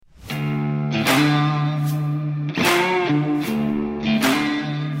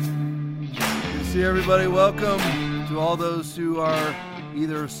everybody. Welcome to all those who are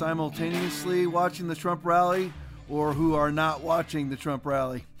either simultaneously watching the Trump rally or who are not watching the Trump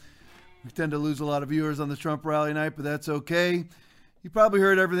rally. We tend to lose a lot of viewers on the Trump rally night, but that's okay. You probably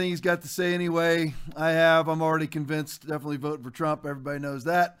heard everything he's got to say anyway. I have. I'm already convinced. Definitely vote for Trump. Everybody knows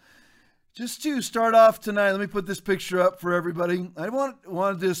that. Just to start off tonight, let me put this picture up for everybody. I want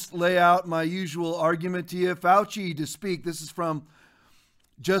to just lay out my usual argument to you. Fauci to speak. This is from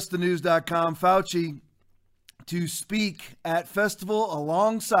justthenews.com. Fauci to speak at festival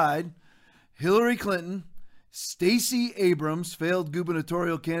alongside Hillary Clinton, Stacey Abrams, failed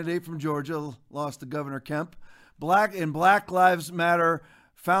gubernatorial candidate from Georgia, lost to Governor Kemp, Black Lives Matter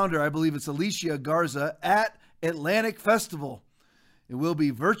founder, I believe it's Alicia Garza, at Atlantic Festival. It will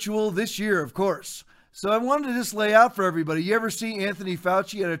be virtual this year, of course. So I wanted to just lay out for everybody. You ever see Anthony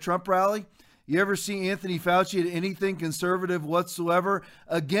Fauci at a Trump rally? You ever see Anthony Fauci at anything conservative whatsoever?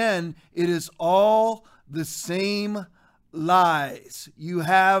 Again, it is all the same lies. You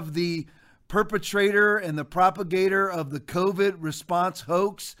have the perpetrator and the propagator of the COVID response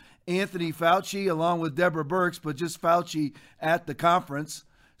hoax, Anthony Fauci, along with Deborah Birx, but just Fauci at the conference,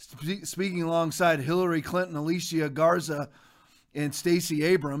 speaking alongside Hillary Clinton, Alicia Garza, and Stacey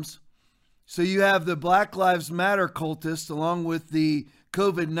Abrams. So you have the Black Lives Matter cultists along with the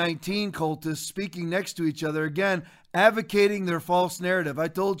COVID-19 cultists speaking next to each other, again, advocating their false narrative. I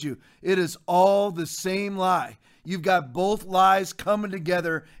told you, it is all the same lie. You've got both lies coming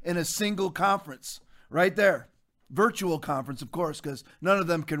together in a single conference right there. Virtual conference, of course, because none of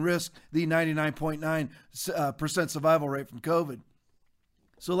them can risk the 99.9% survival rate from COVID.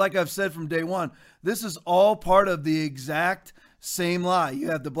 So like I've said from day one, this is all part of the exact same lie. You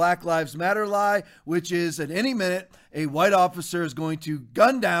have the Black Lives Matter lie, which is at any minute, a white officer is going to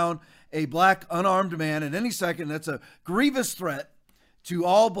gun down a black unarmed man at any second. That's a grievous threat to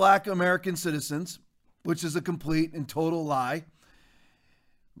all black American citizens, which is a complete and total lie.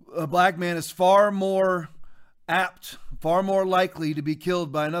 A black man is far more apt, far more likely to be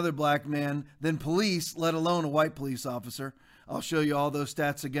killed by another black man than police, let alone a white police officer. I'll show you all those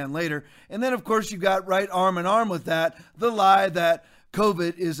stats again later. And then, of course, you've got right arm in arm with that, the lie that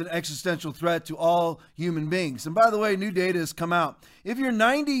COVID is an existential threat to all human beings. And by the way, new data has come out. If you're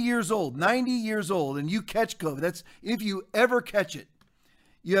 90 years old, and you catch COVID, that's if you ever catch it,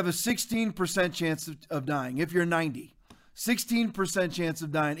 you have a 16% chance of dying. If you're 90, 16% chance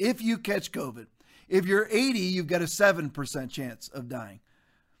of dying if you catch COVID. If you're 80, you've got a 7% chance of dying.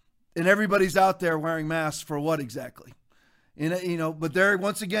 And everybody's out there wearing masks for what exactly? And, but there,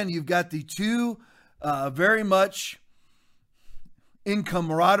 once again, you've got the two very much in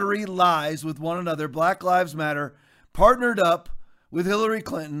camaraderie lies with one another. Black Lives Matter partnered up with Hillary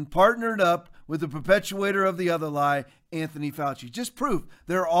Clinton, partnered up with the perpetuator of the other lie, Anthony Fauci. Just proof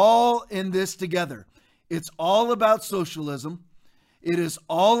they're all in this together. It's all about socialism. It is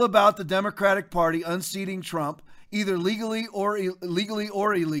all about the Democratic Party unseating Trump, either legally or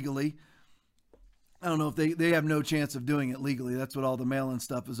illegally. I don't know if they have no chance of doing it legally. That's what all the mail-in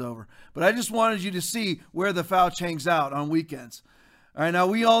stuff is over. But I just wanted you to see where the Fauci hangs out on weekends. All right, now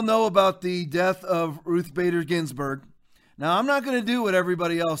we all know about the death of Ruth Bader Ginsburg. Now, I'm not going to do what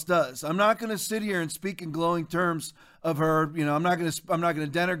everybody else does. I'm not going to sit here and speak in glowing terms of her. I'm not going to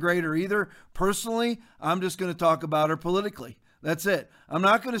denigrate her either. Personally, I'm just going to talk about her politically. That's it. I'm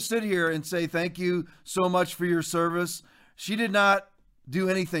not going to sit here and say thank you so much for your service. She did not do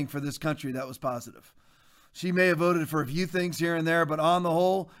anything for this country that was positive. She may have voted for a few things here and there, but on the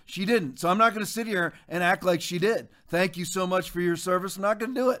whole, she didn't. So I'm not going to sit here and act like she did. Thank you so much for your service. I'm not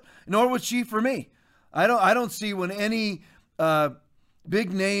going to do it. Nor would she for me. I don't see when any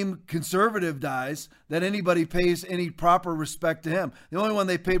big name conservative dies that anybody pays any proper respect to him. The only one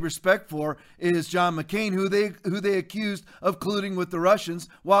they paid respect for is John McCain, who they accused of colluding with the Russians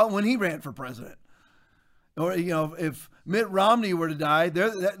when he ran for president. Or, if Mitt Romney were to die,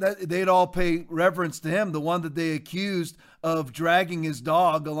 they'd all pay reverence to him, the one that they accused of dragging his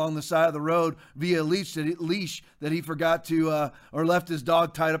dog along the side of the road via leash that he forgot to, or left his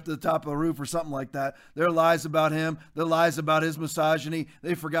dog tied up to the top of the roof or something like that. There are lies about him. There are lies about his misogyny.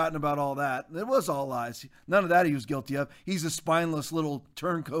 They've forgotten about all that. It was all lies. None of that he was guilty of. He's a spineless little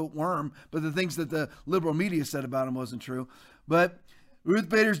turncoat worm, but the things that the liberal media said about him wasn't true. But Ruth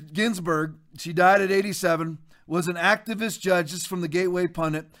Bader Ginsburg, she died at 87, was an activist judge, just from the Gateway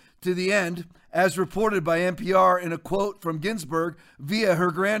Pundit, to the end, as reported by NPR in a quote from Ginsburg via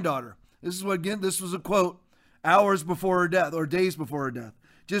her granddaughter. This was a quote hours before her death, or days before her death.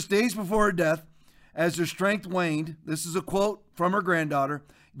 Just days before her death, as her strength waned, this is a quote from her granddaughter,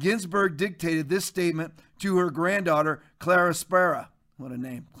 Ginsburg dictated this statement to her granddaughter, Clara Spera. What a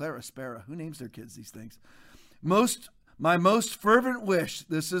name. Clara Sparrow. Who names their kids these things? My most fervent wish,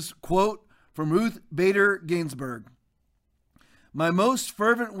 this is quote from Ruth Bader Ginsburg. My most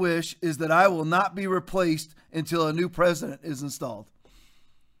fervent wish is that I will not be replaced until a new president is installed.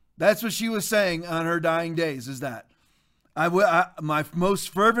 That's what she was saying on her dying days, is that. My most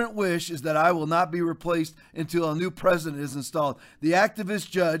fervent wish is that I will not be replaced until a new president is installed. The activist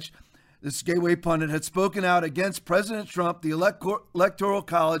judge, this Gateway pundit, had spoken out against President Trump, the Electoral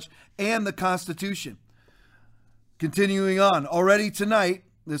College, and the Constitution. Continuing on, already tonight,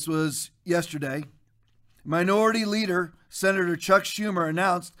 this was yesterday, Minority Leader Senator Chuck Schumer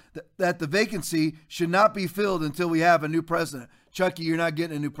announced that the vacancy should not be filled until we have a new president. Chucky, you're not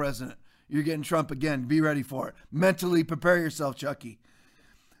getting a new president. You're getting Trump again. Be ready for it. Mentally prepare yourself, Chucky.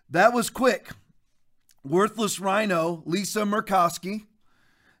 That was quick. Worthless rhino Lisa Murkowski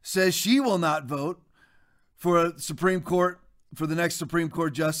says she will not vote for the next Supreme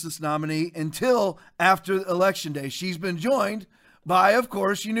Court justice nominee until after Election Day. She's been joined by, of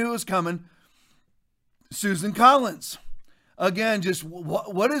course, you knew it was coming, Susan Collins. Again, just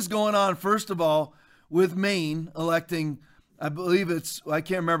what is going on, first of all, with Maine electing, I can't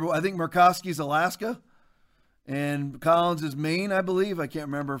remember, I think Murkowski's Alaska and Collins is Maine, I believe. I can't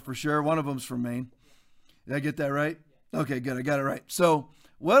remember for sure. One of them's from Maine. Did I get that right? Okay, good. I got it right. So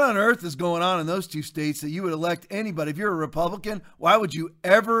what on earth is going on in those two states that you would elect anybody? If you're a Republican, why would you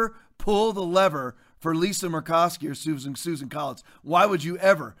ever pull the lever for Lisa Murkowski or Susan Collins? Why would you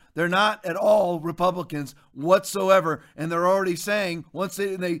ever? They're not at all Republicans whatsoever. And they're already saying, once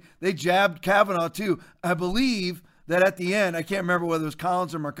they jabbed Kavanaugh too. I believe that at the end, I can't remember whether it was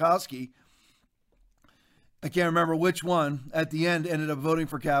Collins or Murkowski. I can't remember which one at the end ended up voting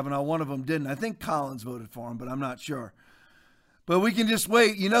for Kavanaugh. One of them didn't. I think Collins voted for him, but I'm not sure. But we can just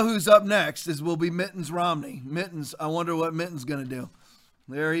wait. You know who's up next will be Mittens Romney. Mittens, I wonder what Mittens going to do.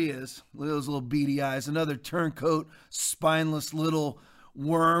 There he is. Look at those little beady eyes. Another turncoat, spineless little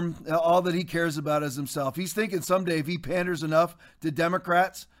worm. All that he cares about is himself. He's thinking someday if he panders enough to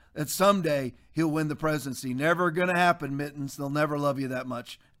Democrats, that someday he'll win the presidency. Never going to happen, Mittens. They'll never love you that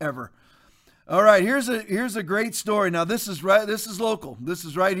much, ever. All right, here's a great story. Now, this is local. This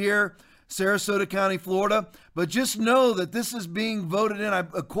is right here, Sarasota County, Florida. But just know that this is being voted in,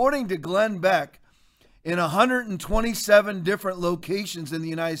 according to Glenn Beck, in 127 different locations in the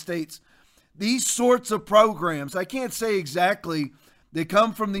United States. These sorts of programs, I can't say exactly, they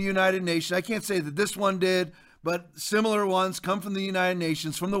come from the United Nations. I can't say that this one did, but similar ones come from the United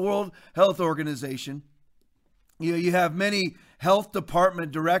Nations, from the World Health Organization. You have many health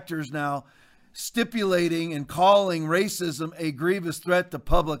department directors now stipulating and calling racism a grievous threat to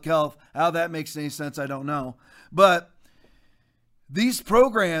public health. How that makes any sense, I don't know. But these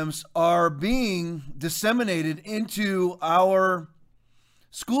programs are being disseminated into our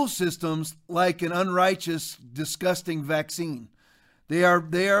school systems like an unrighteous, disgusting vaccine. They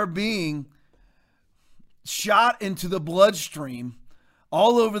are being shot into the bloodstream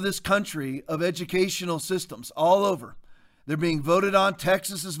all over this country of educational systems, all over. They're being voted on.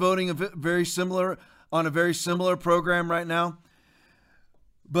 Texas is voting on a very similar program right now.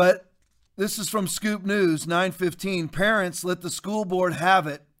 But this is from Scoop News, 9:15. Parents let the school board have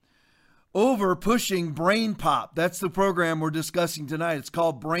it over pushing Brain Pop. That's the program we're discussing tonight. It's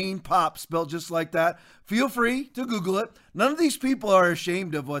called Brain Pop, spelled just like that. Feel free to Google it. None of these people are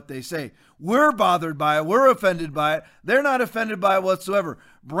ashamed of what they say. We're bothered by it. We're offended by it. They're not offended by it whatsoever.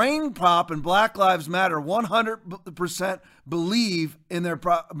 Brain Pop and Black Lives Matter 100% believe in their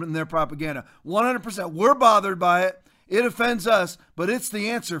propaganda. 100%. We're bothered by it. It offends us, but it's the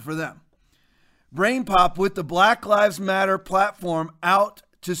answer for them. Brain Pop with the Black Lives Matter platform out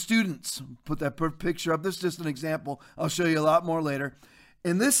to students. Put that picture up. This is just an example. I'll show you a lot more later.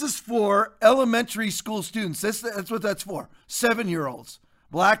 And this is for elementary school students. That's what that's for. 7-year-olds.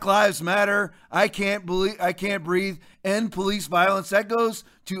 Black Lives Matter. I can't breathe. End police violence. That goes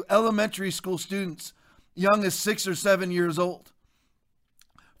to elementary school students, young as 6 or 7 years old.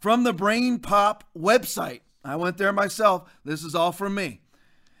 From the Brain Pop website. I went there myself. This is all from me.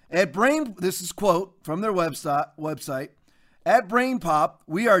 This is quote from their website. At Brain Pop,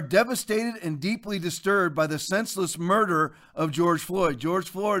 we are devastated and deeply disturbed by the senseless murder of George Floyd. George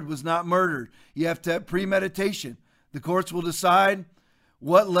Floyd was not murdered. You have to have premeditation. The courts will decide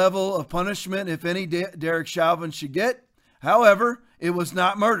what level of punishment, if any, Derek Chauvin should get. However, it was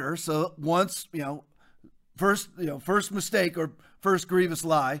not murder. So first mistake or first grievous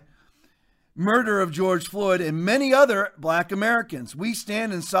lie. Murder of George Floyd and many other Black Americans. We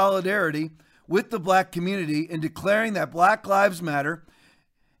stand in solidarity with the Black community in declaring that Black Lives Matter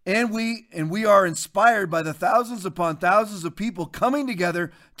And we are inspired by the thousands upon thousands of people coming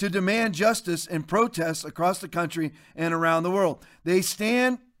together to demand justice and protests across the country and around the world. They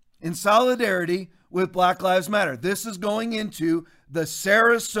stand in solidarity with Black Lives Matter. This is going into the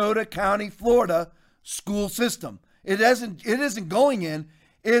Sarasota County, Florida school system. It isn't going in.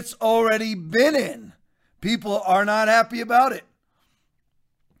 It's already been in. People are not happy about it.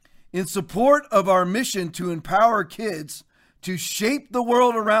 In support of our mission to empower kids to shape the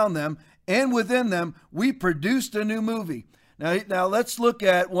world around them and within them, we produced a new movie. Now let's look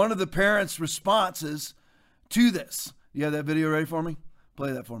at one of the parents' responses to this. You have that video ready for me?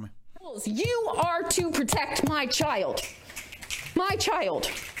 Play that for me. You are to protect my child. My child.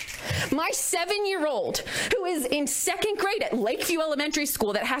 My 7-year-old who is in 2nd grade at Lakeview Elementary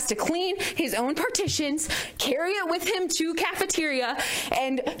School that has to clean his own partitions, carry it with him to cafeteria,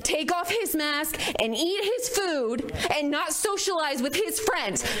 and take off his mask and eat his food and not socialize with his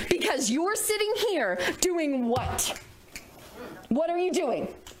friends because you're sitting here doing what? What are you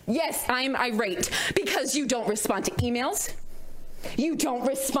doing? Yes, I'm irate because you don't respond to emails. You don't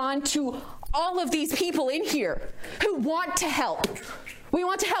respond to all of these people in here who want to help. We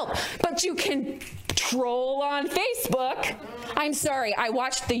want to help, but you can troll on Facebook. I'm sorry, I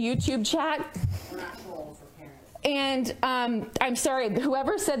watched the YouTube chat. And I'm sorry,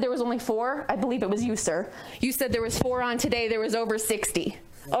 whoever said there was only 4, I believe it was you, sir. You said there was 4 on today, there was over 60.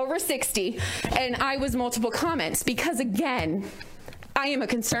 Over 60, and I was multiple comments because, again, I am a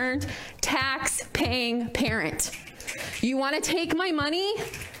concerned tax-paying parent. You want to take my money?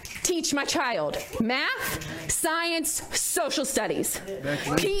 Teach my child math, science, social studies,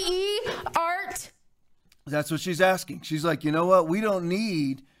 PE, art. That's what she's asking. She's like, you know what? We don't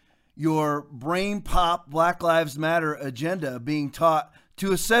need your brain pop Black Lives Matter agenda being taught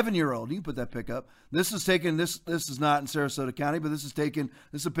to a 7-year-old. You can put that pic up. This is taken. This is not in Sarasota County, but this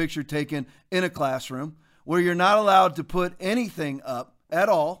is a picture taken in a classroom where you're not allowed to put anything up at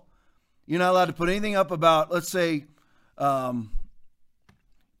all. You're not allowed to put anything up about, let's say,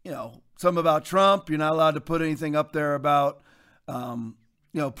 something about Trump. You're not allowed to put anything up there about,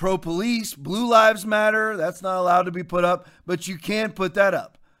 pro-police, Blue Lives Matter. That's not allowed to be put up, but you can put that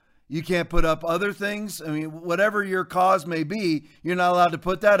up. You can't put up other things. I mean, whatever your cause may be, you're not allowed to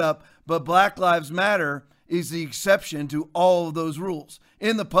put that up. But Black Lives Matter is the exception to all of those rules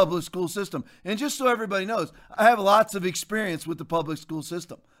in the public school system. And just so everybody knows, I have lots of experience with the public school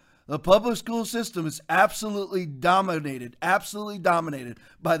system. The public school system is absolutely dominated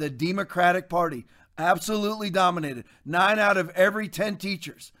by the Democratic Party. Absolutely dominated. 9 out of every 10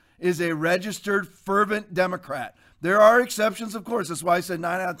 teachers is a registered fervent Democrat. There are exceptions, of course. That's why I said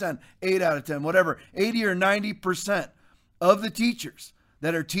 9 out of 10, 8 out of 10, whatever. 80 or 90% of the teachers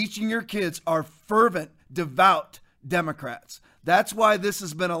that are teaching your kids are fervent, devout Democrats. That's why this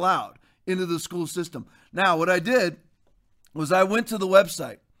has been allowed into the school system. Now, what I did was I went to the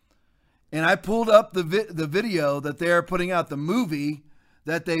website and I pulled up the video that they are putting out, the movie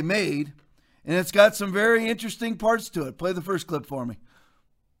that they made, and it's got some very interesting parts to it. Play the first clip for me.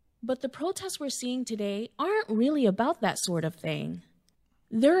 But the protests we're seeing today aren't really about that sort of thing.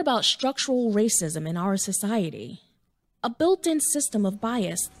 They're about structural racism in our society, a built-in system of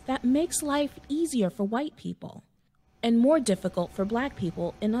bias that makes life easier for white people and more difficult for Black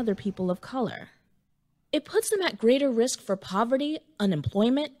people and other people of color. It puts them at greater risk for poverty,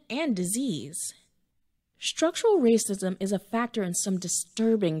 unemployment, and disease. Structural racism is a factor in some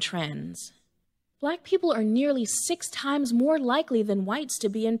disturbing trends. Black people are nearly 6 times more likely than whites to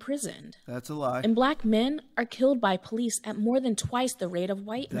be imprisoned. That's a lie. And Black men are killed by police at more than twice the rate of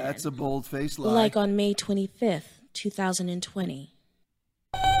white men. That's a bold-faced lie. Like on May 25th, 2020.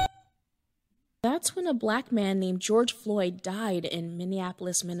 That's when a Black man named George Floyd died in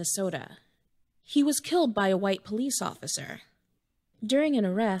Minneapolis, Minnesota. He was killed by a white police officer. During an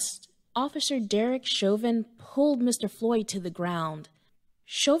arrest, Officer Derek Chauvin pulled Mr. Floyd to the ground.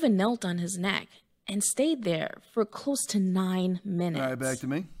 Chauvin knelt on his neck and stayed there for close to 9 minutes. All right, back to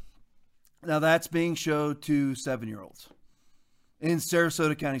me. Now that's being showed to 7-year-olds in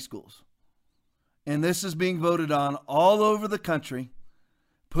Sarasota County schools. And this is being voted on all over the country,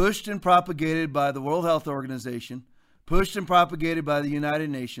 pushed and propagated by the World Health Organization, pushed and propagated by the United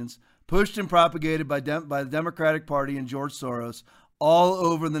Nations, pushed and propagated by the Democratic Party and George Soros all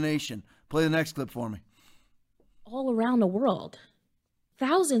over the nation. Play the next clip for me. All around the world.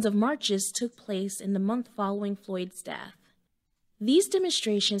 Thousands of marches took place in the month following Floyd's death. These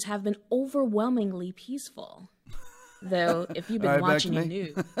demonstrations have been overwhelmingly peaceful. Though, if you've been watching the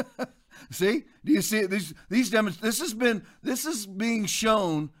news. See? Do you see it? This is being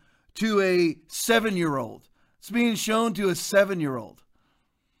shown to a 7-year-old. It's being shown to a 7-year-old.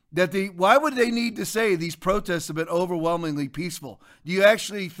 Why would they need to say these protests have been overwhelmingly peaceful? Do you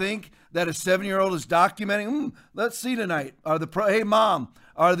actually think that a 7-year-old is documenting, let's see tonight, hey mom,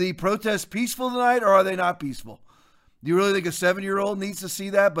 are the protests peaceful tonight or are they not peaceful? Do you really think a 7-year-old needs to see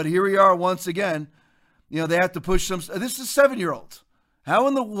that? But here we are once again, they have to push this is 7-year-olds. How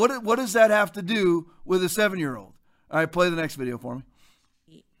in the, what does that have to do with a 7-year-old? All right, play the next video for me.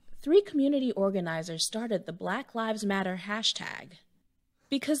 3 community organizers started the Black Lives Matter hashtag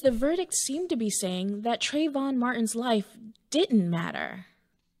because the verdict seemed to be saying that Trayvon Martin's life didn't matter.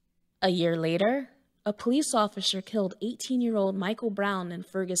 A year later, a police officer killed 18-year-old Michael Brown in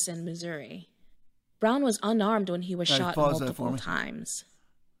Ferguson, Missouri. Brown was unarmed when he was shot multiple times.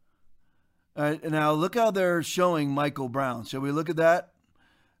 All right, now look how they're showing Michael Brown. Shall we look at that?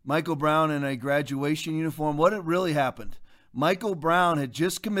 Michael Brown in a graduation uniform. What had really happened? Michael Brown had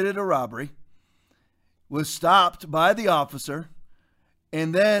just committed a robbery, was stopped by the officer,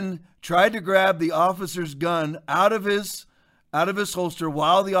 and then tried to grab the officer's gun out of his holster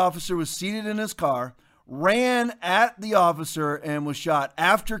while the officer was seated in his car, ran at the officer, and was shot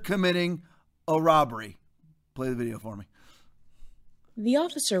after committing a robbery. Play the video for me. The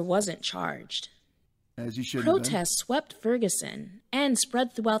officer wasn't charged. As he should have been. Protests swept Ferguson and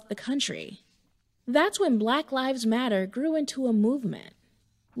spread throughout the country. That's when Black Lives Matter grew into a movement,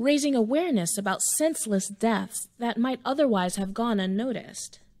 raising awareness about senseless deaths that might otherwise have gone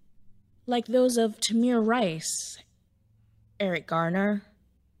unnoticed, like those of Tamir Rice, Eric Garner,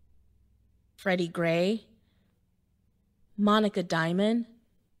 Freddie Gray, Monica Diamond,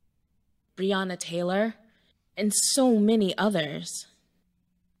 Breonna Taylor, and so many others.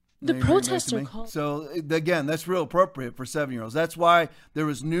 The protests are called... So, again, that's real appropriate for 7-year-olds. That's why there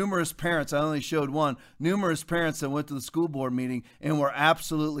was numerous parents, I only showed one, numerous parents that went to the school board meeting and were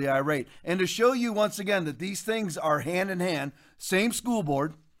absolutely irate. And to show you once again that these things are hand in hand, same school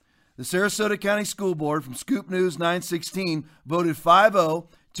board, the Sarasota County School Board from Scoop News 916 voted 5-0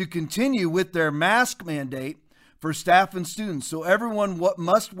 to continue with their mask mandate for staff and students. So everyone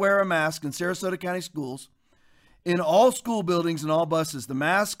must wear a mask in Sarasota County schools. In all school buildings and all buses, the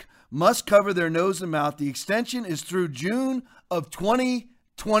mask must cover their nose and mouth. The extension is through June of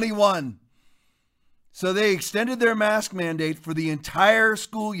 2021. So they extended their mask mandate for the entire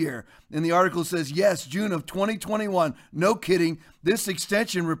school year. And the article says, yes, June of 2021. No kidding. This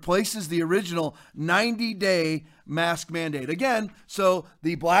extension replaces the original 90-day mask mandate. Again, so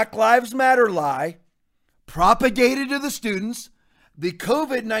the Black Lives Matter lie propagated to the students, the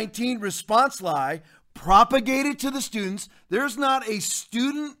COVID-19 response lie propagated to the students. There's not a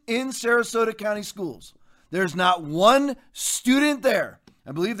student in Sarasota County schools. There's not one student there.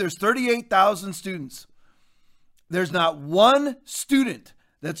 I believe there's 38,000 students. There's not one student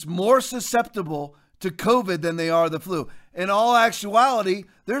that's more susceptible to COVID than they are the flu. In all actuality,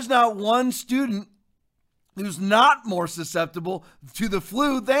 there's not one student who's not more susceptible to the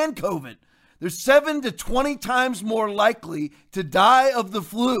flu than COVID. They're 7 to 20 times more likely to die of the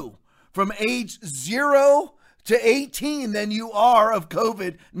flu from age 0 to 18 than you are of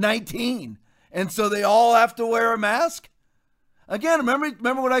COVID-19. And so they all have to wear a mask? Again,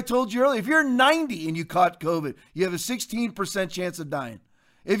 remember what I told you earlier. If you're 90 and you caught COVID, you have a 16% chance of dying.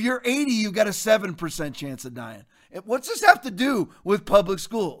 If you're 80, you've got a 7% chance of dying. What's this have to do with public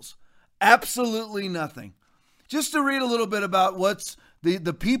schools? Absolutely nothing. Just to read a little bit about what's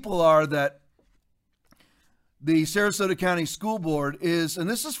the people are that the Sarasota County School Board is, and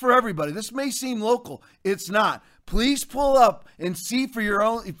this is for everybody. This may seem local. It's not. Please pull up and see for your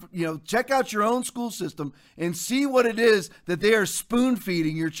own, check out your own school system and see what it is that they are spoon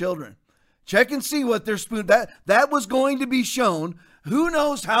feeding your children. Check and see what they're that was going to be shown. Who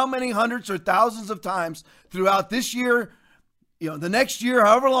knows how many hundreds or thousands of times throughout this year, the next year,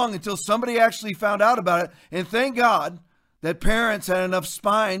 however long, until somebody actually found out about it. And thank God that parents had enough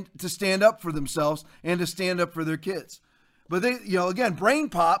spine to stand up for themselves and to stand up for their kids. But they, again, brain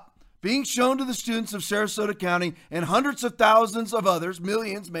pop being shown to the students of Sarasota County and hundreds of thousands of others,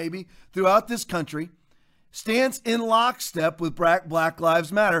 millions maybe, throughout this country, stands in lockstep with Black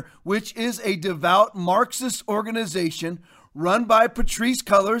Lives Matter, which is a devout Marxist organization run by Patrisse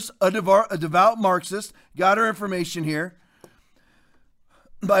Cullors, a devout Marxist. Got her information here.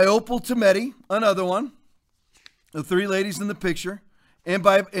 By Opal Tometi, another one. The 3 ladies in the picture, and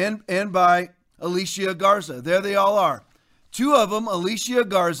by Alicia Garza. There they all are. 2 of them, Alicia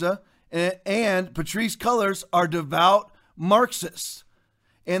Garza and Patrisse Cullors, are devout Marxists,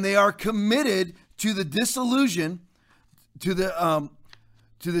 and they are committed to the dissolution, to the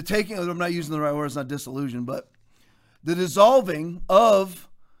taking. I'm not using the right word. It's not disillusion, but the dissolving of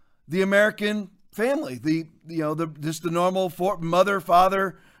the American family. The normal mother,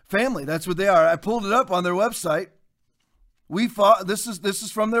 father, family. That's what they are. I pulled it up on their website. We fought. This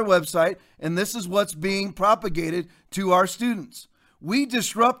is from their website, and this is what's being propagated to our students. We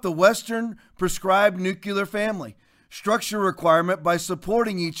disrupt the Western prescribed nuclear family structure requirement by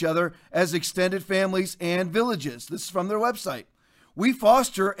supporting each other as extended families and villages. This is from their website. We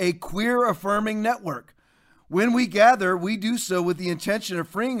foster a queer affirming network. When we gather, we do so with the intention of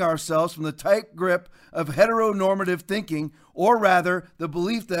freeing ourselves from the tight grip of heteronormative thinking, or rather, the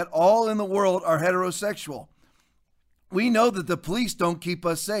belief that all in the world are heterosexual. We know that the police don't keep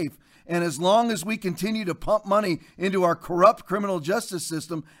us safe, and as long as we continue to pump money into our corrupt criminal justice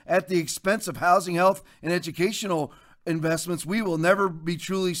system at the expense of housing, health, and educational investments, we will never be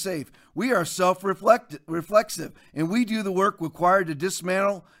truly safe. We are self-reflexive, and we do the work required to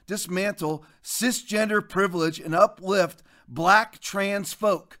dismantle cisgender privilege and uplift black trans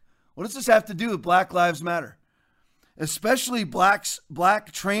folk. What does this have to do with Black Lives Matter? Especially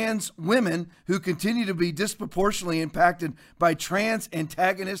black trans women who continue to be disproportionately impacted by trans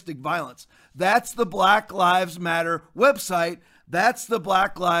antagonistic violence. That's the Black Lives Matter website. That's the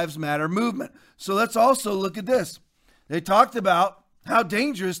Black Lives Matter movement. So let's also look at this. They talked about how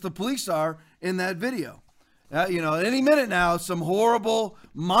dangerous the police are in that video. Any minute now, some horrible,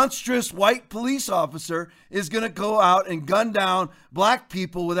 monstrous white police officer is going to go out and gun down black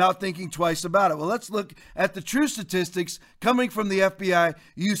people without thinking twice about it. Well, let's look at the true statistics coming from the FBI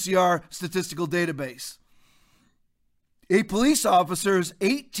UCR statistical database. A police officer is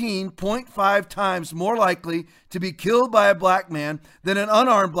 18.5 times more likely to be killed by a black man than an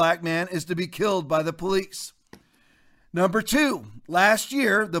unarmed black man is to be killed by the police. Number 2, last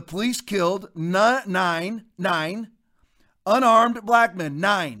year, the police killed nine unarmed black men,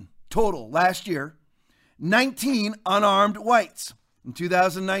 9 total last year, 19 unarmed whites in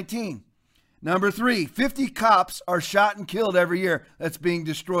 2019. Number 3, 50 cops are shot and killed every year. That's being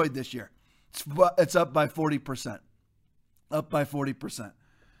destroyed this year. It's up by 40%. Up by 40%.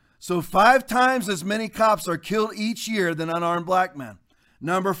 So 5 times as many cops are killed each year than unarmed black men.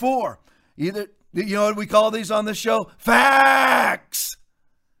 Number 4, you know what we call these on the show? Facts.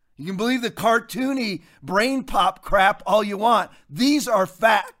 You can believe the cartoony brain pop crap all you want. These are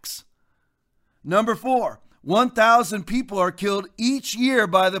facts. Number 4, 1,000 people are killed each year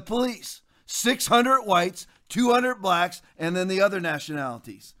by the police. 600 whites, 200 blacks, and then the other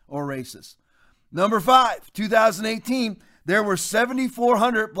nationalities or races. Number 5, 2018, there were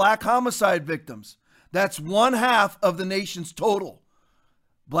 7,400 black homicide victims. That's 1/2 of the nation's total.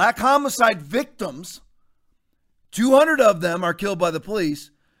 Black homicide victims, 200 of them are killed by the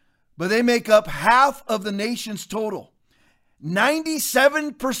police, but they make up 1/2 of the nation's total.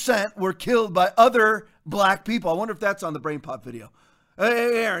 97% were killed by other black people. I wonder if that's on the Brain Pop video.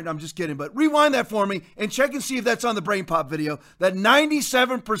 Hey, Aaron, I'm just kidding, but rewind that for me and check and see if that's on the Brain Pop video. That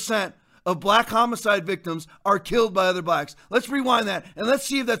 97% of black homicide victims are killed by other blacks. Let's rewind that and let's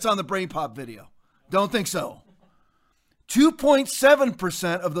see if that's on the Brain Pop video. Don't think so.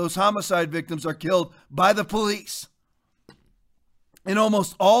 2.7% of those homicide victims are killed by the police. In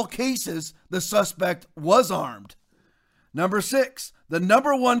almost all cases, the suspect was armed. Number 6, the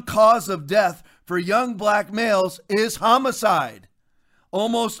number 1 cause of death for young black males is homicide.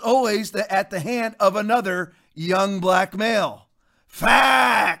 Almost always at the hand of another young black male.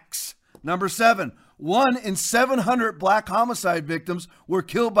 Facts. Number 7, 1 in 700 black homicide victims were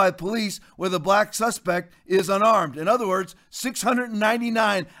killed by police where the black suspect is unarmed. In other words,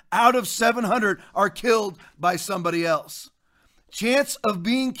 699 out of 700 are killed by somebody else. Chance of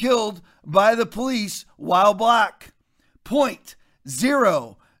being killed by the police while black,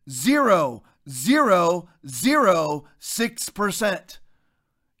 0.00006%.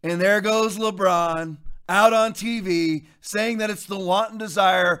 And there goes LeBron out on TV saying that it's the wanton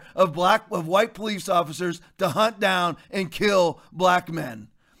desire of white police officers to hunt down and kill black men.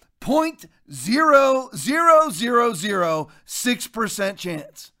 0.00006%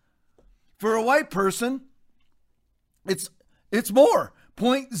 chance. For a white person, it's more,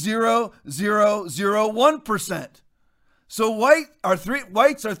 0.0001%. So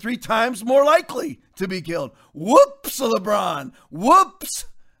whites are 3 times more likely to be killed. Whoops, LeBron. Whoops.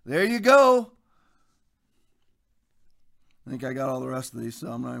 There you go. I think I got all the rest of these,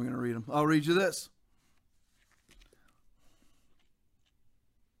 so I'm not even going to read them. I'll read you this.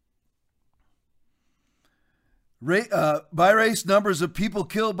 By race, numbers of people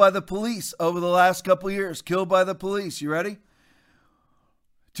killed by the police over the last couple of years. Killed by the police. You ready?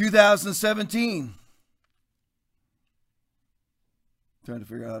 2017. Trying to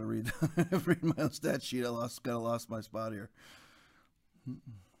figure out how to read my own stat sheet. I lost my spot here.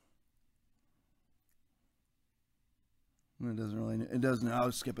 It doesn't really. It doesn't.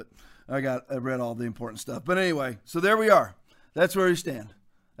 I'll skip it. I read all the important stuff. But anyway, so there we are. That's where we stand.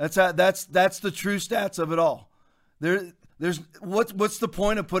 That's the true stats of it all. There's what's the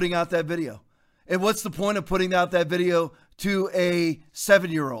point of putting out that video? And what's the point of putting out that video to a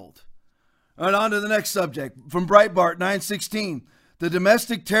 7-year-old? All right, on to the next subject. From Breitbart, 9/16. The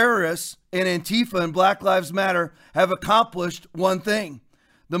domestic terrorists and Antifa and Black Lives Matter have accomplished one thing: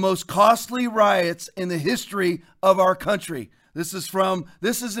 the most costly riots in the history of our country. This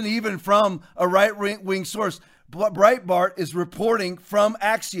isn't even from a right-wing source. Breitbart is reporting from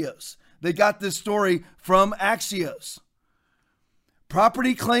Axios. They got this story from Axios.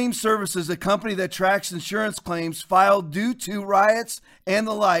 Property Claim Services, a company that tracks insurance claims filed due to riots and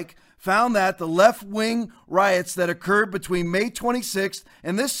the like, found that the left-wing riots that occurred between May 26th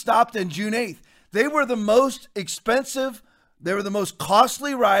and this stopped on June 8th, they were the most expensive, they were the most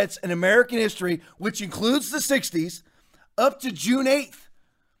costly riots in American history, which includes the 60s, up to June 8th.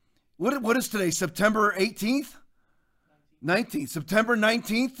 What is today, September 18th? 19th, September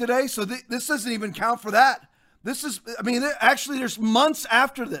 19th today. So this doesn't even count for that. Actually, there's months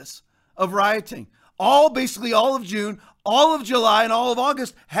after this of rioting. Basically all of June, all of July, and all of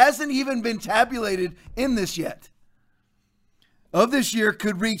August hasn't even been tabulated in this yet. Of this year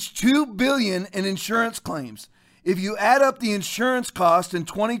could reach $2 billion in insurance claims. If you add up the insurance cost in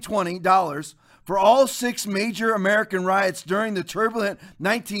 2020 dollars for all 6 major American riots during the turbulent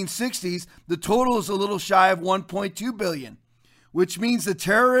 1960s, the total is a little shy of $1.2 billion, which means the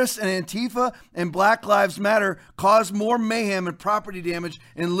terrorists and Antifa and Black Lives Matter caused more mayhem and property damage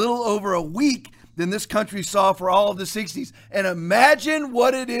in little over a week than this country saw for all of the 60s. And imagine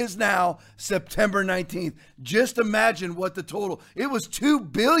what it is now, September 19th. Just imagine what the total. It was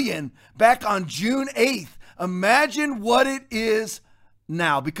 $2 billion back on June 8th. Imagine what it is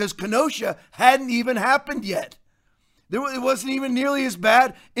now, because Kenosha hadn't even happened yet. It wasn't even nearly as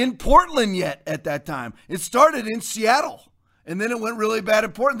bad in Portland yet at that time. It started in Seattle, and then it went really bad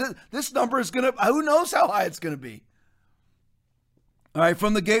in Portland. This number is going to, who knows how high it's going to be. All right,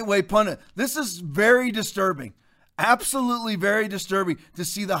 from the Gateway Pundit. This is very disturbing, absolutely very disturbing to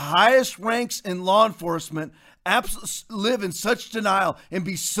see the highest ranks in law enforcement live in such denial and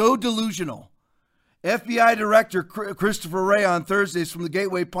be so delusional. FBI Director Christopher Wray on Thursdays from the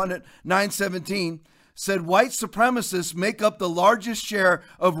Gateway Pundit 9/17 said white supremacists make up the largest share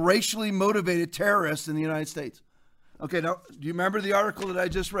of racially motivated terrorists in the United States. Okay, now, do you remember the article that I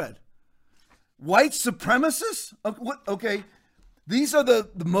just read? White supremacists? Okay, these are the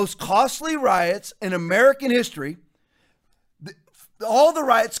most costly riots in American history. All the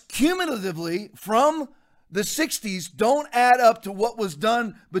riots cumulatively from the 60s don't add up to what was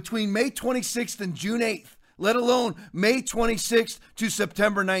done between May 26th and June 8th, let alone May 26th to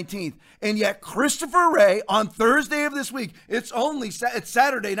September 19th. And yet Christopher Wray on Thursday of this week, it's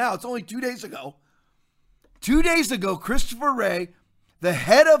Saturday now, it's only 2 days ago. 2 days ago, Christopher Wray, the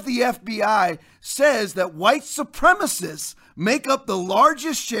head of the FBI, says that white supremacists make up the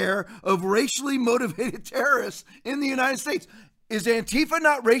largest share of racially motivated terrorists in the United States. Is Antifa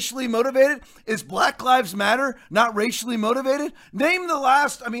not racially motivated? Is Black Lives Matter not racially motivated? Name the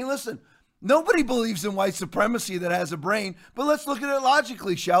last. Listen, nobody believes in white supremacy that has a brain, but let's look at it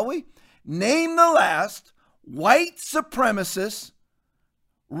logically, shall we? Name the last white supremacist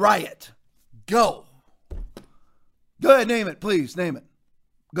riot. Go. Go ahead, name it, please. Name it.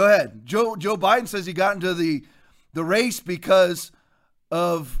 Go ahead. Joe Biden says he got into the race because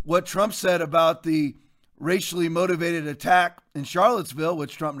of what Trump said about the racially motivated attack in Charlottesville,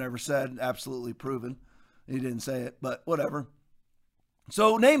 which Trump never said, absolutely proven. He didn't say it, but whatever.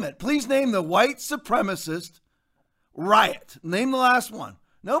 So name it. Please name the white supremacist riot. Name the last one.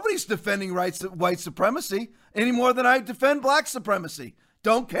 Nobody's defending white supremacy any more than I defend black supremacy.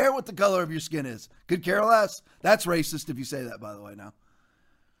 Don't care what the color of your skin is. Could care less. That's racist if you say that, by the way, now.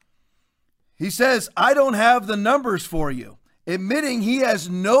 He says, I don't have the numbers for you, admitting he has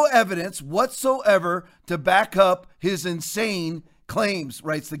no evidence whatsoever to back up his insane claims,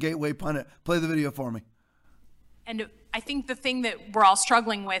 writes the Gateway Pundit. Play the video for me. And I think the thing that we're all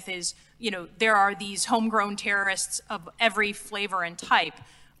struggling with is, there are these homegrown terrorists of every flavor and type,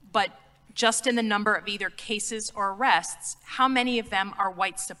 but just in the number of either cases or arrests, how many of them are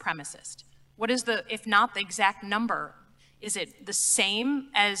white supremacist? What is if not the exact number? Is it the same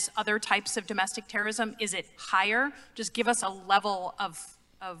as other types of domestic terrorism? Is it higher? Just give us a level of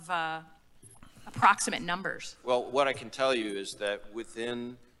approximate numbers. Well, what I can tell you is that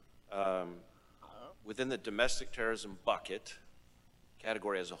within the domestic terrorism bucket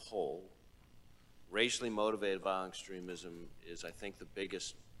category as a whole, racially motivated violent extremism is, I think, the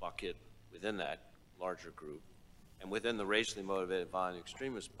biggest bucket within that larger group. And within the racially motivated violent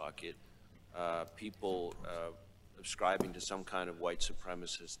extremist bucket, people subscribing to some kind of white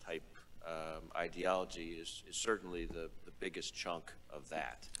supremacist type ideology is certainly the biggest chunk of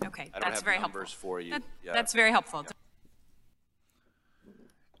that. Okay, I don't that's have very numbers helpful. for you. That's very helpful.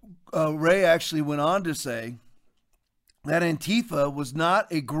 Ray actually went on to say that Antifa was not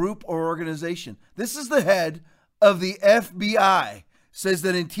a group or organization. This is the head of the FBI, says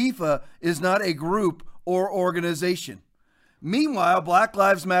that Antifa is not a group or organization. Meanwhile, Black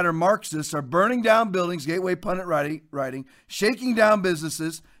Lives Matter Marxists are burning down buildings, Gateway pundit writing, shaking down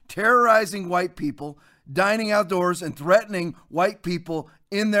businesses, terrorizing white people, dining outdoors, and threatening white people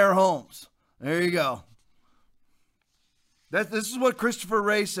in their homes. There you go. This is what Christopher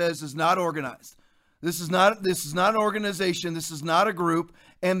Wray says is not organized. This is not an organization. This is not a group.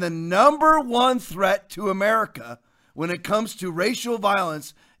 And the number one threat to America when it comes to racial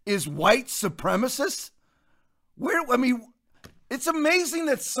violence is white supremacists. It's amazing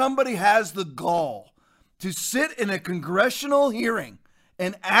that somebody has the gall to sit in a congressional hearing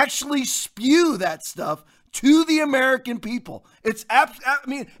and actually spew that stuff to the American people. It's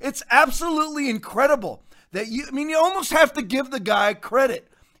absolutely incredible that you almost have to give the guy credit.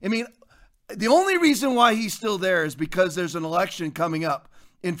 The only reason why he's still there is because there's an election coming up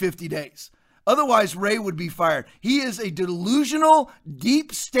in 50 days. Otherwise, Ray would be fired. He is a delusional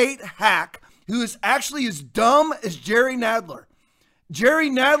deep state hack who is actually as dumb as Jerry Nadler. Jerry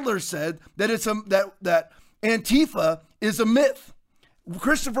Nadler said that that Antifa is a myth.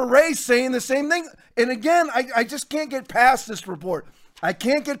 Christopher Wray's saying the same thing. And again, I just can't get past this report. I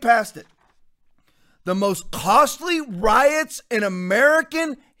can't get past it. The most costly riots in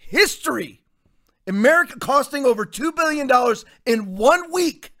American history. America costing over $2 billion in 1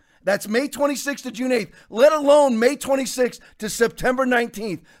 week. That's May 26th to June 8th, let alone May 26th to September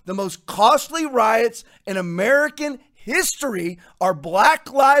 19th. The most costly riots in American history are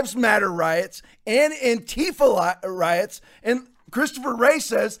Black Lives Matter riots and Antifa riots. And Christopher Wray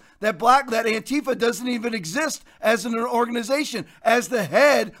says that Antifa doesn't even exist as an organization, as the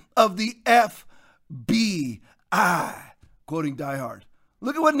head of the FBI, quoting Die Hard.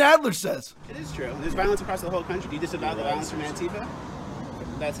 Look at what Nadler says. It is true. There's violence across the whole country. Do you disavow the violence from Antifa?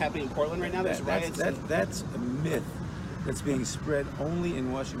 That's happening in Portland right now. There's riots. That's a myth that's being spread only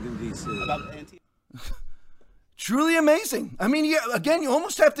in Washington, D.C. About Antifa. Truly amazing. You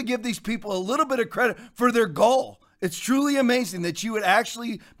almost have to give these people a little bit of credit for their goal. It's truly amazing that you would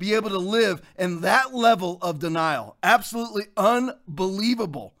actually be able to live in that level of denial. Absolutely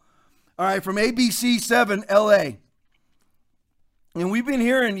unbelievable. All right, from ABC 7 LA. And you've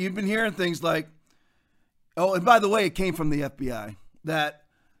been hearing things like, oh, and by the way, it came from the FBI, that,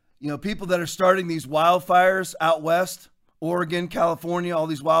 people that are starting these wildfires out west, Oregon, California, all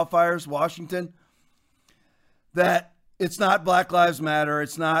these wildfires, Washington, that it's not Black Lives Matter,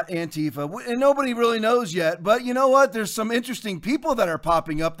 it's not Antifa, and nobody really knows yet. But you know what? There's some interesting people that are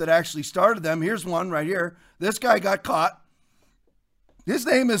popping up that actually started them. Here's one right here. This guy got caught. His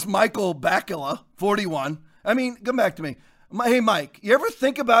name is Michael Bakula, 41. Come back to me. Hey, Mike, you ever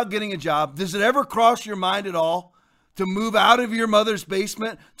think about getting a job? Does it ever cross your mind at all to move out of your mother's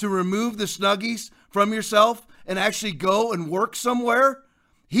basement, to remove the Snuggies from yourself and actually go and work somewhere?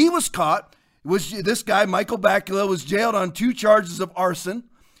 He was caught. This guy, Michael Bakula, was jailed on 2 charges of arson,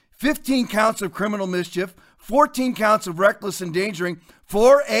 15 counts of criminal mischief, 14 counts of reckless endangering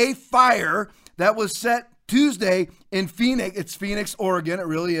for a fire that was set Tuesday in Phoenix. It's Phoenix, Oregon. It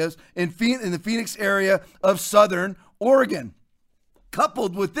really is. In the Phoenix area of Southern Oregon.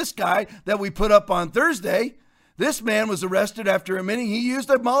 Coupled with this guy that we put up on Thursday, this man was arrested after admitting he used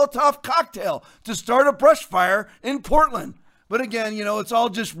a Molotov cocktail to start a brush fire in Portland. But again, it's all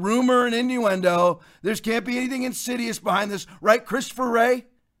just rumor and innuendo. There can't be anything insidious behind this. Right, Christopher Wray?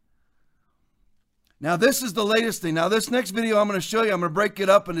 Now, this is the latest thing. Now, this next video I'm going to show you, I'm going to break it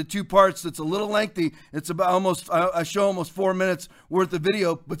up into 2 parts. It's a little lengthy. It's about I show almost 4 minutes worth of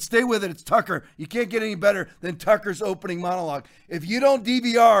video, but stay with it. It's Tucker. You can't get any better than Tucker's opening monologue. If you don't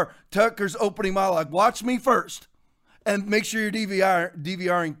DVR Tucker's opening monologue, watch me first and make sure you're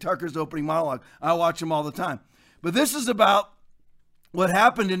DVRing Tucker's opening monologue. I watch him all the time. But this is about what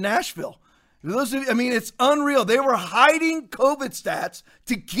happened in Nashville. It's unreal. They were hiding COVID stats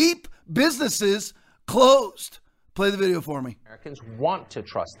to keep businesses closed. Play the video for me. Americans want to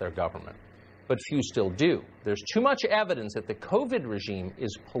trust their government, but few still do. There's too much evidence that the COVID regime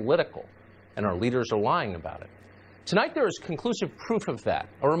is political, and our leaders are lying about it. Tonight, there is conclusive proof of that.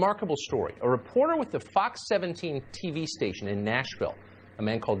 A remarkable story. A reporter with the Fox 17 TV station in Nashville, a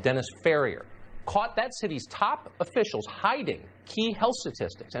man called Dennis Ferrier, caught that city's top officials hiding key health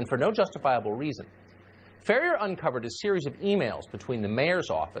statistics, and for no justifiable reason. Ferrier uncovered a series of emails between the mayor's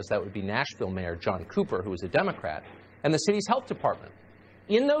office, that would be Nashville Mayor John Cooper, who was a Democrat, and the city's health department.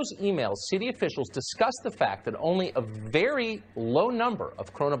 In those emails, city officials discussed the fact that only a very low number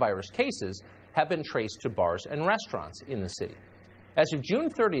of coronavirus cases have been traced to bars and restaurants in the city. As of June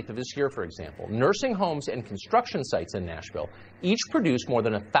 30th of this year, for example, nursing homes and construction sites in Nashville each produced more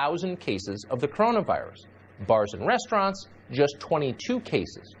than 1,000 cases of the coronavirus. Bars and restaurants, just 22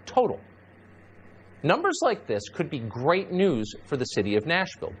 cases total. Numbers like this could be great news for the city of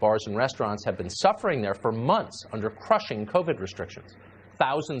Nashville. Bars and restaurants have been suffering there for months under crushing COVID restrictions.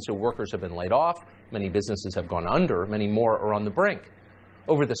 Thousands of workers have been laid off. Many businesses have gone under. Many more are on the brink.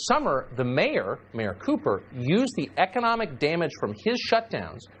 Over the summer, the mayor, Mayor Cooper, used the economic damage from his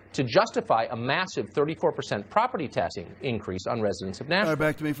shutdowns to justify a massive 34% property tax increase on residents of Nashville. All right,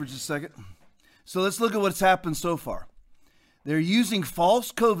 back to me for just a second. So let's look at what's happened so far. They're using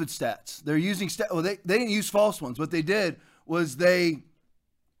false COVID stats. They're using they didn't use false ones. What they did was they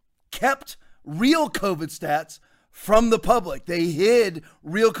kept real COVID stats from the public. They hid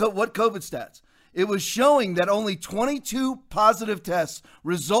real what COVID stats. It was showing that only 22 positive tests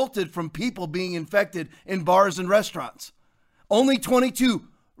resulted from people being infected in bars and restaurants. Only 22.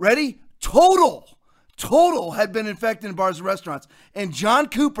 Ready? Total had been infected in bars and restaurants. And John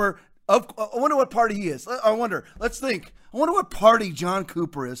Cooper, I wonder what party he is. Let's think. I wonder what party John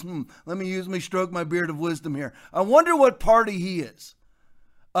Cooper is. Let me stroke my beard of wisdom here. I wonder what party he is.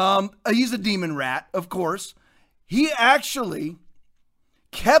 He's a demon rat, of course. He actually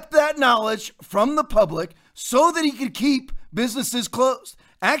kept that knowledge from the public so that he could keep businesses closed.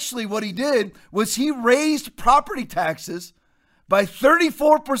 Actually, what he did was he raised property taxes by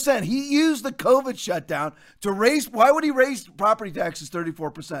 34%. He used the COVID shutdown to raise. Why would he raise property taxes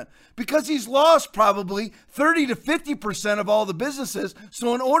 34%? Because he's lost probably 30 to 50% of all the businesses.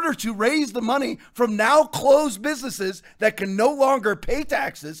 So in order to raise the money from now closed businesses that can no longer pay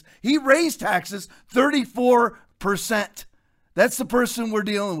taxes, he raised taxes 34%. That's the person we're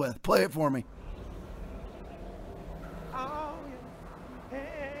dealing with. Play it for me.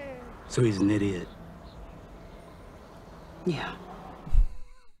 So he's an idiot. Yeah.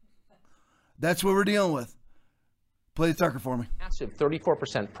 That's what we're dealing with. Play the Tucker for me. Massive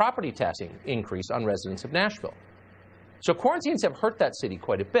 34% property tax increase on residents of Nashville. So quarantines have hurt that city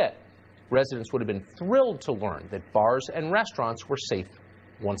quite a bit. Residents would have been thrilled to learn that bars and restaurants were safe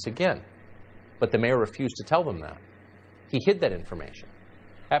once again. But the mayor refused to tell them that. He hid that information.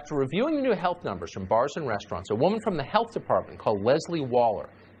 After reviewing the new health numbers from bars and restaurants, a woman from the health department called Leslie Waller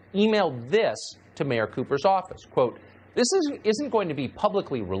emailed this to Mayor Cooper's office. Quote, "This isn't going to be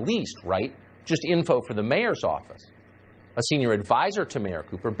publicly released, right? Just info for the mayor's office." A senior advisor to Mayor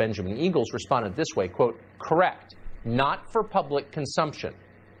Cooper, Benjamin Eagles, responded this way, quote, "Correct, not for public consumption."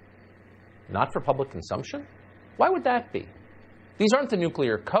 Not for public consumption? Why would that be? These aren't the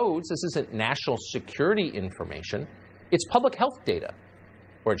nuclear codes. This isn't national security information. It's public health data,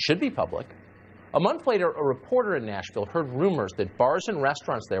 or it should be public. A month later, a reporter in Nashville heard rumors that bars and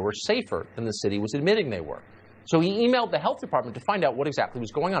restaurants there were safer than the city was admitting they were. So he emailed the health department to find out what exactly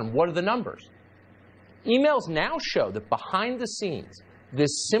was going on. What are the numbers? Emails now show that behind the scenes,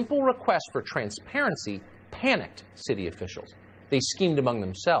 this simple request for transparency panicked city officials. They schemed among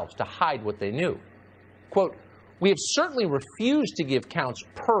themselves to hide what they knew. Quote, "We have certainly refused to give counts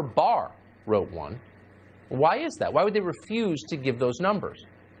per bar," wrote one. Why is that? Why would they refuse to give those numbers?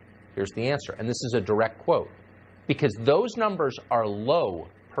 Here's the answer, and this is a direct quote. Because those numbers are low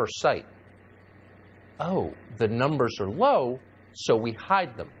per site. Oh, the numbers are low, so we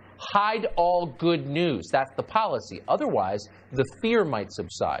hide them. Hide all good news. That's the policy. Otherwise, the fear might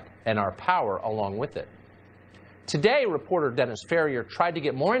subside, and our power along with it. Today, reporter Dennis Ferrier tried to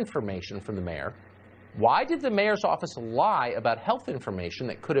get more information from the mayor. Why did the mayor's office lie about health information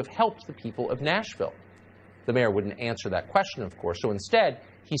that could have helped the people of Nashville? The mayor wouldn't answer that question, of course, so instead,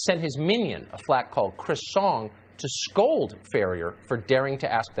 he sent his minion, a flat called Chris Song, to scold Ferrier for daring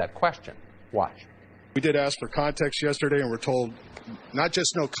to ask that question. Watch. We did ask for context yesterday, and we're told not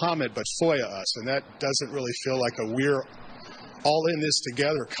just no comment, but FOIA us, and that doesn't really feel like a we're all in this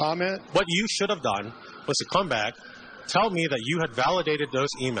together comment. What you should have done was to come back, tell me that you had validated those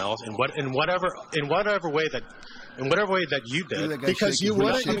emails in whatever way that you did. Because you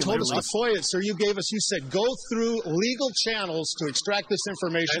went and told us to FOIA it, sir. You said go through legal channels to extract this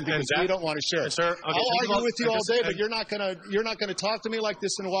information because we don't want to share it. Sir, okay, I'll argue with you all day, but you're not gonna talk to me like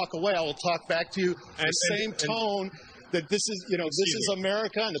this and walk away. I will talk back to you in the same tone. That this is, this is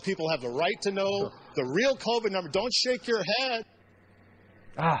America, and the people have the right to know the real COVID number. Don't shake your head.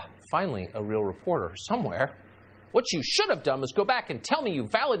 Finally, a real reporter somewhere. What you should have done was go back and tell me you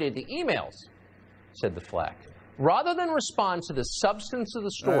validated the emails. said the flag. Rather than respond to the substance of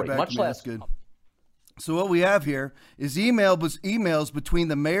the story, much less... That's good. So what we have here is emails between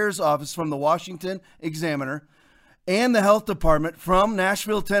the mayor's office from the Washington Examiner and the health department from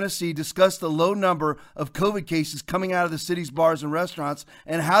Nashville, Tennessee, discussed the low number of COVID cases coming out of the city's bars and restaurants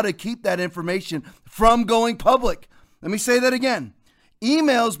and how to keep that information from going public. Let me say that again.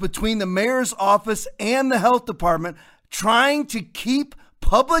 Emails between the mayor's office and the health department trying to keep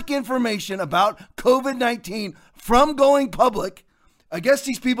public information about COVID-19 from going public. I guess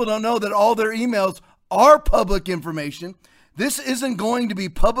these people don't know that all their emails are public information. This isn't going to be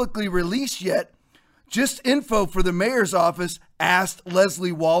publicly released yet. Just info for the mayor's office, asked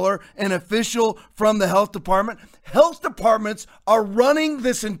Leslie Waller, an official from the health department. Health departments are running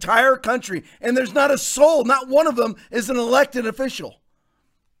this entire country, and there's not a soul, not one of them is an elected official.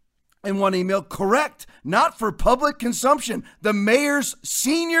 In one email, correct, not for public consumption. The mayor's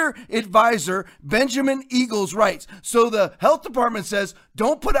senior advisor, Benjamin Eagles, writes. So the health department says,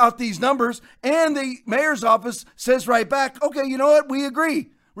 don't put out these numbers. And the mayor's office says right back, okay, you know what? We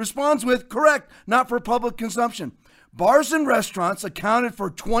agree. Responds with, correct, not for public consumption. Bars and restaurants accounted for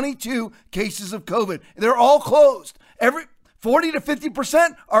 22 cases of COVID. They're all closed. 40 to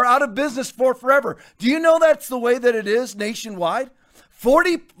 50% are out of business for forever. Do you know that's the way that it is nationwide?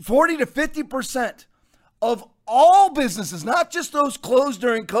 40 to 50% of all businesses, not just those closed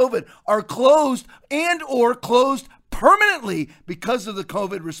during COVID, are closed and or closed permanently because of the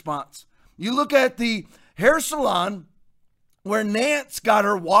COVID response. You look at the hair salon where Nance got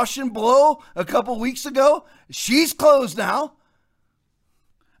her wash and blow a couple weeks ago. She's closed now.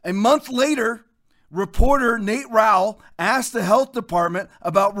 A month later, reporter Nate Rowell asked the health department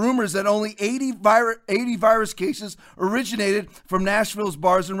about rumors that only 80 virus cases originated from Nashville's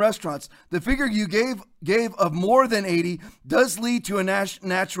bars and restaurants. The figure you gave of more than 80 does lead to a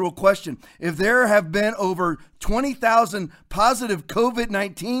natural question. If there have been over 20,000 positive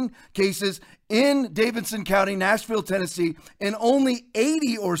COVID-19 cases in Davidson County, Nashville, Tennessee, and only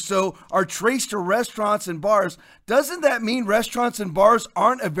 80 or so are traced to restaurants and bars, doesn't that mean restaurants and bars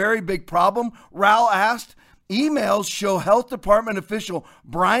aren't a very big problem? Rowell asked. Emails show health department official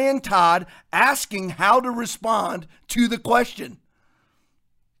Brian Todd asking how to respond to the question.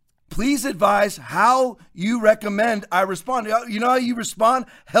 Please advise how you recommend I respond. You know how you respond?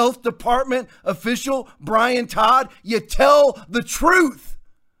 Health department official Brian Todd, you tell the truth.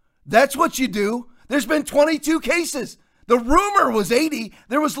 That's what you do. There's been 22 cases. The rumor was 80.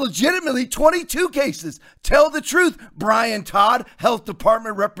 There was legitimately 22 cases. Tell the truth, Brian Todd, health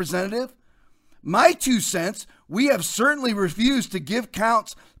department representative. My 2 cents, we have certainly refused to give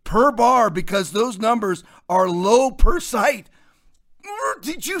counts per bar because those numbers are low per site.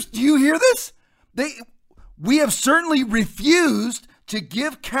 Do you hear this? We have certainly refused to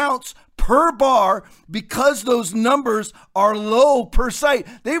give counts per bar because those numbers are low per site.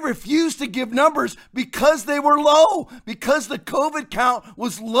 They refused to give numbers because they were low, because the COVID count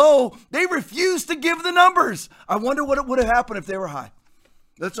was low. They refused to give the numbers. I wonder what it would have happened if they were high.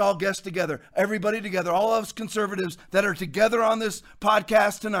 Let's all guess together, everybody together, all of us conservatives that are together on this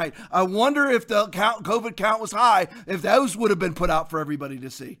podcast tonight. I wonder if the COVID count was high, if those would have been put out for everybody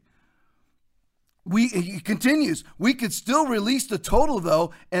to see. He continues, we could still release the total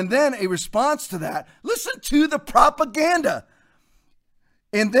though, and then a response to that. Listen to the propaganda.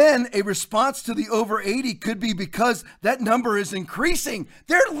 And then a response to the over 80 could be because that number is increasing.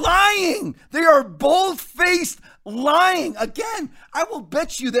 They're lying. They are bold-faced lying. Again, I will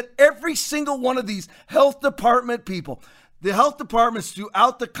bet you that every single one of these health department people, the health departments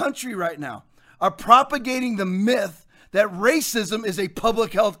throughout the country right now, are propagating the myth that racism is a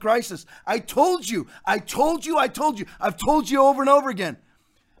public health crisis. I've told you over and over again.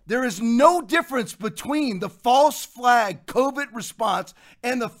 There is no difference between the false flag COVID response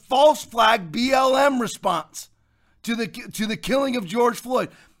and the false flag BLM response to the killing of George Floyd.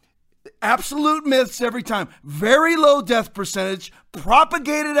 Absolute myths every time. Very low death percentage,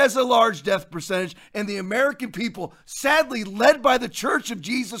 propagated as a large death percentage, and the American people, sadly led by the Church of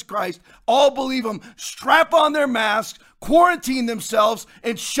Jesus Christ, all believe them, strap on their masks, quarantine themselves,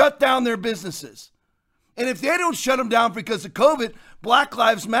 and shut down their businesses. And if they don't shut them down because of COVID, Black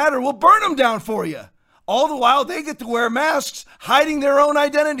Lives Matter will burn them down for you. All the while, they get to wear masks, hiding their own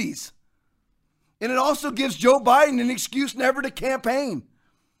identities. And it also gives Joe Biden an excuse never to campaign.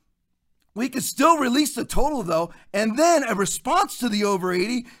 We could still release the total, though, and then a response to the over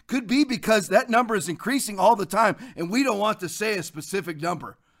 80 could be because that number is increasing all the time, and we don't want to say a specific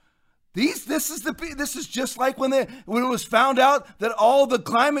number. This is just like when it was found out that all the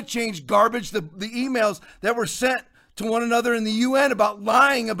climate change garbage, the emails that were sent to one another in the UN about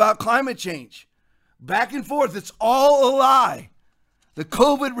lying about climate change. back and forth. It's all a lie. The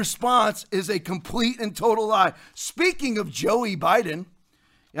COVID response is a complete and total lie. Speaking of Joey Biden,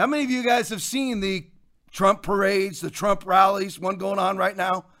 how many of you guys have seen the Trump parades, the Trump rallies, one going on right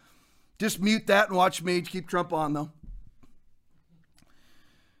now? Just mute that and watch me. Keep Trump on, though.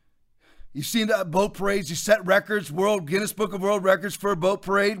 You've seen the boat parades. You set records, Guinness Book of World Records for a boat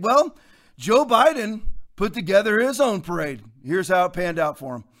parade. Well, Joe Biden put together his own parade. Here's how it panned out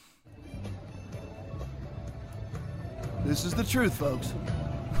for him. This is the truth, folks.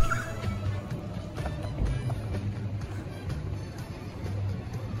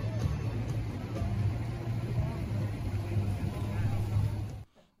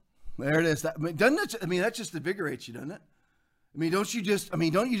 There it is. That just invigorates you, doesn't it? Don't you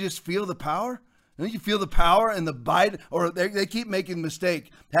just feel the power? Don't you feel the power and the Biden, or they keep making the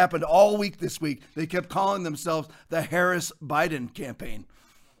mistake. Happened all week this week. They kept calling themselves the Harris-Biden campaign.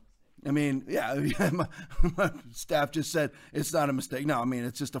 My staff just said it's not a mistake. No,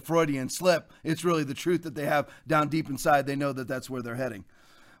 it's just a Freudian slip. It's really the truth that they have down deep inside. They know that that's where they're heading.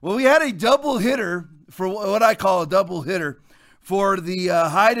 Well, we had a double hitter for what I call a double hitter for the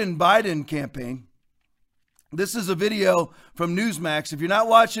Biden campaign. This is a video from Newsmax. If you're not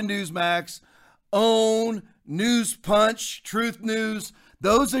watching Newsmax, OWN, News Punch, Truth News,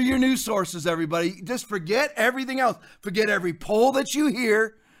 those are your news sources, everybody. Just forget everything else. Forget every poll that you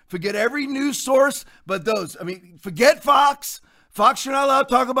hear. Forget every news source, but those. Forget Fox. Fox, you're not allowed to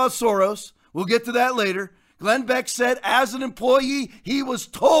talk about Soros. We'll get to that later. Glenn Beck said as an employee, he was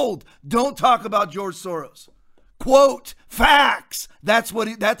told, don't talk about George Soros. Quote, facts. That's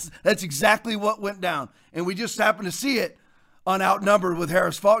exactly what went down. And we just happened to see it on Outnumbered with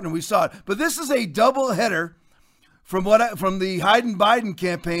Harris Faulkner. We saw it. But this is a double header from the Biden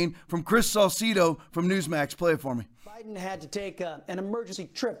campaign from Chris Salcido from Newsmax. Play it for me. Biden had to take an emergency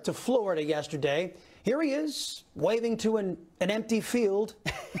trip to Florida yesterday. Here he is, waving to an empty field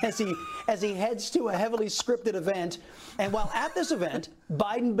as he heads to a heavily scripted event. And while at this event,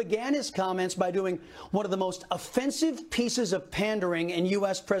 Biden began his comments by doing one of the most offensive pieces of pandering in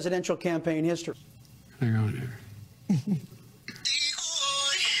U.S. presidential campaign history. Hang on here.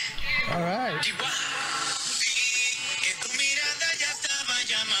 All right.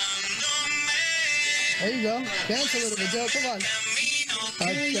 There you go. Dance a little bit, Joe. Come on.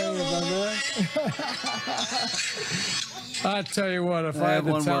 I tell you what, if I had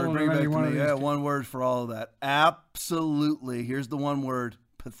to tell them any one of these. Yeah, one word for all of that. Absolutely. Here's the one word: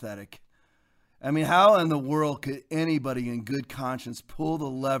 pathetic. How in the world could anybody in good conscience pull the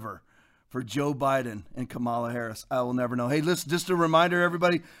lever for Joe Biden and Kamala Harris? I will never know. Hey, listen, just a reminder,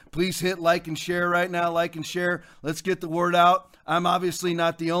 everybody, please hit like and share right now. Like and share. Let's get the word out. I'm obviously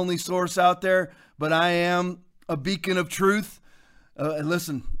not the only source out there, but I am a beacon of truth.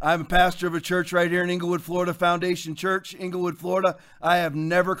 Listen, I'm a pastor of a church right here in Inglewood, Florida, Foundation Church, Inglewood, Florida. I have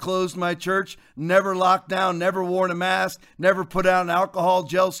never closed my church, never locked down, never worn a mask, never put out an alcohol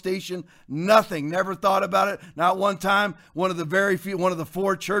gel station, nothing, never thought about it. Not one time. One of the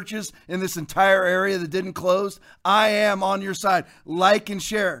 4 churches in this entire area that didn't close. I am on your side. Like and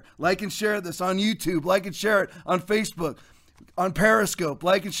share. Like and share this on YouTube. Like and share it on Facebook. On Periscope,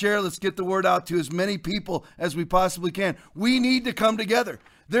 like and share. Let's get the word out to as many people as we possibly can. We need to come together.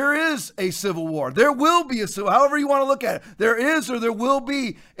 There is a civil war. There will be however you want to look at it. There is or there will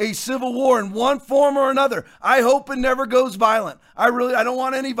be a civil war in one form or another. I hope it never goes violent. I don't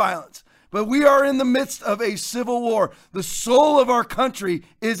want any violence. But we are in the midst of a civil war. The soul of our country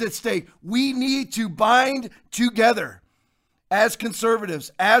is at stake. We need to bind together. As conservatives,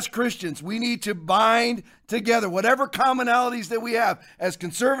 as Christians, we need to bind together. Whatever commonalities that we have, as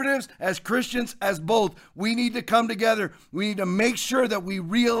conservatives, as Christians, as both, we need to come together. We need to make sure that we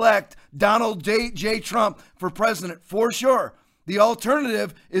reelect Donald J. Trump for president, for sure. The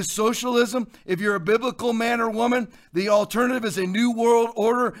alternative is socialism. If you're a biblical man or woman, the alternative is a new world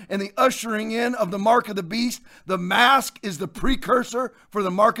order and the ushering in of the mark of the beast. The mask is the precursor for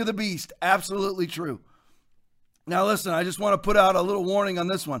the mark of the beast. Absolutely true. Now, listen, I just want to put out a little warning on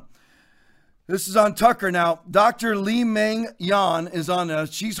this one. This is on Tucker. Now, Dr. Li Meng Yan is on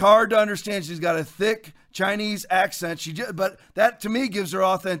this. She's hard to understand. She's got a thick Chinese accent. But that, to me, gives her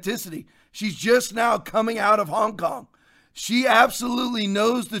authenticity. She's just now coming out of Hong Kong. She absolutely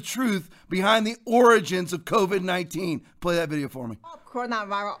knows the truth behind the origins of COVID-19. Play that video for me.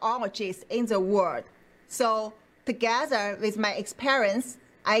 Coronavirologists in the world. So, together with my experience,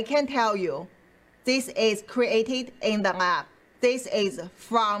 I can tell you, this is created in the lab. This is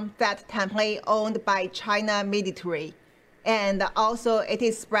from that template owned by China military. And also it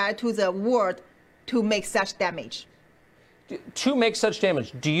is spread to the world to make such damage. to make such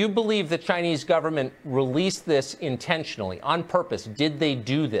damage. Do you believe the Chinese government released this intentionally, on purpose? Did they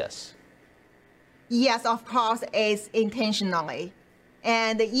do this? Yes, of course, it's intentionally.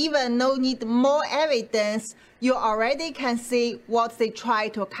 And even no need more evidence, you already can see what they try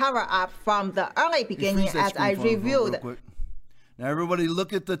to cover up from the early beginning as I reviewed. Now, everybody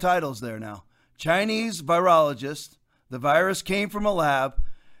look at the titles there now. Chinese virologist, the virus came from a lab.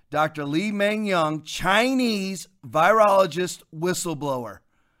 Dr. Li Mengyang, Chinese virologist whistleblower.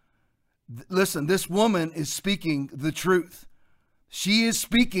 Listen, this woman is speaking the truth. She is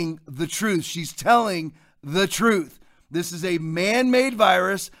speaking the truth. She's telling the truth. This is a man-made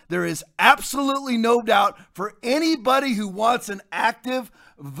virus. There is absolutely no doubt for anybody who wants an active,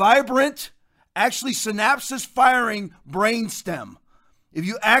 vibrant, actually synapses firing brainstem. If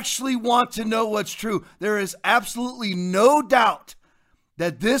you actually want to know what's true, there is absolutely no doubt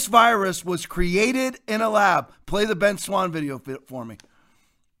that this virus was created in a lab. Play the Ben Swan video for me.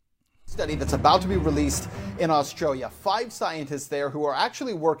 Study that's about to be released in Australia. 5 scientists there who are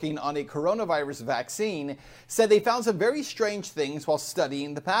actually working on a coronavirus vaccine said they found some very strange things while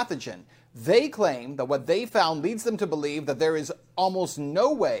studying the pathogen. They claim that what they found leads them to believe that there is almost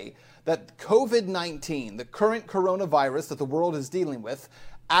no way that COVID-19, the current coronavirus that the world is dealing with,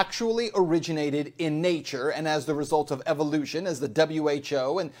 actually originated in nature and as the result of evolution, as the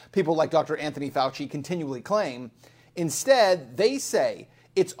WHO and people like Dr. Anthony Fauci continually claim. Instead, they say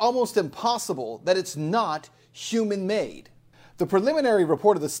it's almost impossible that it's not human-made. The preliminary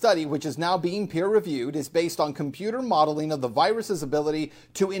report of the study, which is now being peer-reviewed, is based on computer modeling of the virus's ability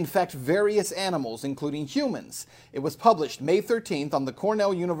to infect various animals, including humans. It was published May 13th on the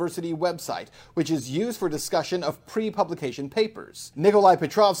Cornell University website, which is used for discussion of pre-publication papers. Nikolai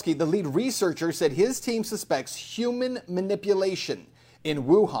Petrovsky, the lead researcher, said his team suspects human manipulation in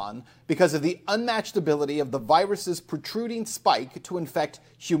Wuhan because of the unmatched ability of the virus's protruding spike to infect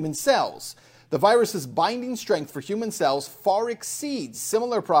human cells. The virus's binding strength for human cells far exceeds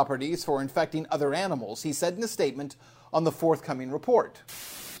similar properties for infecting other animals, he said in a statement on the forthcoming report.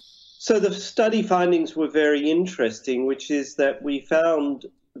 So the study findings were very interesting, which is that we found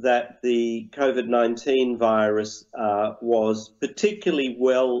that the COVID-19 virus was particularly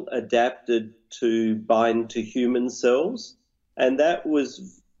well adapted to bind to human cells. And that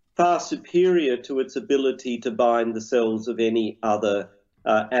was far superior to its ability to bind the cells of any other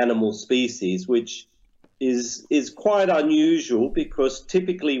animal species, which is quite unusual because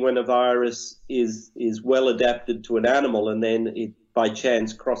typically when a virus is well adapted to an animal and then it by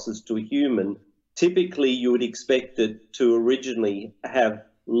chance crosses to a human, typically you would expect it to originally have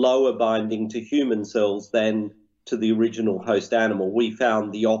lower binding to human cells than to the original host animal. We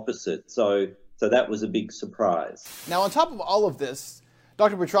found the opposite. So that was a big surprise. Now, on top of all of this,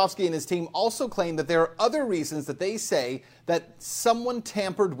 Dr. Petrovsky and his team also claim that there are other reasons that they say that someone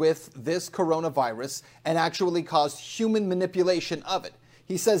tampered with this coronavirus and actually caused human manipulation of it.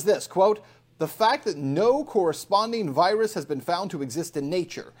 He says this, quote, "The fact that no corresponding virus has been found to exist in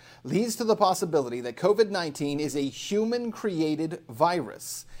nature leads to the possibility that COVID-19 is a human-created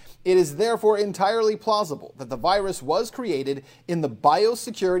virus. It is therefore entirely plausible that the virus was created in the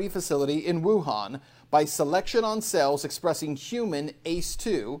biosecurity facility in Wuhan by selection on cells expressing human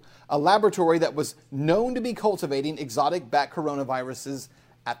ACE2, a laboratory that was known to be cultivating exotic bat coronaviruses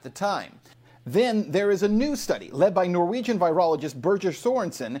at the time." Then there is a new study led by Norwegian virologist Birger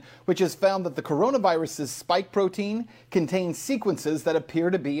Sorensen, which has found that the coronavirus's spike protein contains sequences that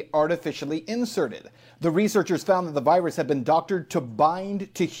appear to be artificially inserted. The researchers found that the virus had been doctored to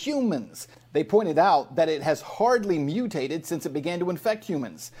bind to humans. They pointed out that it has hardly mutated since it began to infect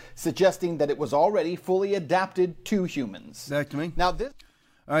humans, suggesting that it was already fully adapted to humans. Back to me. Now this.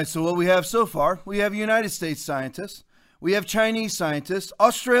 All right, so what we have so far, we have United States scientists, we have Chinese scientists,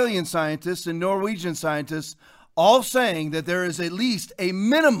 Australian scientists, and Norwegian scientists all saying that there is at least a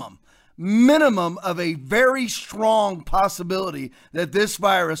minimum of a very strong possibility that this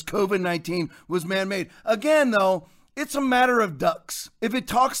virus, COVID-19, was man-made. Again, though, it's a matter of ducks. If it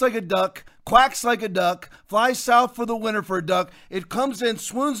talks like a duck, quacks like a duck, flies south for the winter for a duck, it comes in,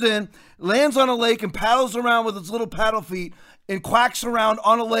 swoons in, lands on a lake, and paddles around with its little paddle feet and quacks around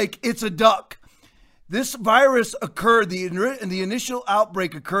on a lake, it's a duck. This virus occurred, the initial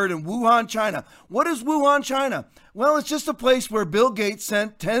outbreak occurred in Wuhan, China. What is Wuhan, China? Well, it's just a place where Bill Gates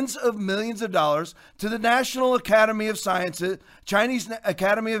sent tens of millions of dollars to the National Academy of Sciences, Chinese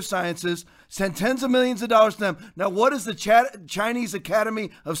Academy of Sciences, sent tens of millions of dollars to them. Now, what does the Chinese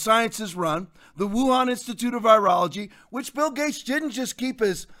Academy of Sciences run? The Wuhan Institute of Virology, which Bill Gates didn't just keep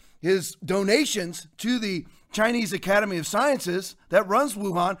his donations to the Chinese Academy of Sciences that runs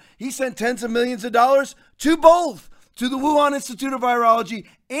Wuhan. He sent tens of millions of dollars to both. to the Wuhan Institute of Virology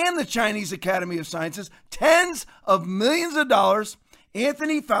and the Chinese Academy of Sciences tens of millions of dollars.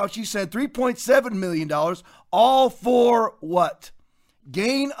 Anthony Fauci sent $3.7 million, all for what?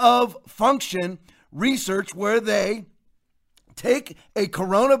 Gain of function research, where they take a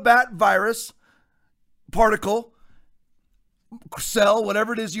coronavirus virus particle, cell,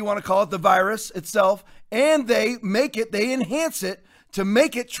 whatever it is you want to call it, the virus itself, and they enhance it to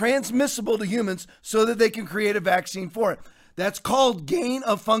make it transmissible to humans so that they can create a vaccine for it. That's called gain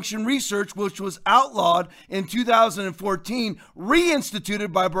of function research, which was outlawed in 2014,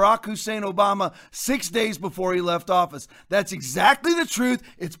 reinstituted by Barack Hussein Obama 6 days before he left office. That's exactly the truth.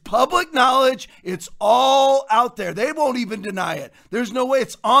 It's public knowledge. It's all out there. They won't even deny it. There's no way.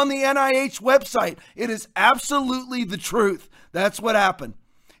 It's on the NIH website. It is absolutely the truth. That's what happened.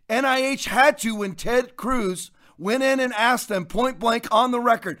 NIH had to, when Ted Cruz went in and asked them point blank on the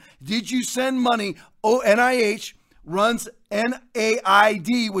record, did you send money? NIH runs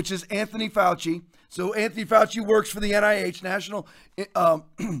NAID, which is Anthony Fauci. So Anthony Fauci works for the NIH,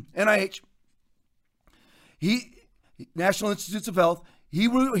 NIH. National Institutes of Health. He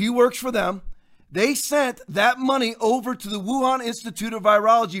works for them. They sent that money over to the Wuhan Institute of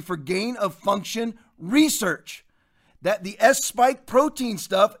Virology for gain of function research. That the S-spike protein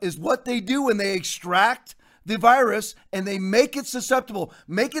stuff is what they do when they extract the virus and they make it susceptible,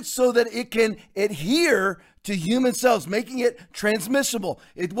 make it so that it can adhere to human cells, making it transmissible.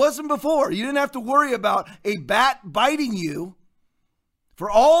 It wasn't before. You didn't have to worry about a bat biting you.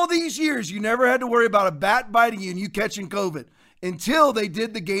 For all these years, you never had to worry about a bat biting you and you catching COVID until they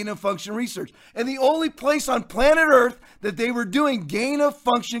did the gain of function research. And the only place on planet Earth that they were doing gain of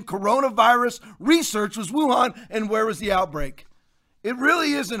function coronavirus research was Wuhan. And where was the outbreak? It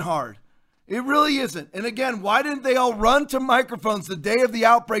really isn't hard. It really isn't. And again, why didn't they all run to microphones the day of the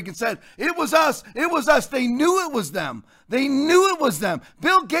outbreak and said, it was us, it was us. They knew it was them. They knew it was them.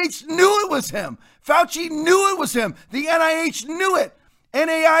 Bill Gates knew it was him. Fauci knew it was him. The NIH knew it.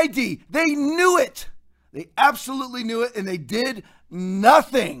 NAID, they knew it. They absolutely knew it, and they did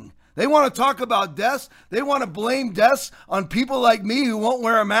nothing. They want to talk about deaths. They want to blame deaths on people like me who won't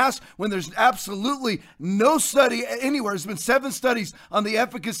wear a mask when there's absolutely no study anywhere. There's been 7 studies on the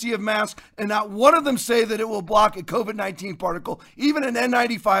efficacy of masks, and not one of them say that it will block a COVID-19 particle. Even an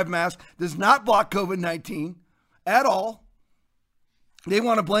N95 mask does not block COVID-19 at all. They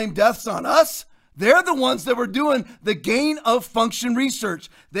want to blame deaths on us. They're the ones that were doing the gain of function research.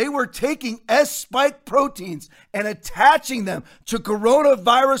 They were taking S-spike proteins and attaching them to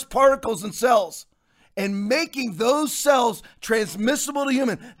coronavirus particles and cells and making those cells transmissible to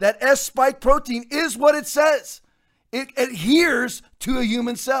human. That S-spike protein is what it says. It adheres to a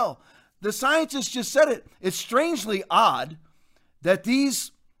human cell. The scientists just said it. It's strangely odd that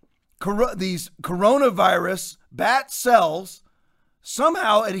these coronavirus bat cells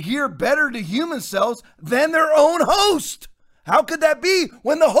somehow adhere better to human cells than their own host. How could that be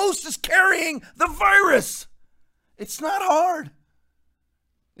when the host is carrying the virus? It's not hard.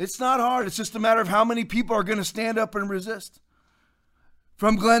 It's not hard. It's just a matter of how many people are going to stand up and resist.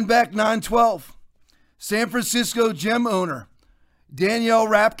 From Glenn Beck, 912, San Francisco gym owner, Danielle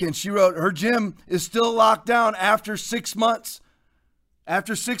Rapkin, she wrote, her gym is still locked down after 6 months.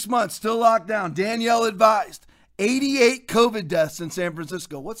 After 6 months, still locked down. Danielle advised, 88 COVID deaths in San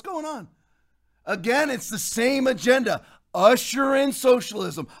Francisco. What's going on? Again, it's the same agenda. Usher in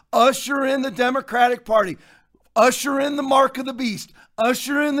socialism. Usher in the Democratic Party. Usher in the mark of the beast.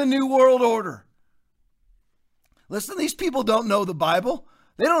 Usher in the New World Order. Listen, these people don't know the Bible.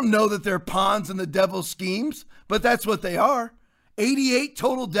 They don't know that they're pawns in the devil's schemes, but that's what they are. 88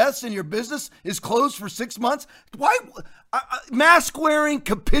 total deaths and your business is closed for 6 months. Why? Mask wearing,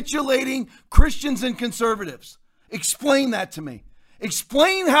 capitulating Christians and conservatives. Explain that to me.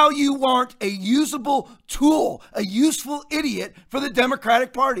 Explain how you aren't a usable tool, a useful idiot for the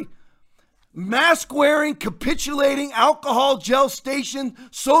Democratic Party. Mask wearing, capitulating, alcohol gel station,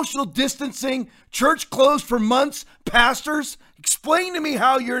 social distancing, church closed for months, pastors. Explain to me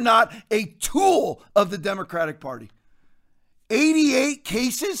how you're not a tool of the Democratic Party. 88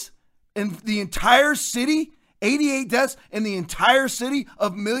 cases in the entire city, 88 deaths in the entire city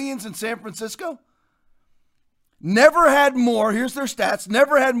of millions in San Francisco. Never had more, here's their stats,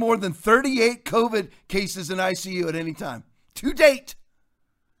 never had more than 38 COVID cases in ICU at any time. To date.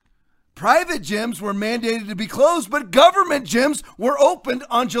 Private gyms were mandated to be closed, but government gyms were opened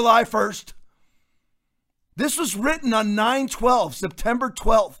on July 1st. This was written on 9/12, September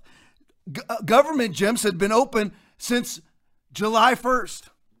 12th. Government gyms had been open since July 1st.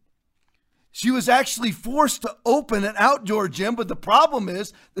 She was actually forced to open an outdoor gym, but the problem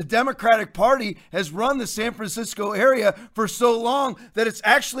is the Democratic Party has run the San Francisco area for so long that it's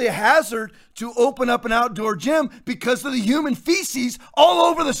actually a hazard to open up an outdoor gym because of the human feces all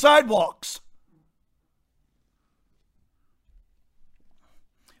over the sidewalks.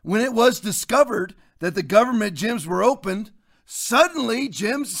 When it was discovered that the government gyms were opened, suddenly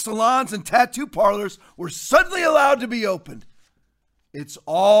gyms, salons, and tattoo parlors were suddenly allowed to be opened. It's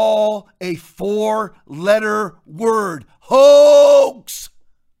all a 4-letter word. Hoax.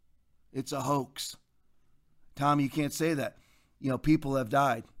 It's a hoax. Tommy, you can't say that. You know, people have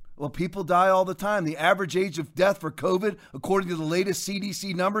died. Well, people die all the time. The average age of death for COVID, according to the latest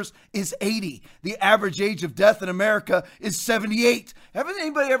CDC numbers, is 80. The average age of death in America is 78. Haven't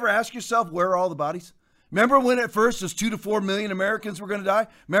anybody ever asked yourself, where are all the bodies? Remember when at first it was 2 to 4 million Americans were going to die?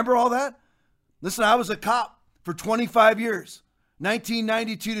 Remember all that? Listen, I was a cop for 25 years.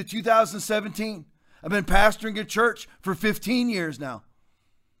 1992 to 2017. I've been pastoring a church for 15 years now.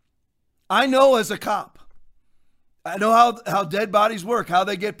 I know as a cop, I know how dead bodies work, how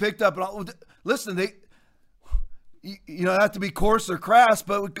they get picked up. Listen, you don't have to be coarse or crass,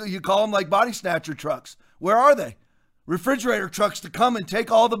 but you call them like body snatcher trucks. Where are they? Refrigerator trucks to come and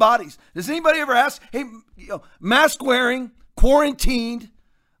take all the bodies. Does anybody ever ask, hey, mask wearing, quarantined,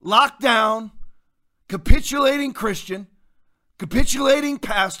 locked down, capitulating Christian, capitulating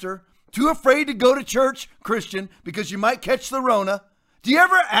pastor, too afraid to go to church Christian because you might catch the Rona. Do you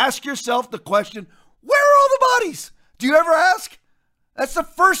ever ask yourself the question, where are all the bodies? Do you ever ask? That's the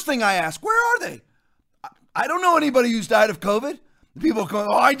first thing I ask. Where are they? I don't know anybody who's died of COVID. People go,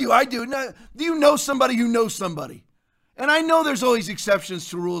 oh, I do. No, do you know somebody who knows somebody? And I know there's always exceptions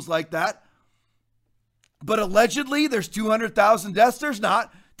to rules like that. But allegedly, there's 200,000 deaths. There's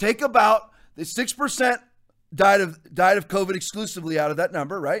not. Take about the 6% died of COVID exclusively out of that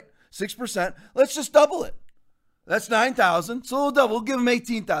number, right? 6%. Let's just double it. That's 9,000. So we'll double. We'll give them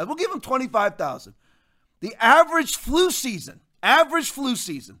 18,000. We'll give them 25,000. The average flu season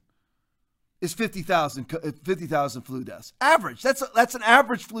is 50,000 flu deaths. Average. That's an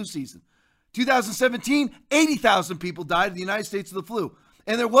average flu season. 2017, 80,000 people died in the United States of the flu.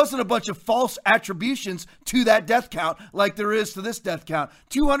 And there wasn't a bunch of false attributions to that death count like there is to this death count.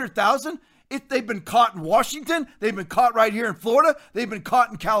 200,000, they've been caught in Washington. They've been caught right here in Florida. They've been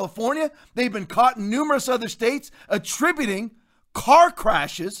caught in California. They've been caught in numerous other states attributing car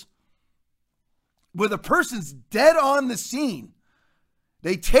crashes where the person's dead on the scene.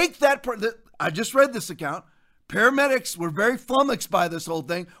 They take that, I just read this account. Paramedics were very flummoxed by this whole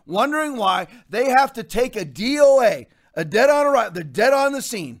thing, wondering why they have to take a DOA, a dead on arrival, they're dead on the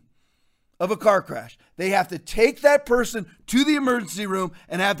scene of a car crash. They have to take that person to the emergency room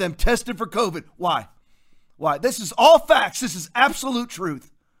and have them tested for COVID. Why? Why? This is all facts. This is absolute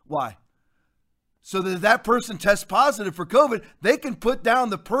truth. Why? So that if that person tests positive for COVID, they can put down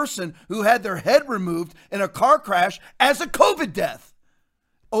the person who had their head removed in a car crash as a COVID death.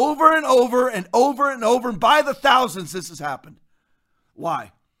 Over and over and over and over, and by the thousands this has happened.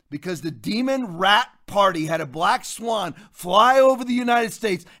 Why? Because the demon rat party had a black swan fly over the United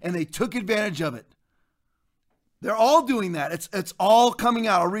States and they took advantage of it. They're all doing that. It's all coming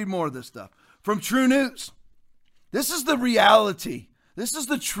out. I'll read more of this stuff. From True News. This is the reality. This is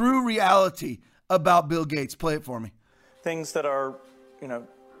the true reality about Bill Gates. Play it for me. Things that are,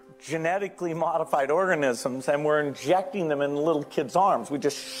 genetically modified organisms, and we're injecting them in little kids' arms. We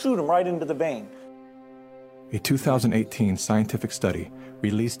just shoot them right into the vein. A 2018 scientific study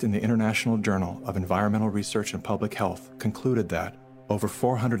released in the International Journal of Environmental Research and Public Health concluded that over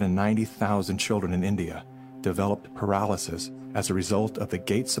 490,000 children in India developed paralysis as a result of the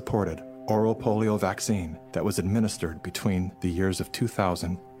Gates-supported oral polio vaccine that was administered between the years of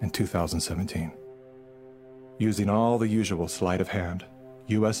 2000 and 2017. Using all the usual sleight of hand,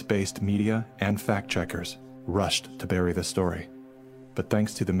 U.S.-based media and fact-checkers rushed to bury the story. But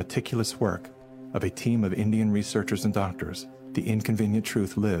thanks to the meticulous work of a team of Indian researchers and doctors, the inconvenient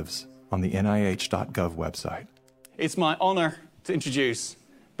truth lives on the NIH.gov website. It's my honor to introduce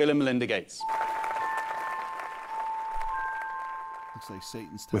Bill and Melinda Gates. Looks like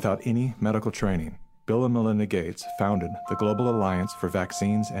Satan's temple. Without any medical training, Bill and Melinda Gates founded the Global Alliance for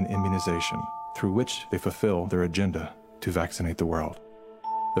Vaccines and Immunization, through which they fulfill their agenda to vaccinate the world.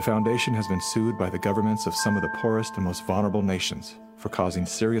 The foundation has been sued by the governments of some of the poorest and most vulnerable nations for causing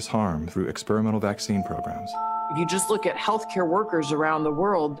serious harm through experimental vaccine programs. If you just look at healthcare workers around the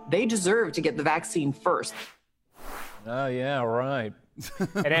world, they deserve to get the vaccine first. Oh, yeah, right.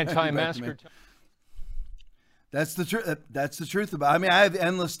 An anti-masker. That's the truth. That's the truth about it. I mean, I have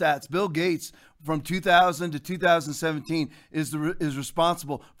endless stats. Bill Gates, from 2000 to 2017, is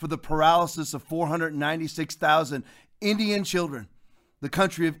responsible for the paralysis of 496,000 Indian children. The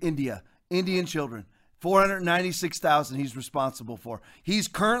country of India, Indian children. 496,000 he's responsible for. He's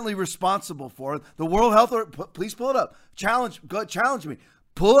currently responsible for the World Health. Please pull it up. Challenge me.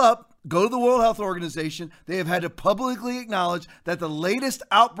 Pull up. Go to the World Health Organization. They have had to publicly acknowledge that the latest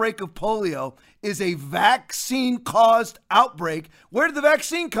outbreak of polio is a vaccine-caused outbreak. Where did the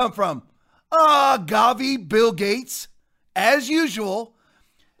vaccine come from? Gavi, Bill Gates. As usual,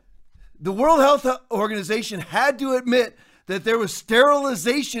 the World Health Organization had to admit that there was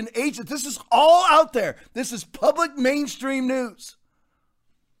sterilization agents. This is all out there. This is public mainstream news.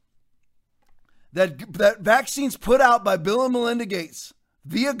 That vaccines put out by Bill and Melinda Gates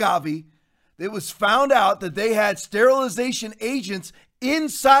via Gavi, it was found out that they had sterilization agents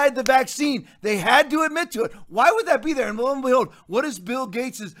inside the vaccine. They had to admit to it. Why would that be there? And lo and behold, what is Bill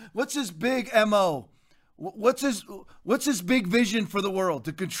Gates's? What's his big MO? What's his big vision for the world?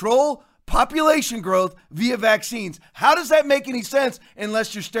 To control population growth via vaccines. How does that make any sense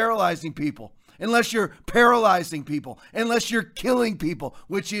unless you're sterilizing people, unless you're paralyzing people, unless you're killing people,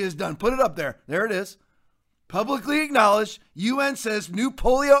 which he has done? Put it up there. There it is. Publicly acknowledged, UN says new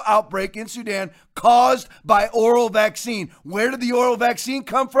polio outbreak in Sudan caused by oral vaccine. Where did the oral vaccine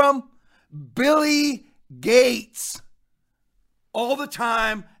come from? Billy Gates. All the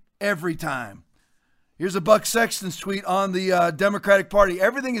time, every time. Here's a Buck Sexton's tweet on the Democratic Party.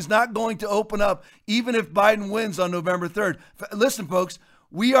 Everything is not going to open up even if Biden wins on November 3rd. Listen, folks,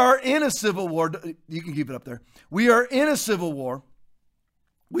 we are in a civil war. You can keep it up there. We are in a civil war.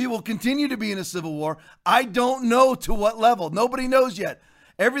 We will continue to be in a civil war. I don't know to what level. Nobody knows yet.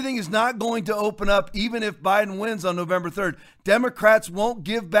 Everything is not going to open up even if Biden wins on November 3rd. Democrats won't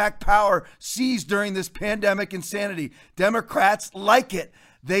give back power seized during this pandemic insanity. Democrats like it.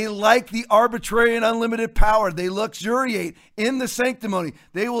 They like the arbitrary and unlimited power. They luxuriate in the sanctimony.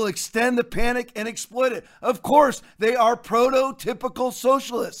 They will extend the panic and exploit it. Of course, they are prototypical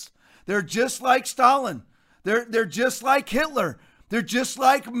socialists. They're just like Stalin. They're just like Hitler. They're just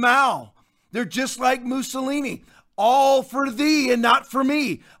like Mao. They're just like Mussolini. All for thee and not for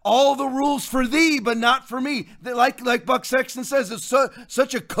me. All the rules for thee, but not for me. Like Buck Sexton says, it's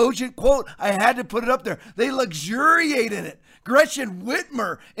such a cogent quote, I had to put it up there. They luxuriate in it. Gretchen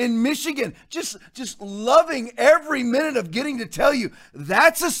Whitmer in Michigan, just loving every minute of getting to tell you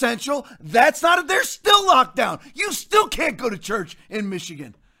that's essential. That's not, they're still locked down. You still can't go to church in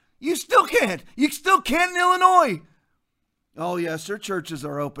Michigan. You still can't. You still can't in Illinois. Oh, yes, their churches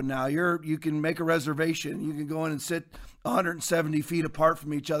are open now. You can make a reservation. You can go in and sit 170 feet apart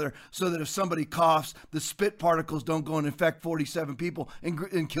from each other so that if somebody coughs, the spit particles don't go and infect 47 people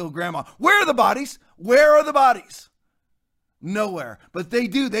and kill grandma. Where are the bodies? Where are the bodies? Nowhere. But they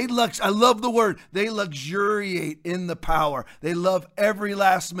do. I love the word. They luxuriate in the power. They love every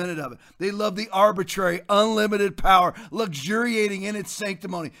last minute of it. They love the arbitrary, unlimited power, luxuriating in its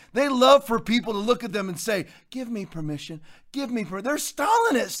sanctimony. They love for people to look at them and say, give me permission. Give me permission. They're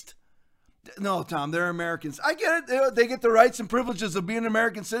Stalinist. No, Tom, they're Americans. I get it. They get the rights and privileges of being an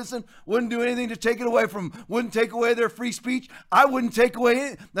American citizen. Wouldn't do anything to take it away from them. Wouldn't take away their free speech. I wouldn't take away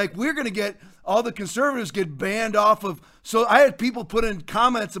it. Like, we're going to get, all the conservatives get banned off of. So I had people put in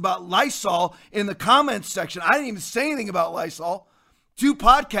comments about Lysol in the comments section. I didn't even say anything about Lysol. 2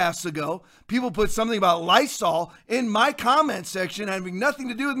 podcasts ago, people put something about Lysol in my comment section having nothing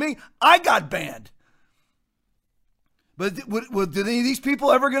to do with me. I got banned. But do any of these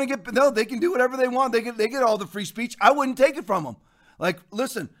people ever going to get? No, they can do whatever they want. They get all the free speech. I wouldn't take it from them. Like,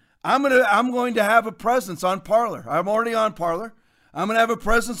 listen, I'm going to have a presence on Parler. I'm already on Parler. I'm going to have a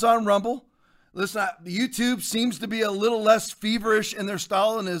presence on Rumble. Listen, YouTube seems to be a little less feverish in their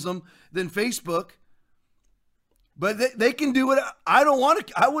Stalinism than Facebook. But they can do it. I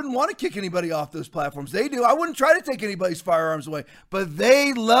wouldn't want to kick anybody off those platforms. They do. I wouldn't try to take anybody's firearms away. But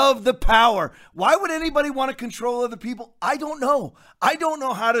they love the power. Why would anybody want to control other people? I don't know. I don't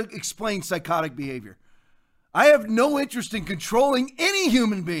know how to explain psychotic behavior. I have no interest in controlling any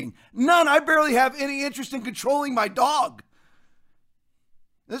human being. None. I barely have any interest in controlling my dog.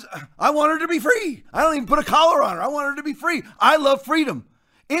 I want her to be free. I don't even put a collar on her. I want her to be free. I love freedom.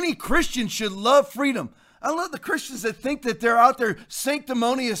 Any Christian should love freedom. I love the Christians that think that they're out there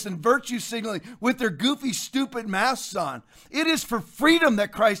sanctimonious and virtue signaling with their goofy, stupid masks on. It is for freedom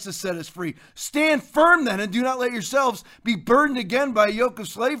that Christ has set us free. Stand firm then and do not let yourselves be burdened again by a yoke of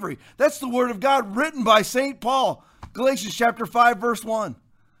slavery. That's the word of God written by St. Paul. Galatians chapter 5, verse 1.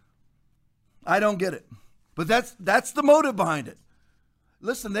 I don't get it. But that's the motive behind it.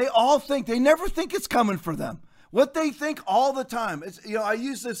 Listen, they never think it's coming for them. What they think all the time. It's, I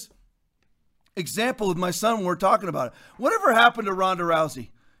use this example with my son when we're talking about it. Whatever happened to Ronda Rousey?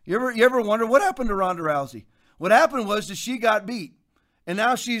 You ever wonder what happened to Ronda Rousey? What happened was that she got beat, and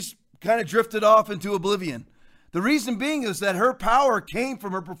now she's kind of drifted off into oblivion. The reason being is that her power came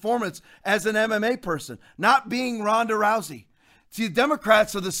from her performance as an MMA person, not being Ronda Rousey. See, the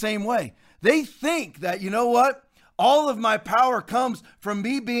Democrats are the same way. They think that, you know what? All of my power comes from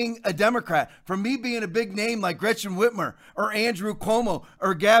me being a Democrat, from me being a big name like Gretchen Whitmer or Andrew Cuomo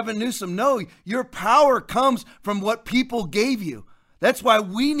or Gavin Newsom. No, your power comes from what people gave you. That's why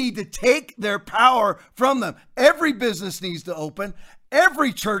we need to take their power from them. Every business needs to open.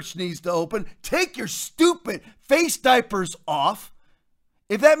 Every church needs to open. Take your stupid face diapers off.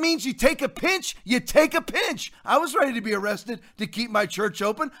 If that means you take a pinch, you take a pinch. I was ready to be arrested to keep my church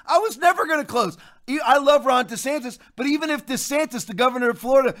open. I was never going to close. I love Ron DeSantis, but even if DeSantis, the governor of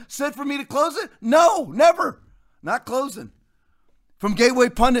Florida, said for me to close it, no, never. Not closing. From Gateway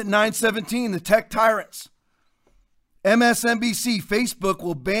Pundit 917, the tech tyrants. MSNBC, Facebook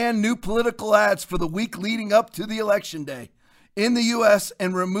will ban new political ads for the week leading up to the election day in the U.S.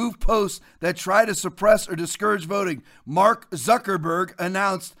 and remove posts that try to suppress or discourage voting, Mark Zuckerberg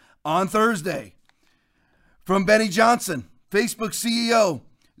announced on Thursday. From Benny Johnson, Facebook CEO,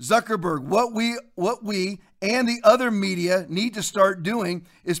 Zuckerberg, what we and the other media need to start doing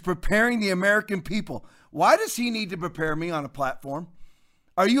is preparing the American people. Why does he need to prepare me on a platform?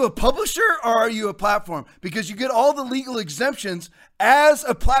 Are you a publisher or are you a platform? Because you get all the legal exemptions as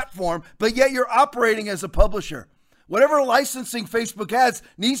a platform, but yet you're operating as a publisher. Whatever licensing Facebook has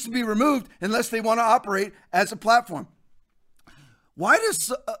needs to be removed unless they want to operate as a platform. Why does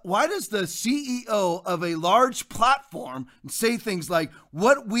the CEO of a large platform say things like,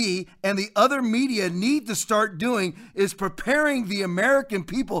 what we and the other media need to start doing is preparing the American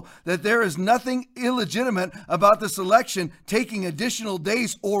people that there is nothing illegitimate about this election taking additional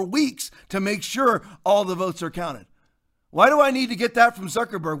days or weeks to make sure all the votes are counted? Why do I need to get that from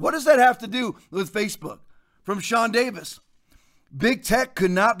Zuckerberg? What does that have to do with Facebook? From Sean Davis. Big Tech could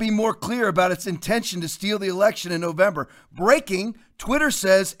not be more clear about its intention to steal the election in November. Breaking, Twitter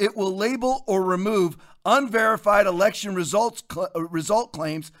says it will label or remove unverified election result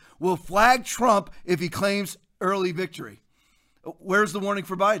claims, will flag Trump if he claims early victory. Where's the warning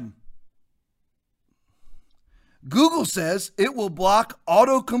for Biden? Google says it will block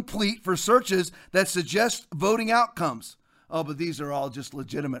autocomplete for searches that suggest voting outcomes. Oh, but these are all just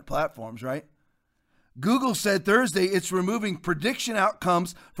legitimate platforms, right? Google said Thursday it's removing prediction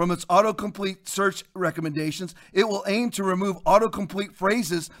outcomes from its autocomplete search recommendations. It will aim to remove autocomplete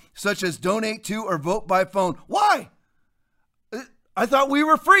phrases such as donate to or vote by phone. Why? I thought we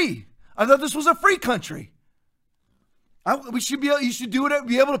were free. I thought this was a free country. You should be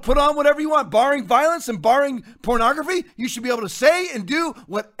able to put on whatever you want, barring violence and barring pornography. You should be able to say and do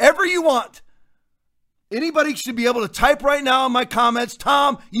whatever you want. Anybody should be able to type right now in my comments,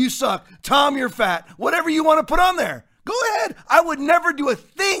 Tom, you suck. Tom, you're fat. Whatever you want to put on there. Go ahead. I would never do a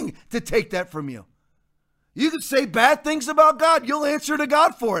thing to take that from you. You could say bad things about God. You'll answer to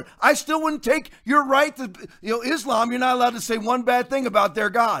God for it. I still wouldn't take your right to, Islam. You're not allowed to say one bad thing about their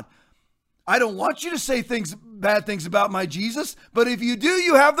God. I don't want you to say bad things about my Jesus, but if you do,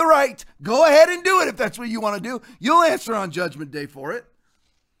 you have the right. Go ahead and do it if that's what you want to do. You'll answer on Judgment Day for it.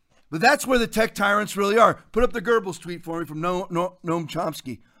 But that's where the tech tyrants really are. Put up the Goebbels tweet for me from Noam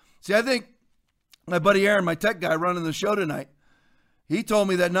Chomsky. See, I think my buddy Aaron, my tech guy running the show tonight, he told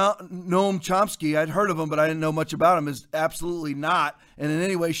me that Noam Chomsky, I'd heard of him, but I didn't know much about him, is absolutely not, and in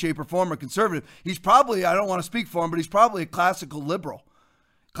any way, shape, or form, a conservative. He's probably, I don't want to speak for him, but he's probably a classical liberal.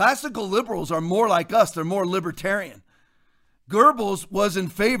 Classical liberals are more like us. They're more libertarian. Goebbels was in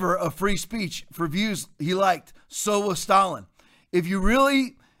favor of free speech for views he liked. So was Stalin. If you're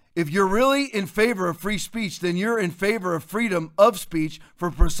really in favor of free speech, then you're in favor of freedom of speech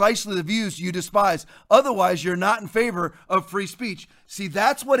for precisely the views you despise. Otherwise, you're not in favor of free speech. See,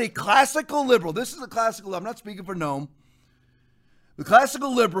 that's what a classical liberal, this is a classical, I'm not speaking for Noam. The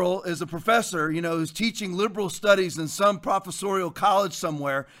classical liberal is a professor, who's teaching liberal studies in some professorial college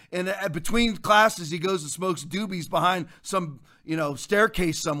somewhere. And between classes, he goes and smokes doobies behind some,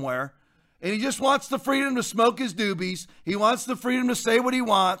 staircase somewhere. And he just wants the freedom to smoke his doobies. He wants the freedom to say what he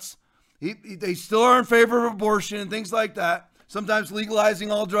wants. They still are in favor of abortion and things like that. Sometimes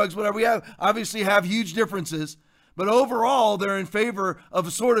legalizing all drugs, whatever. We obviously have huge differences. But overall, they're in favor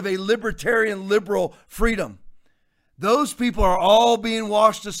of sort of a libertarian liberal freedom. Those people are all being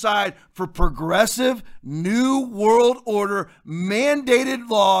washed aside for progressive, new world order, mandated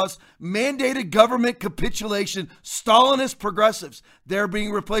laws, mandated government capitulation, Stalinist progressives. They're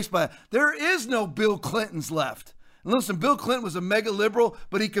being replaced by it. There is no Bill Clintons left. And listen, Bill Clinton was a mega liberal,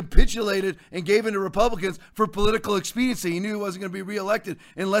 but he capitulated and gave in to Republicans for political expediency. He knew he wasn't going to be reelected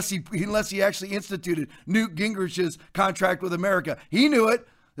unless he actually instituted Newt Gingrich's contract with America. He knew it.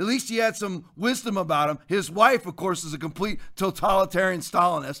 At least he had some wisdom about him. His wife, of course, is a complete totalitarian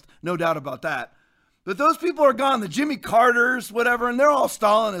Stalinist. No doubt about that. But those people are gone. The Jimmy Carters, whatever, and they're all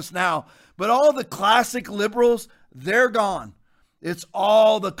Stalinists now. But all the classic liberals, they're gone. It's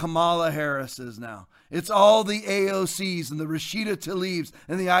all the Kamala Harrises now. It's all the AOCs and the Rashida Tlaibs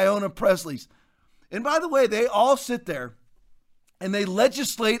and the Iona Presleys. And by the way, they all sit there and they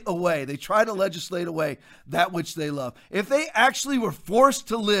legislate away. They try to legislate away that which they love. If they actually were forced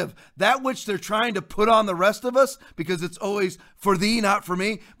to live that which they're trying to put on the rest of us, because it's always for thee, not for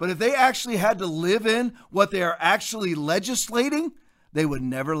me, but if they actually had to live in what they are actually legislating, they would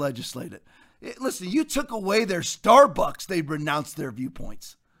never legislate it. Listen, you took away their Starbucks, they'd renounce their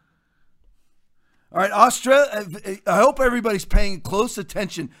viewpoints. All right, Australia. I hope everybody's paying close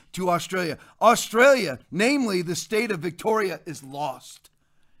attention to Australia. Australia, namely the state of Victoria, is lost.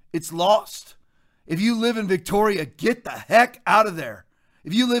 It's lost. If you live in Victoria, get the heck out of there.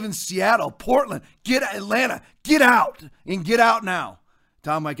 If you live in Seattle, Portland, Atlanta, get out, and get out now.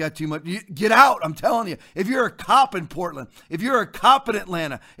 Tom, I got too much. Get out, I'm telling you. If you're a cop in Portland, if you're a cop in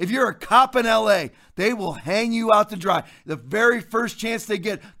Atlanta, if you're a cop in LA, they will hang you out to dry. The very first chance they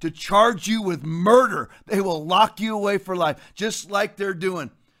get to charge you with murder, they will lock you away for life, just like they're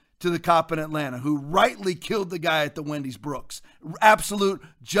doing to the cop in Atlanta who rightly killed the guy at the Wendy's Brooks. Absolute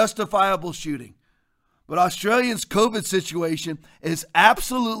justifiable shooting. But Australians' COVID situation is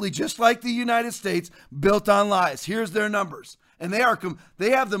absolutely just like the United States, built on lies. Here's their numbers. And they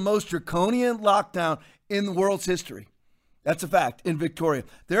have the most draconian lockdown in the world's history. That's a fact in Victoria.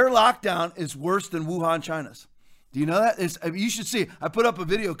 Their lockdown is worse than Wuhan, China's. Do you know that? You should see. I put up a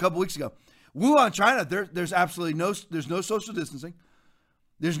video a couple weeks ago. Wuhan, China, there's absolutely no social distancing.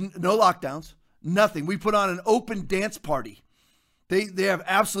 There's no lockdowns, nothing. We put on an open dance party. They have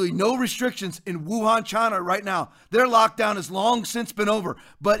absolutely no restrictions in Wuhan, China right now. Their lockdown has long since been over.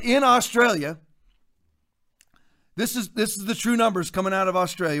 But in Australia, this is the true numbers coming out of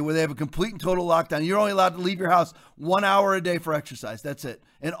Australia, where they have a complete and total lockdown. You're only allowed to leave your house 1 hour a day for exercise. That's it.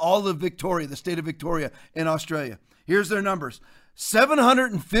 And all of Victoria, the state of Victoria in Australia. Here's their numbers.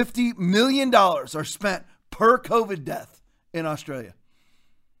 $750 million are spent per COVID death in Australia.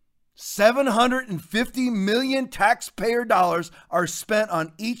 750 million taxpayer dollars are spent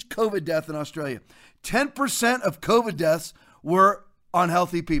on each COVID death in Australia. 10% of COVID deaths were on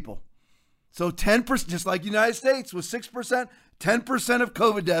healthy people. So 10%, just like the United States was 6%, 10% of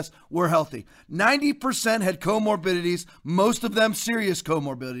COVID deaths were healthy. 90% had comorbidities, most of them serious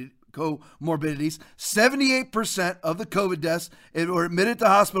comorbidities. 78% of the COVID deaths that were admitted to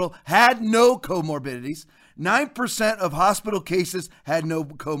hospital had no comorbidities. 9% of hospital cases had no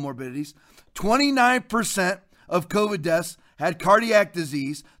comorbidities. 29% of COVID deaths had cardiac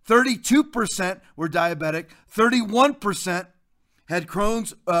disease. 32% were diabetic. 31% had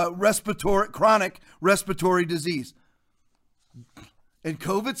Crohn's chronic respiratory disease. And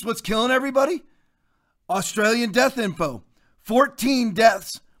COVID's what's killing everybody? Australian death info. 14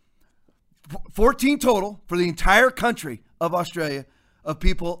 deaths. 14 total for the entire country of Australia of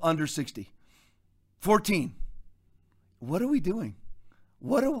people under 60. 14. What are we doing?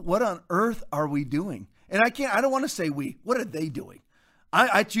 What on earth are we doing? And I don't want to say we. What are they doing?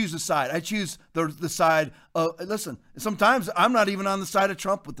 I choose a side. I choose the side of, listen, sometimes I'm not even on the side of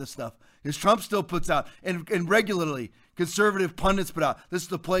Trump with this stuff. Because Trump still puts out, and regularly, conservative pundits put out, this is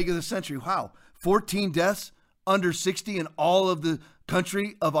the plague of the century. Wow. 14 deaths under 60 in all of the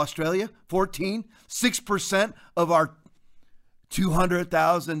country of Australia. 14. 6% of our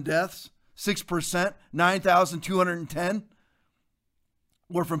 200,000 deaths. 6%, 9,210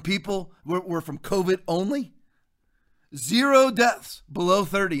 were from people, were from COVID only. 0 deaths below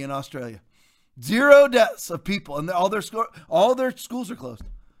 30 in Australia. 0 deaths of people, and all their schools are closed.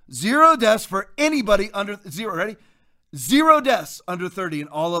 0 deaths for anybody under 0. Ready? 0 deaths under 30 in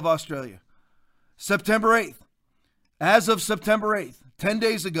all of Australia. September 8th. As of September 8th, 10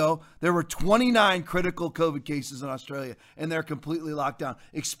 days ago, there were 29 critical COVID cases in Australia, and they're completely locked down.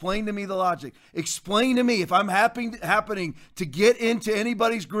 Explain to me the logic. Explain to me, if I'm happening to get into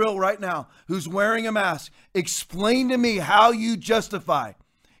anybody's grill right now who's wearing a mask, explain to me how you justify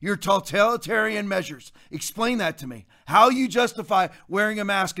your totalitarian measures. Explain that to me. How you justify wearing a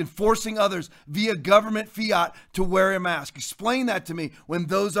mask and forcing others via government fiat to wear a mask. Explain that to me when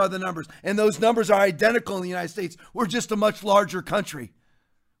those are the numbers. And those numbers are identical in the United States. We're just a much larger country.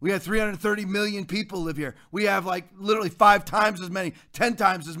 We have 330 million people live here. We have like literally 5 times as many, 10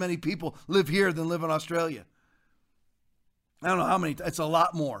 times as many people live here than live in Australia. I don't know how many. It's a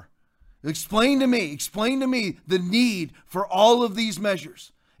lot more. Explain to me the need for all of these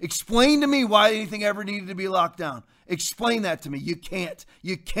measures. Explain to me why anything ever needed to be locked down. Explain that to me. You can't.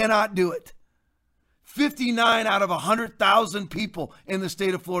 You cannot do it. 59 out of 100,000 people in the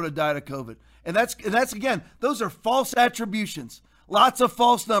state of Florida died of COVID. And that's again, those are false attributions. Lots of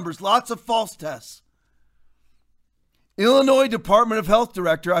false numbers, lots of false tests. Illinois Department of Health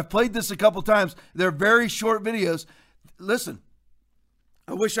Director, I've played this a couple times. They're very short videos. Listen,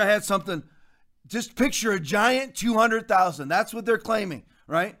 I wish I had something. Just picture a giant 200,000. That's what they're claiming,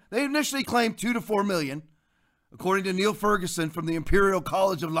 right? They initially claimed 2 to 4 million, according to Neil Ferguson from the Imperial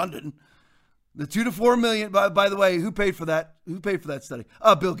College of London. The 2 to 4 million, by the way, who paid for that? Who paid for that study?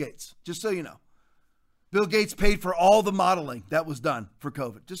 Bill Gates, just so you know. Bill Gates paid for all the modeling that was done for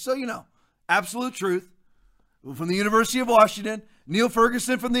COVID, just so you know. Absolute truth. From the University of Washington, Neil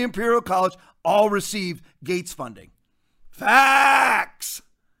Ferguson from the Imperial College, all received Gates funding. Facts.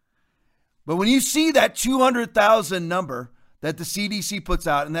 But when you see that 200,000 number that the CDC puts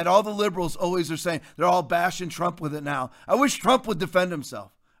out and that all the liberals always are saying, they're all bashing Trump with it now. I wish Trump would defend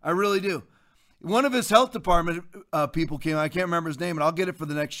himself. I really do. One of his health department people came out, I can't remember his name, and I'll get it for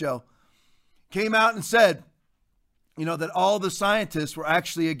the next show, came out and said, you know, that all the scientists were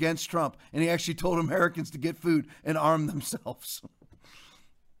actually against Trump, and he actually told Americans to get food and arm themselves.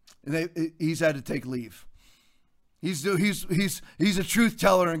 And he's had to take leave. He's a truth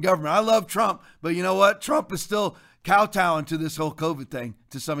teller in government. I love Trump, but you know what? Trump is still kowtowing to this whole COVID thing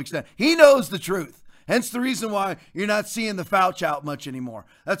to some extent. He knows the truth. Hence the reason why you're not seeing the Fauci out much anymore.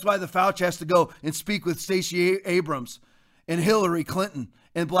 That's why the Fauci has to go and speak with Stacey Abrams and Hillary Clinton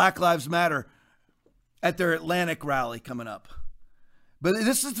and Black Lives Matter at their Atlantic rally coming up. But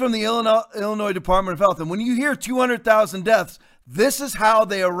this is from the Illinois Department of Health. And when you hear 200,000 deaths, this is how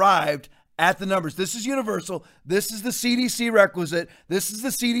they arrived at the numbers. This is universal. This is the CDC requisite. This is the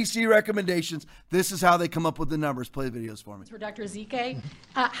CDC recommendations. This is how they come up with the numbers. Play the videos for me. For Dr. Ezike,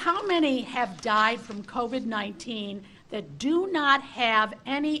 how many have died from COVID-19 that do not have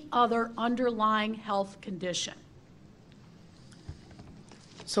any other underlying health condition?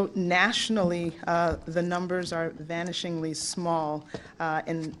 So nationally, the numbers are vanishingly small,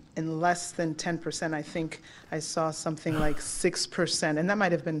 in less than 10%. I think I saw something like 6%, and that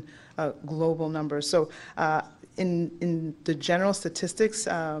might have been a global number. So in the general statistics,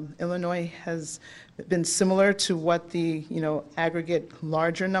 Illinois has been similar to what the aggregate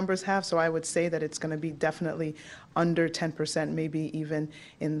larger numbers have. So I would say that it's going to be definitely under 10%, maybe even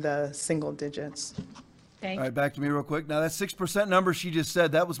in the single digits. All right, back to me real quick. Now, that 6% number she just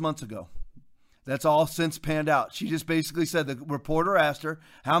said, that was months ago. That's all since panned out. She just basically said, the reporter asked her,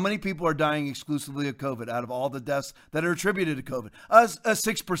 how many people are dying exclusively of COVID out of all the deaths that are attributed to COVID?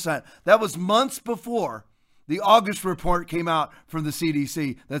 6%. That was months before the August report came out from the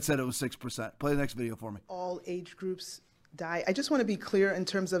CDC that said it was 6%. Play the next video for me. All age groups die. I just want to be clear in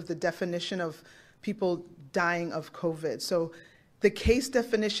terms of the definition of people dying of COVID. So the case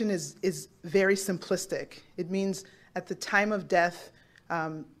definition is very simplistic. It means at the time of death,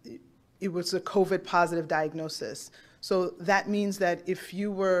 it was a COVID positive diagnosis. So that means that if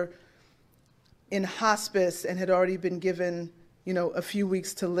you were in hospice and had already been given, a few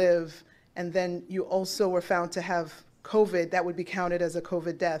weeks to live, and then you also were found to have COVID, that would be counted as a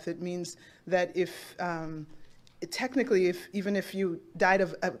COVID death. It means that if, technically, even if you died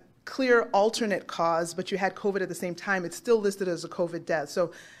of a clear alternate cause, but you had COVID at the same time, it's still listed as a COVID death.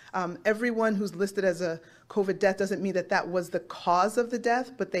 So everyone who's listed as a COVID death doesn't mean that that was the cause of the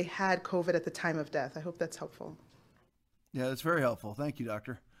death, but they had COVID at the time of death. I hope that's helpful. Yeah, that's very helpful. Thank you,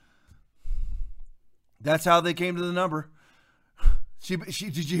 doctor. That's how they came to the number.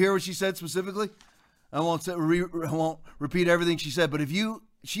 Did you hear what she said specifically? I won't repeat everything she said, but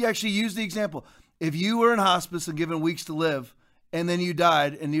she actually used the example. If you were in hospice and given weeks to live, and then you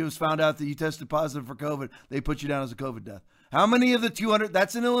died, and it was found out that you tested positive for COVID, they put you down as a COVID death. How many of the 200,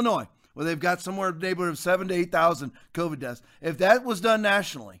 that's in Illinois, where they've got somewhere in the neighborhood of 7,000 to 8,000 COVID deaths. If that was done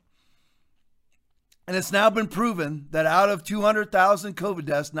nationally, and it's now been proven that out of 200,000 COVID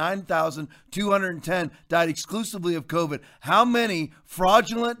deaths, 9,210 died exclusively of COVID, how many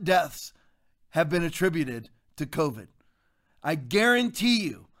fraudulent deaths have been attributed to COVID? I guarantee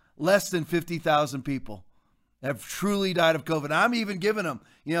you less than 50,000 people. have truly died of COVID. I'm even giving them,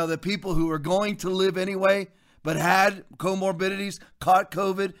 the people who are going to live anyway, but had comorbidities, caught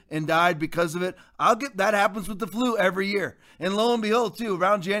COVID, and died because of it. That happens with the flu every year. And lo and behold, too,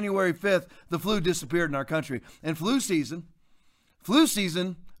 around January 5th, the flu disappeared in our country. And flu season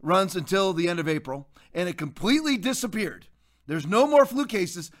runs until the end of April, and it completely disappeared. There's no more flu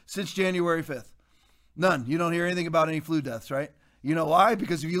cases since January 5th. None. You don't hear anything about any flu deaths, right? You know why?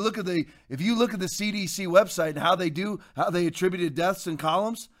 Because if you look at the CDC website and how they attributed deaths in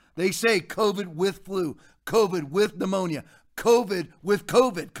columns, they say COVID with flu, COVID with pneumonia, COVID with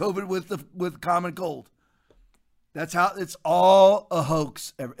COVID, COVID with common cold. That's how it's all a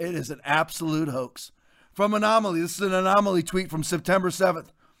hoax. It is an absolute hoax. From Anomaly, this is an Anomaly tweet from September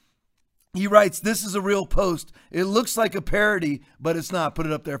 7th. He writes, "This is a real post. It looks like a parody, but it's not." Put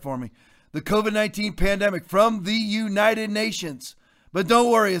it up there for me. The COVID-19 pandemic from the United Nations. But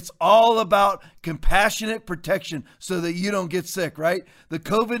don't worry, it's all about compassionate protection so that you don't get sick, right? The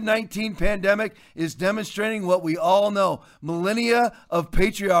COVID-19 pandemic is demonstrating what we all know. Millennia of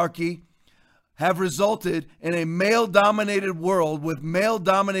patriarchy have resulted in a male-dominated world with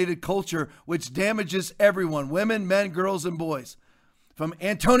male-dominated culture, which damages everyone, women, men, girls, and boys. From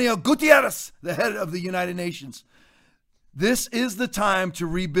Antonio Guterres, the head of the United Nations. This is the time to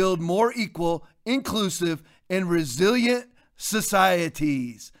rebuild more equal, inclusive, and resilient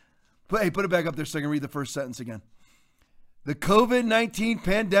societies. Hey, put it back up there so I can read the first sentence again. The COVID-19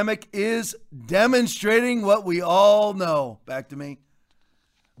 pandemic is demonstrating what we all know. Back to me.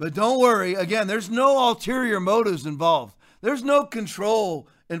 But don't worry, again, there's no ulterior motives involved. There's no control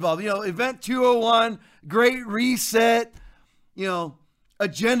involved. Event 201, Great Reset,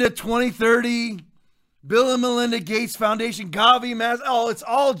 Agenda 2030, Bill and Melinda Gates Foundation, Gavi, it's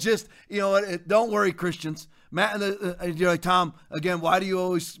all just, don't worry, Christians. Matt, you're like, Tom, again, why do you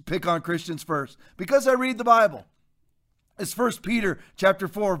always pick on Christians first? Because I read the Bible. It's 1 Peter chapter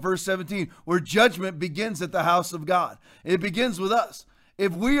 4, verse 17, where judgment begins at the house of God. It begins with us.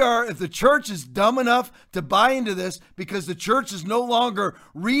 If the church is dumb enough to buy into this because the church is no longer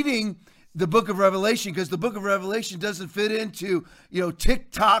reading the book of Revelation, because the book of Revelation doesn't fit into,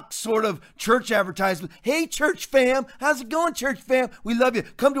 TikTok sort of church advertisement. Hey, church fam. How's it going, church fam? We love you.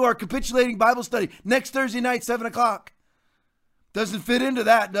 Come to our capitulating Bible study next Thursday night, 7 o'clock. Doesn't fit into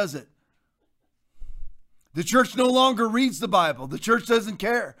that, does it? The church no longer reads the Bible. The church doesn't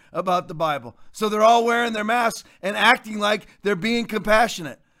care about the Bible. So they're all wearing their masks and acting like they're being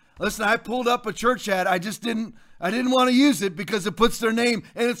compassionate. Listen, I pulled up a church ad. I didn't want to use it because it puts their name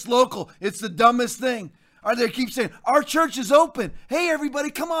and it's local. It's the dumbest thing. Or they keep saying, our church is open. Hey,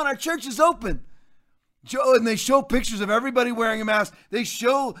 everybody, come on, our church is open. And they show pictures of everybody wearing a mask. They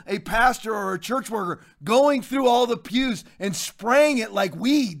show a pastor or a church worker going through all the pews and spraying it like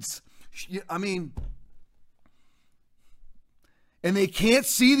weeds. And they can't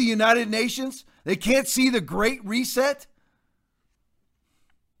see the United Nations. They can't see the Great Reset.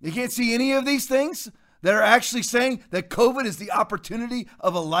 They can't see any of these things that are actually saying that COVID is the opportunity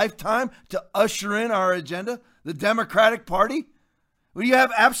of a lifetime to usher in our agenda, the Democratic Party. Well, you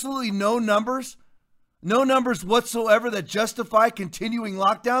have absolutely no numbers whatsoever that justify continuing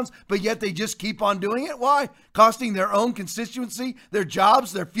lockdowns, but yet they just keep on doing it. Why? Costing their own constituency, their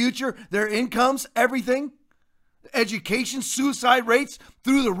jobs, their future, their incomes, everything. Education, suicide rates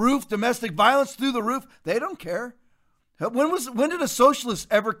through the roof, domestic violence through the roof. They don't care. When did a socialist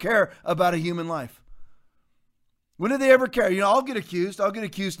ever care about a human life? When did they ever care? I'll get accused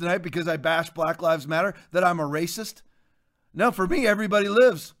tonight because I bash Black Lives Matter that I'm a racist. No, for me, everybody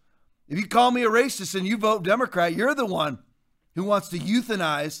lives. If you call me a racist and you vote Democrat, you're the one who wants to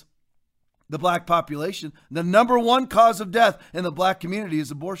euthanize the black population. The number one cause of death in the black community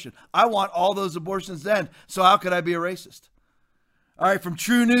is abortion. I want all those abortions to end. So how could I be a racist? All right, from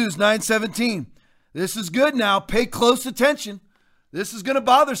True News 917. This is good now. Pay close attention. This is going to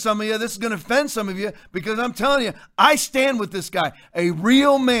bother some of you. This is going to offend some of you because I'm telling you, I stand with this guy. A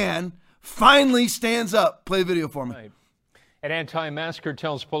real man finally stands up. Play the video for me. Right. An anti-masker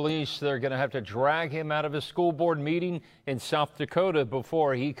tells police they're going to have to drag him out of a school board meeting in South Dakota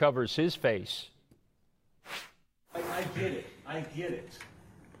before he covers his face. I get it.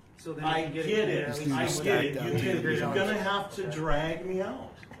 So then I get it. You're going to have to drag me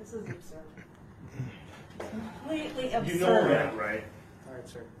out. This is absurd. Completely absurd. You know that, right? All right,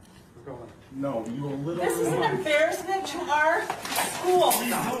 sir. We're going. No, you a little. This is an embarrassment to our school. Please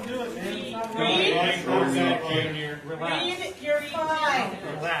don't do it, man. Read. You're fine.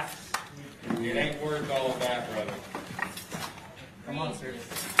 Relax. It ain't worth all of that, brother. Come on, sir.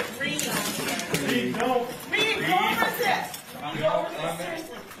 Read. Read, no. Read, go over this. Go over this,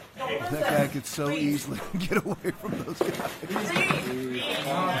 seriously. That guy could so easily get away from those guys.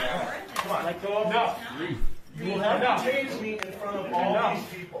 Come on, let go of now. You will have to tase me in front of all these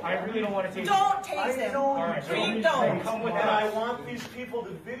people. I really don't want to tase you. Don't tase him. Reed, don't. Come with, and I want these people to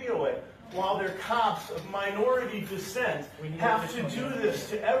video it while their cops of minority descent have to do this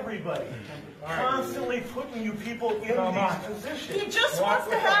to everybody. Constantly putting you people in these positions. He just wants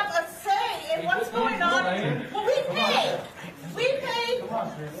to have a say in what's going on. Well, we pay. We pay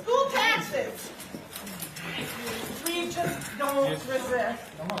school taxes. We just don't resist.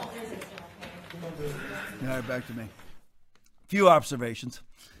 All right, back to me. Few observations.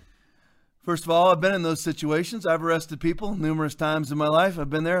 First of all, I've been in those situations. I've arrested people numerous times in my life. I've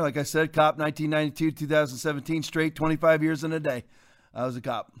been there. Like I said, cop 1992, 2017, straight 25 years and a day. I was a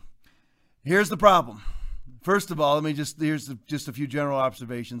cop. Here's the problem. First of all, here's just a few general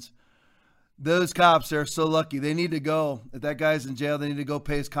observations. Those cops, they're so lucky. They need to go, if that guy's in jail, they need to go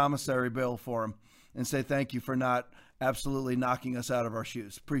pay his commissary bill for him and say thank you for not absolutely knocking us out of our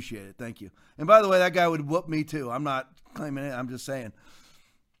shoes. Appreciate it. Thank you. And by the way, that guy would whoop me too. I'm not claiming it. I'm just saying.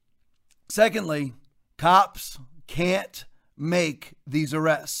 Secondly, cops can't make these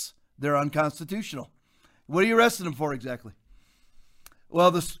arrests. They're unconstitutional. What are you arresting them for exactly?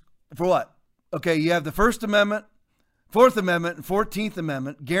 Well, for what? Okay, you have the First Amendment, Fourth Amendment, and 14th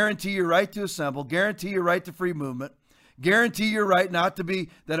Amendment guarantee your right to assemble, guarantee your right to free movement, guarantee your right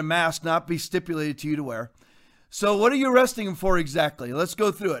that a mask not be stipulated to you to wear. So what are you arresting him for exactly? Let's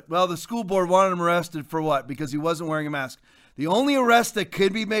go through it. Well, the school board wanted him arrested for what? Because he wasn't wearing a mask. The only arrest that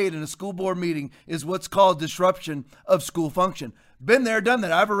could be made in a school board meeting is what's called disruption of school function. Been there, done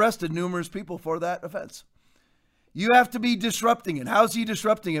that. I've arrested numerous people for that offense. You have to be disrupting it. How's he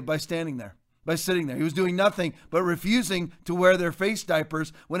disrupting it? By standing there, by sitting there. He was doing nothing but refusing to wear their face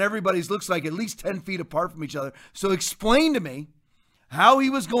diapers when everybody's looks like at least 10 feet apart from each other. So explain to me how he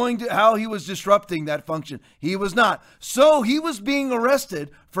was disrupting that function. He was not. So he was being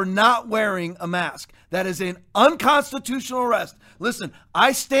arrested for not wearing a mask. That is an unconstitutional arrest. Listen,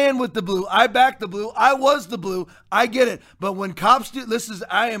 I stand with the blue. I back the blue. I was the blue. I get it. But when cops do,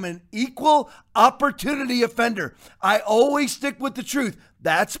 I am an equal opportunity offender. I always stick with the truth.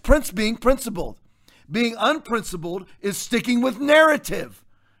 That's being principled. Being unprincipled is sticking with narrative.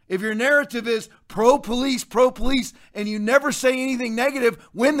 If your narrative is pro-police, and you never say anything negative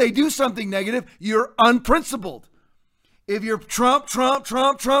when they do something negative, you're unprincipled. If you're Trump,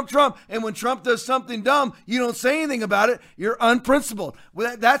 and when Trump does something dumb, you don't say anything about it, you're unprincipled.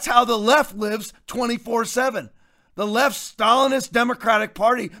 That's how the left lives 24/7. The left Stalinist Democratic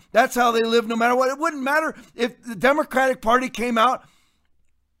Party, that's how they live no matter what. It wouldn't matter if the Democratic Party came out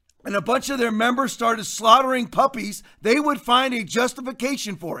and a bunch of their members started slaughtering puppies, they would find a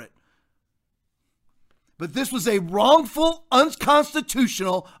justification for it. But this was a wrongful,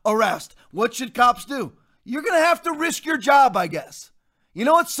 unconstitutional arrest. What should cops do? You're going to have to risk your job, I guess. You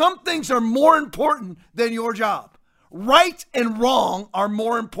know what? Some things are more important than your job. Right and wrong are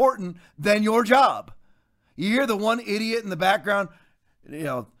more important than your job. You hear the one idiot in the background,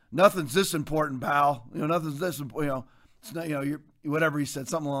 nothing's this important, pal. Nothing's this important, it's not, you're, whatever he said,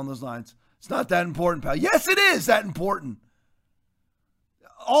 something along those lines. It's not that important, pal. Yes, it is that important.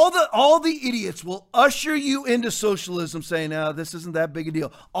 All the idiots will usher you into socialism saying, no, this isn't that big a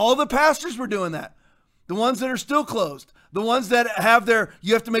deal. All the pastors were doing that. The ones that are still closed. The ones that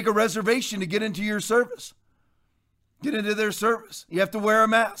you have to make a reservation to get into your service. Get into their service. You have to wear a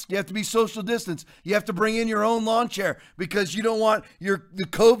mask. You have to be social distance. You have to bring in your own lawn chair because you don't want the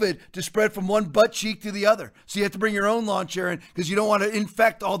COVID to spread from one butt cheek to the other. So you have to bring your own lawn chair in because you don't want to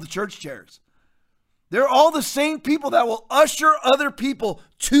infect all the church chairs. They're all the same people that will usher other people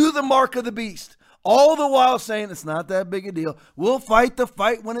to the mark of the beast. All the while saying it's not that big a deal. We'll fight the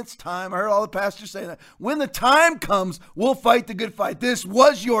fight when it's time. I heard all the pastors saying that. When the time comes, we'll fight the good fight. This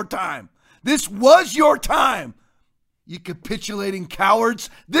was your time. This was your time. You capitulating cowards.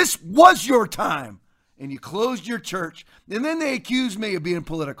 This was your time. And you closed your church. And then they accuse me of being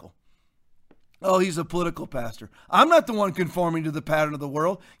political. Oh, he's a political pastor. I'm not the one conforming to the pattern of the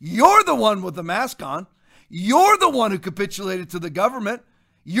world. You're the one with the mask on. You're the one who capitulated to the government.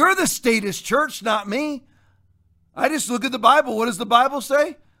 You're the statist church, not me. I just look at the Bible. What does the Bible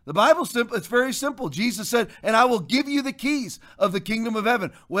say? The Bible's simple. It's very simple. Jesus said, and I will give you the keys of the kingdom of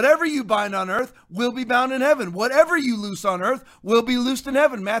heaven. Whatever you bind on earth will be bound in heaven. Whatever you loose on earth will be loosed in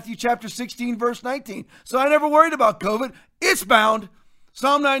heaven. Matthew chapter 16, verse 19. So I never worried about COVID. It's bound.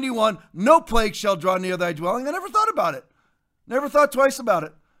 Psalm 91, no plague shall draw near thy dwelling. I never thought about it. Never thought twice about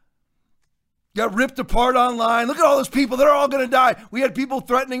it. Got ripped apart online. Look at all those people. They're all going to die. We had people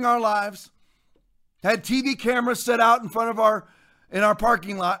threatening our lives. Had TV cameras set out in front of our in our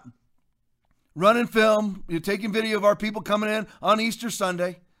parking lot, running film, you're taking video of our people coming in on Easter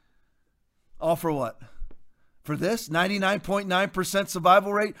Sunday. All for what? For this, 99.9%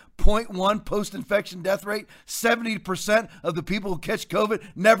 survival rate, 0.1 post-infection death rate, 70% of the people who catch COVID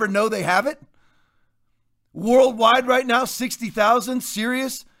never know they have it. Worldwide right now, 60,000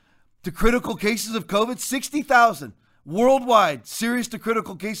 serious to critical cases of COVID. 60,000 worldwide serious to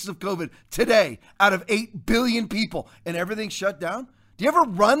critical cases of COVID today out of 8 billion people, and everything's shut down. Do you ever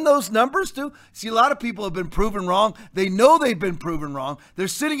run those numbers too? See, a lot of people have been proven wrong. They know they've been proven wrong. They're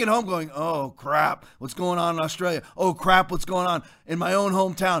sitting at home going, oh crap, what's going on in Australia? Oh crap, what's going on in my own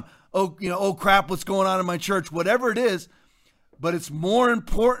hometown? Oh crap, what's going on in my church? Whatever it is. But it's more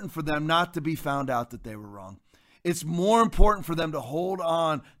important for them not to be found out that they were wrong. It's more important for them to hold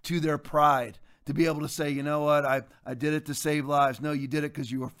on to their pride, to be able to say, you know what, I did it to save lives. No, you did it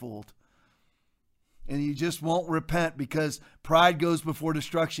because you were fooled. And you just won't repent because pride goes before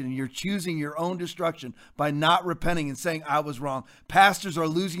destruction, and you're choosing your own destruction by not repenting and saying, I was wrong. Pastors are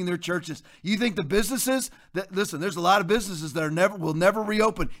losing their churches. You think the businesses, listen, there's a lot of businesses that will never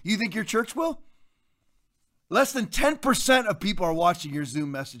reopen. You think your church will? Less than 10% of people are watching your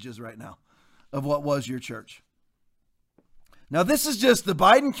Zoom messages right now of what was your church. Now, this is just, the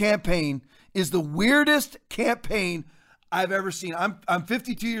Biden campaign is the weirdest campaign I've ever seen. I'm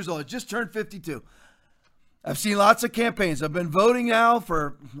 52 years old. I just turned 52. I've seen lots of campaigns. I've been voting now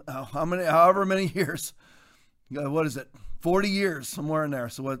for however many years. What is it? 40 years, somewhere in there.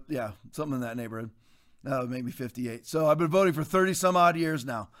 So what? Yeah, something in that neighborhood. Maybe 58. So I've been voting for 30 some odd years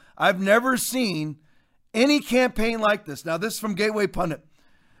now. I've never seen any campaign like this. Now, this is from Gateway Pundit.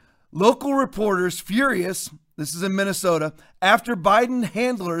 Local reporters furious, this is in Minnesota, after Biden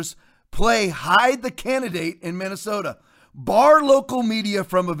handlers play hide the candidate in Minnesota. Bar local media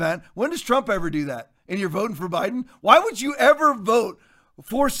from event. When does Trump ever do that? And you're voting for Biden? Why would you ever vote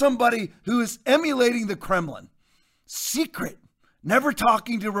for somebody who is emulating the Kremlin? Secret, never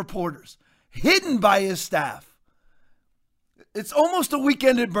talking to reporters, hidden by his staff. It's almost a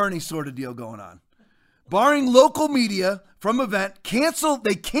Weekend at Bernie sort of deal going on. Barring local media from event,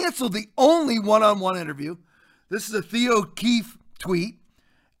 they canceled the only one-on-one interview. This is a Theo Keefe tweet.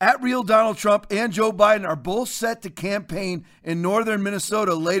 At Real Donald Trump and Joe Biden are both set to campaign in northern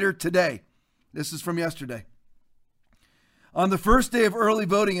Minnesota later today. This is from yesterday. On the first day of early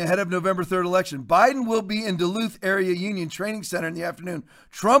voting ahead of November 3rd election, Biden will be in Duluth Area Union Training Center in the afternoon.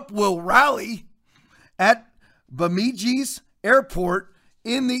 Trump will rally at Bemidji's Airport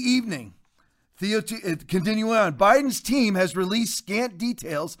in the evening. Continuing on, Biden's team has released scant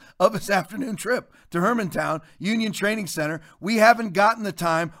details of his afternoon trip to Hermantown Union Training Center. We haven't gotten the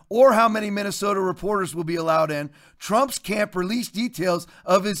time or how many Minnesota reporters will be allowed in. Trump's camp released details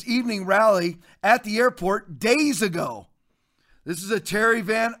of his evening rally at the airport days ago. This is a Terry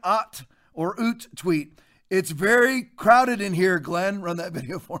Van Ott or Oot tweet. It's very crowded in here, Glenn. Run that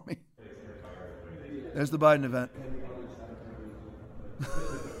video for me. There's the Biden event.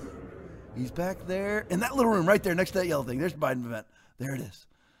 He's back there in that little room right there next to that yellow thing. There's the Biden event. There it is.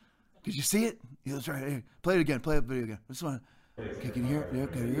 Did you see it? He was right here. Play it again. Play the video again. This one. Okay, can you hear it?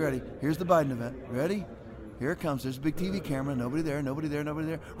 Okay, you ready? Here's the Biden event. Ready? Here it comes. There's a big TV camera. Nobody there. Nobody there. Nobody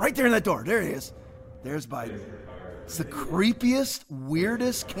there. Right there in that door. There he is. There's Biden. It's the creepiest,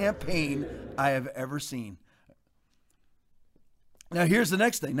 weirdest campaign I have ever seen. Now, here's the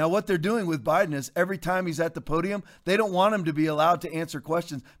next thing. Now, what they're doing with Biden is every time he's at the podium, they don't want him to be allowed to answer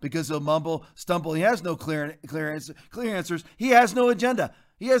questions because he'll mumble, stumble. He has no clear answers. He has no agenda.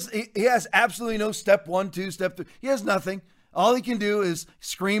 He has absolutely no step 1, 2, step 3. He has nothing. All he can do is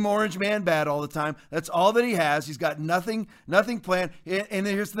scream Orange Man bad all the time. That's all that he has. He's got nothing planned. And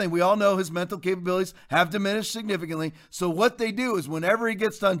here's the thing. We all know his mental capabilities have diminished significantly. So what they do is whenever he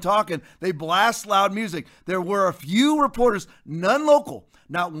gets done talking, they blast loud music. There were a few reporters, none local.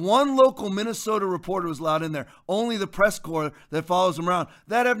 Not one local Minnesota reporter was allowed in there. Only the press corps that follows them around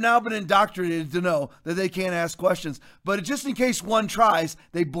that have now been indoctrinated to know that they can't ask questions. But just in case one tries,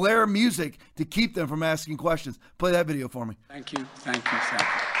 they blare music to keep them from asking questions. Play that video for me. Thank you. Thank you, Seth.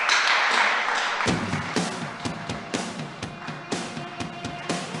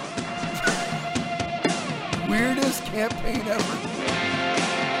 Weirdest campaign ever.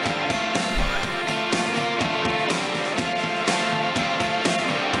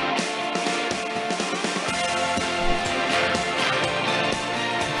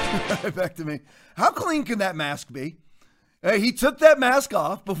 Right back to me. How clean can that mask be? He took that mask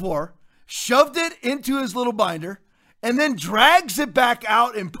off before, shoved it into his little binder, and then drags it back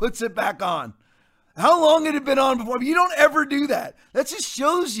out and puts it back on. How long had it been on before? You don't ever do that. That just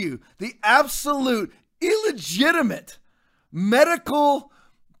shows you the absolute illegitimate medical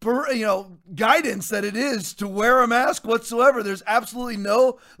guidance that it is to wear a mask whatsoever. There's absolutely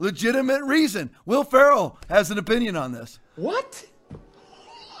no legitimate reason. Will Ferrell has an opinion on this. What?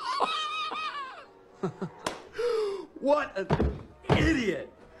 What an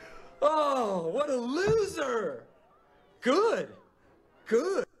idiot. Oh, what a loser. Good.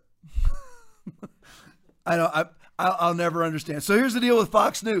 I'll never understand. So here's the deal with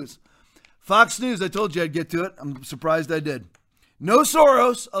Fox News. Fox News, I told you I'd get to it. I'm surprised I did. No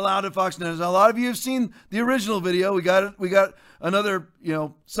Soros allowed at Fox News. Now, a lot of you have seen the original video. We got another,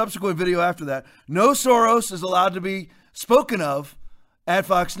 subsequent video after that. No Soros is allowed to be spoken of at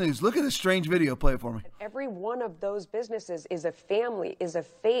Fox News. Look at this strange video. Play it for me. Every one of those businesses is a family, is a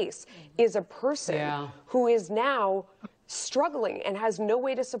face, is a person who is now struggling and has no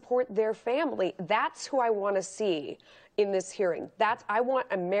way to support their family. That's who I want to see in this hearing. I want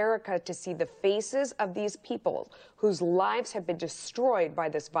America to see the faces of these people whose lives have been destroyed by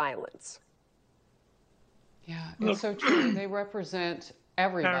this violence. Yeah, it's so true. They represent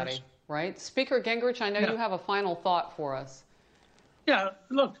everybody, right? Speaker Gingrich, I know you have a final thought for us. Yeah,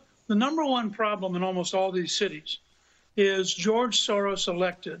 look, the number one problem in almost all these cities is George Soros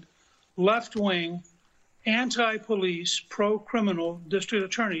elected left-wing, anti-police, pro-criminal district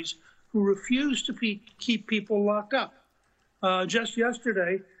attorneys who refuse to keep people locked up. Just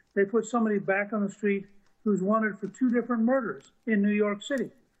yesterday, they put somebody back on the street who's wanted for 2 different murders in New York City.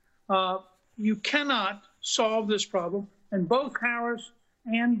 You cannot solve this problem, and both Harris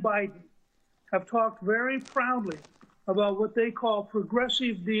and Biden have talked very proudly about what they call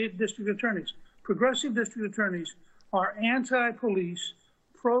progressive district attorneys. Progressive district attorneys are anti-police,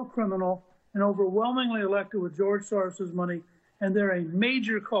 pro-criminal, and overwhelmingly elected with George Soros's money, and they're a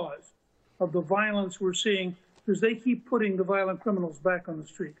major cause of the violence we're seeing because they keep putting the violent criminals back on the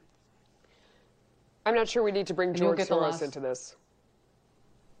street. I'm not sure we need to bring George Soros into this.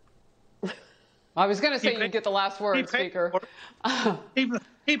 I was going to say you get the last word, Speaker.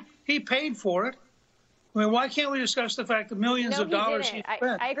 He paid for it. I mean, why can't we discuss the fact that millions of dollars he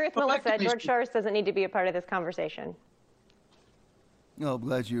spent? I agree with Melissa. George Soros doesn't need to be a part of this conversation. No, I'm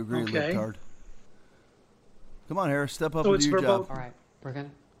glad you agree, Libtard. Come on, Harris, step up and do your job. All right, we're going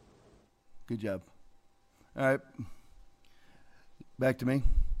to. Good job. All right, back to me.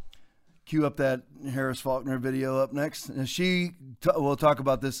 Cue up that Harris Faulkner video up next. And we'll talk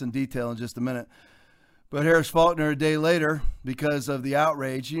about this in detail in just a minute. But Harris Faulkner, a day later, because of the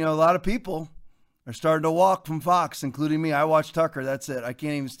outrage, a lot of people are starting to walk from Fox, including me. I watch Tucker. That's it. I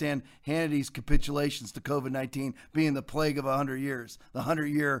can't even stand Hannity's capitulations to COVID-19 being the plague of 100 years, the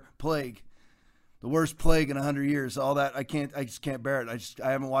 100-year plague, the worst plague in 100 years. All that I just can't bear it.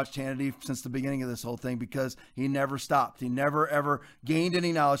 I haven't watched Hannity since the beginning of this whole thing because he never stopped. He never ever gained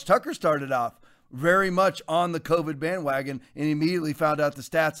any knowledge. Tucker started off very much on the COVID bandwagon and immediately found out the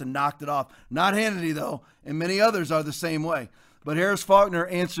stats and knocked it off. Not Hannity though, and many others are the same way. But Harris Faulkner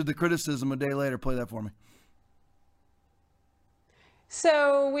answered the criticism a day later. Play that for me.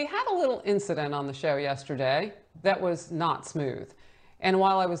 So we had a little incident on the show yesterday that was not smooth. And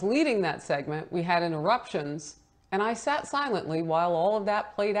while I was leading that segment, we had interruptions, and I sat silently while all of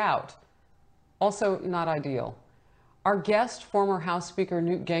that played out. Also not ideal. Our guest, former House Speaker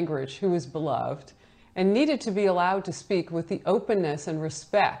Newt Gingrich, who is beloved and needed to be allowed to speak with the openness and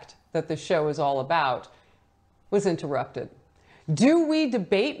respect that the show is all about, was interrupted. Do we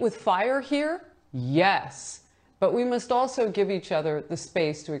debate with fire here? Yes, but we must also give each other the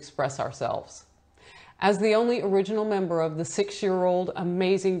space to express ourselves. As the only original member of the 6-year-old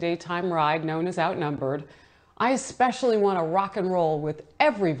amazing daytime ride known as Outnumbered, I especially want to rock and roll with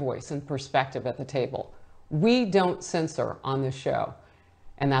every voice and perspective at the table. We don't censor on this show,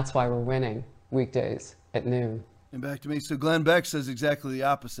 and that's why we're winning weekdays at noon. And back to me. So Glenn Beck says exactly the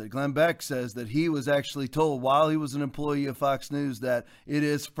opposite. Glenn Beck says that he was actually told while he was an employee of Fox News that it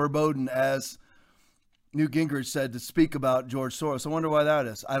is forbidden, as Newt Gingrich said, to speak about George Soros. I wonder why that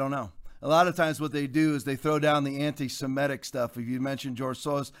is. I don't know. A lot of times what they do is they throw down the anti-Semitic stuff. If you mention George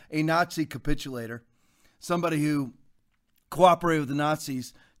Soros, a Nazi capitulator, somebody who cooperated with the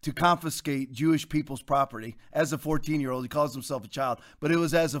Nazis to confiscate Jewish people's property as a 14-year-old. He calls himself a child, but it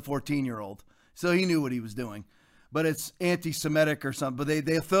was as a 14-year-old. So he knew what he was doing. But it's anti-Semitic or something. But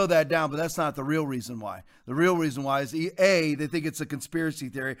they throw that down, but that's not the real reason why. The real reason why is, A, they think it's a conspiracy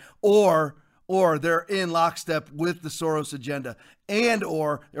theory, or they're in lockstep with the Soros agenda, and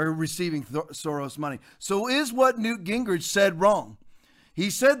or they're receiving Soros money. So is what Newt Gingrich said wrong? He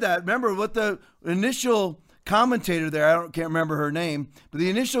said that, remember what the initial commentator there, can't remember her name, but the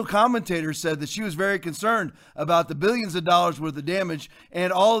initial commentator said that she was very concerned about the billions of dollars worth of damage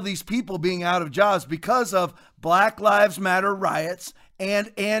and all of these people being out of jobs because of Black Lives Matter riots and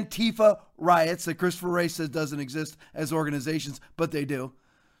Antifa riots that Christopher Wray says doesn't exist as organizations, but they do.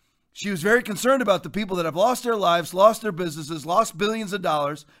 She was very concerned about the people that have lost their lives, lost their businesses, lost billions of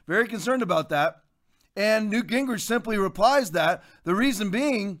dollars, very concerned about that. And Newt Gingrich simply replies that the reason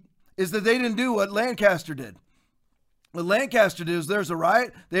being is that they didn't do what Lancaster did. What Lancaster did is there's a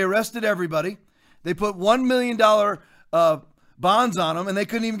riot. They arrested everybody. They put $1 million bonds on them, and they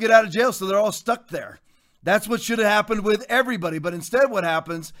couldn't even get out of jail, so they're all stuck there. That's what should have happened with everybody. But instead what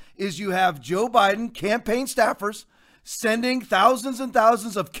happens is you have Joe Biden campaign staffers sending thousands and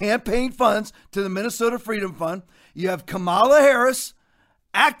thousands of campaign funds to the Minnesota Freedom Fund. You have Kamala Harris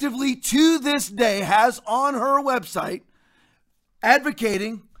actively to this day has on her website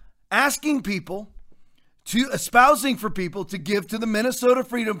advocating, asking people to, espousing for people to give to the Minnesota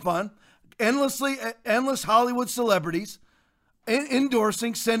Freedom Fund, endless Hollywood celebrities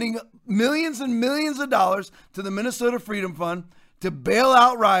endorsing, sending millions and millions of dollars to the Minnesota Freedom Fund to bail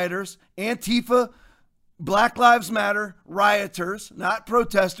out rioters, Antifa, Black Lives Matter rioters, not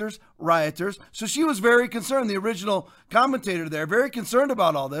protesters, rioters. So she was very concerned, the original commentator there, very concerned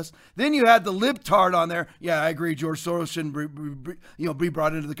about all this. Then you had the libtard on there. Yeah, I agree, George Soros shouldn't be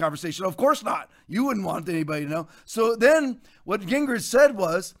brought into the conversation. Of course not. You wouldn't want anybody to know. So then what Gingrich said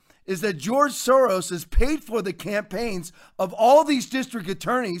is that George Soros has paid for the campaigns of all these district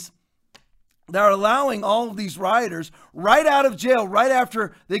attorneys that are allowing all of these rioters right out of jail, right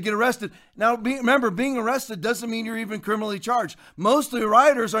after they get arrested. Now, remember, being arrested doesn't mean you're even criminally charged. Most of the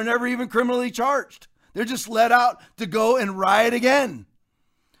rioters are never even criminally charged. They're just let out to go and riot again.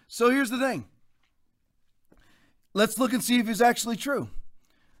 So here's the thing. Let's look and see if it's actually true.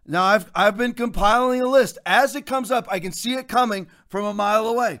 Now, I've been compiling a list. As it comes up, I can see it coming from a mile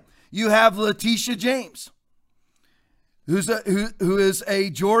away. You have Letitia James, who is a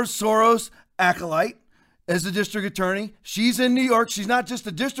George Soros acolyte as a district attorney. She's in New York. She's not just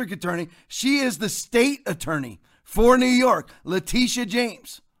a district attorney. She is the state attorney for New York. Letitia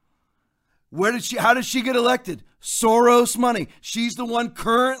James. How did she get elected? Soros money. She's the one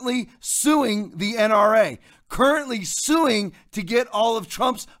currently suing the NRA, currently suing to get all of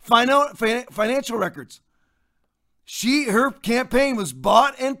Trump's financial records. Her campaign was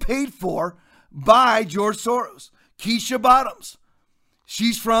bought and paid for by George Soros. Keisha Bottoms.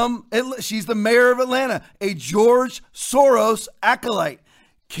 She's the mayor of Atlanta, a George Soros acolyte.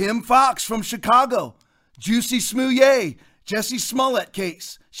 Kim Fox from Chicago. Juicy Smouye, Jesse Smollett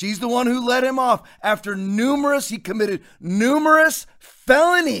case. She's the one who let him off after he committed numerous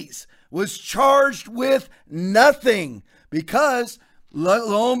felonies, was charged with nothing because,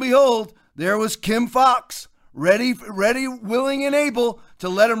 lo and behold, there was Kim Fox, ready, willing, and able to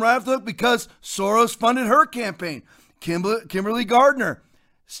let him right off the hook because Soros funded her campaign. Kimberly Gardner,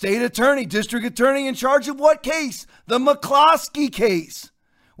 state attorney, district attorney in charge of what case? The McCloskey case,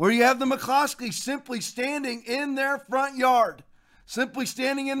 where you have the McCloskey simply standing in their front yard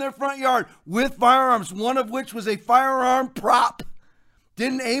with firearms, one of which was a firearm prop.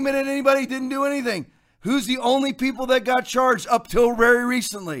 Didn't aim it at anybody, didn't do anything. Who's the only people that got charged up till very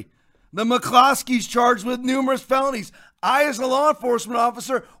recently? The McCloskeys charged with numerous felonies. I, as a law enforcement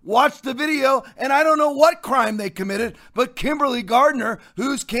officer, watched the video, and I don't know what crime they committed, but Kimberly Gardner,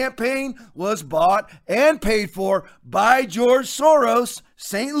 whose campaign was bought and paid for by George Soros,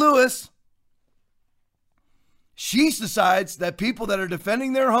 St. Louis, she decides that people that are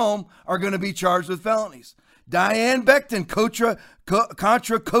defending their home are going to be charged with felonies. Diane Becton,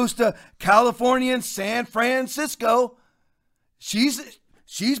 Contra Costa, California, San Francisco, She's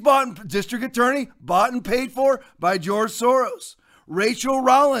district attorney, bought and paid for by George Soros. Rachel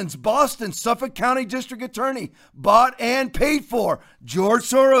Rollins, Boston, Suffolk County District Attorney, bought and paid for, George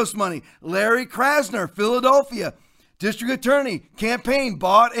Soros money. Larry Krasner, Philadelphia, District Attorney, campaign,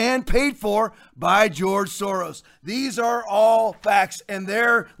 bought and paid for by George Soros. These are all facts, and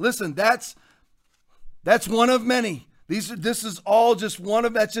that's one of many. This is all just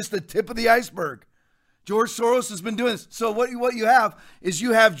that's just the tip of the iceberg. George Soros has been doing this. So what you have is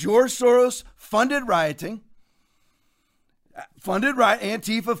George Soros funded rioting,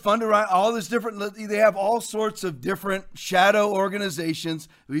 Antifa funded riot, all this different. They have all sorts of different shadow organizations.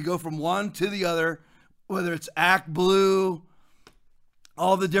 We go from one to the other, whether it's Act Blue,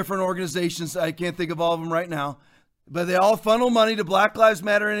 all the different organizations. I can't think of all of them right now, but they all funnel money to Black Lives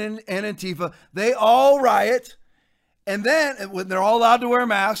Matter and Antifa. They all riot. And then they're all allowed to wear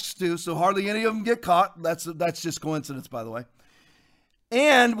masks too, so hardly any of them get caught. That's just coincidence, by the way.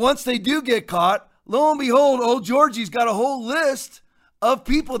 And once they do get caught, lo and behold, old Georgie's got a whole list of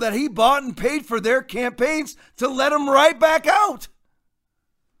people that he bought and paid for their campaigns to let them right back out.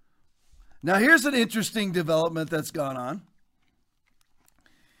 Now, here's an interesting development that's gone on.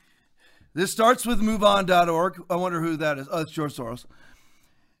 This starts with MoveOn.org. I wonder who that is. Oh, it's George Soros.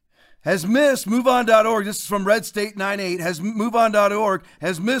 Has missed MoveOn.org. This is from Red State 98. MoveOn.org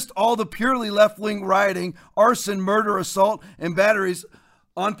has missed all the purely left-wing rioting, arson, murder, assault, and batteries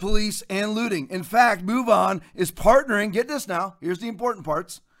on police and looting. In fact, MoveOn is partnering. Get this now. Here's the important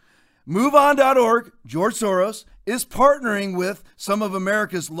parts. MoveOn.org, George Soros, is partnering with some of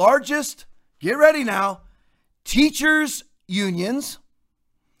America's largest, get ready now, teachers' unions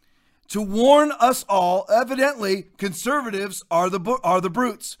to warn us all, evidently, conservatives are the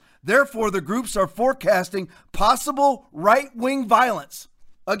brutes. Therefore, the groups are forecasting possible right-wing violence.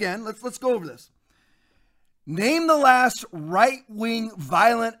 Again, let's go over this. Name the last right-wing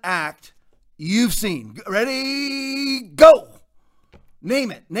violent act you've seen. Ready, go.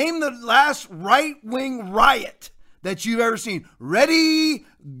 Name it. Name the last right-wing riot that you've ever seen. Ready,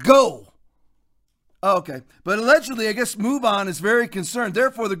 go. Oh, okay. But allegedly, I guess MoveOn is very concerned.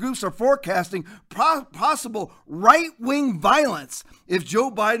 Therefore, the groups are forecasting possible right-wing violence if Joe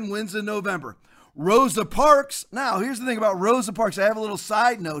Biden wins in November. Rosa Parks. Now, here's the thing about Rosa Parks. I have a little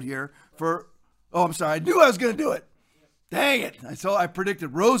side note here for... Oh, I'm sorry. I knew I was going to do it. Dang it. I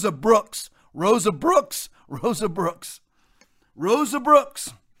predicted Rosa Brooks. Rosa Brooks. Rosa Brooks. Rosa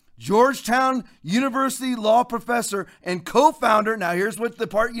Brooks. Georgetown University law professor and co-founder. Now, here's what the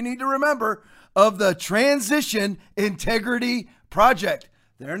part you need to remember of the Transition Integrity Project.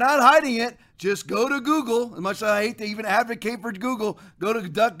 They're not hiding it. Just go to Google. As much as I hate to even advocate for Google, go to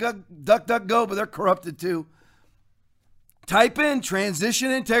DuckDuckGo, but they're corrupted too. Type in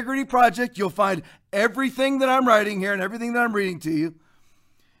Transition Integrity Project. You'll find everything that I'm writing here and everything that I'm reading to you.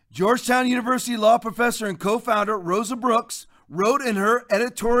 Georgetown University law professor and co-founder Rosa Brooks wrote in her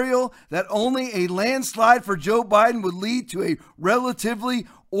editorial that only a landslide for Joe Biden would lead to a relatively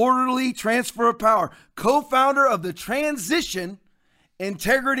orderly transfer of power. Co-founder of the Transition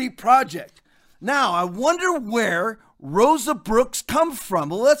Integrity Project. Now, I wonder where Rosa Brooks comes from.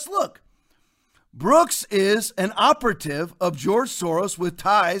 Well, let's look. Brooks is an operative of George Soros with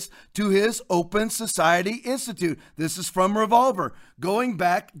ties to his Open Society Institute. This is from Revolver, going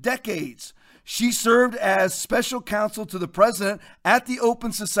back decades. She served as special counsel to the president at the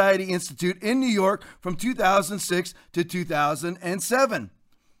Open Society Institute in New York from 2006 to 2007.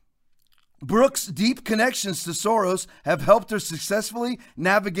 Brooks' deep connections to Soros have helped her successfully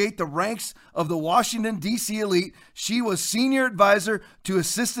navigate the ranks of the Washington, D.C. elite. She was senior advisor to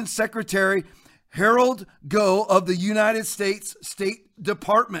Assistant Secretary Harold Goh of the United States State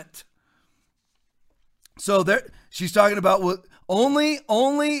Department. So there, she's talking about what only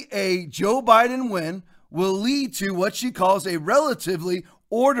a Joe Biden win will lead to what she calls a relatively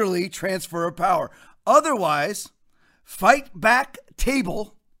orderly transfer of power. Otherwise, Fight Back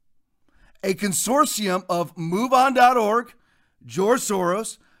Table, a consortium of MoveOn.org, George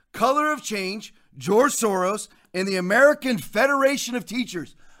Soros, Color of Change, George Soros, and the American Federation of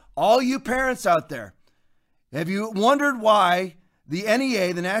Teachers. All you parents out there, have you wondered why the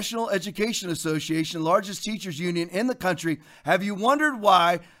NEA, the National Education Association, largest teachers union in the country, have you wondered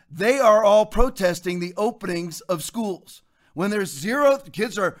why they are all protesting the openings of schools? When there's zero,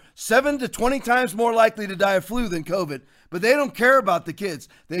 kids are 7 to 20 times more likely to die of flu than COVID. But they don't care about the kids.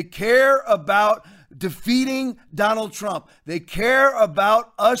 They care about defeating Donald Trump. They care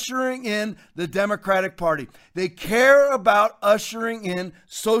about ushering in the Democratic Party. They care about ushering in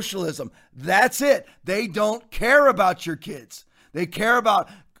socialism. That's it. They don't care about your kids. They care about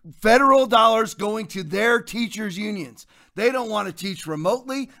federal dollars going to their teachers' unions. They don't want to teach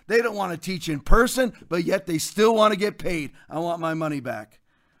remotely. They don't want to teach in person, but yet they still want to get paid. I want my money back.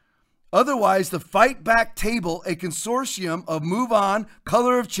 Otherwise, the Fight Back Table, a consortium of MoveOn,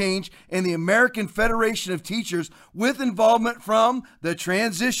 Color of Change, and the American Federation of Teachers with involvement from the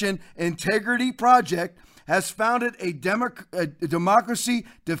Transition Integrity Project, has founded a Democracy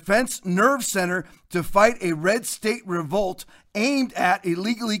Defense Nerve Center to fight a red state revolt aimed at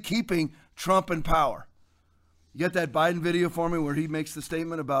illegally keeping Trump in power. You got that Biden video for me where he makes the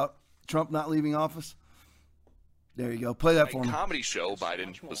statement about Trump not leaving office? There you go. Play that for me. Comedy show,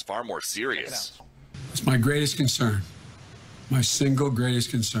 Biden was far more serious. It's my greatest concern, my single greatest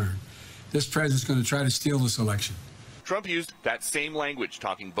concern. This president's going to try to steal this election. Trump used that same language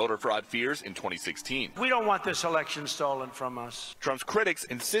talking voter fraud fears in 2016. We don't want this election stolen from us. Trump's critics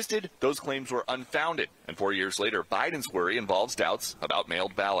insisted those claims were unfounded. And 4 years later, Biden's worry involves doubts about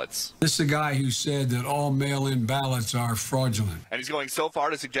mailed ballots. This is a guy who said that all mail-in ballots are fraudulent. And he's going so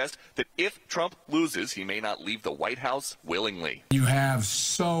far to suggest that if Trump loses, he may not leave the White House willingly. You have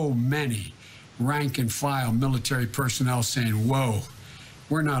so many rank and file military personnel saying, whoa,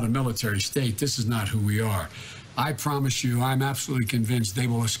 we're not a military state. This is not who we are. I promise you, I'm absolutely convinced they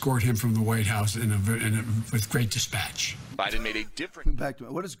will escort him from the White House with great dispatch. Biden made a different... Back to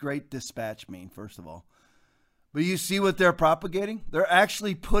it. What does great dispatch mean, first of all? But you see what they're propagating? They're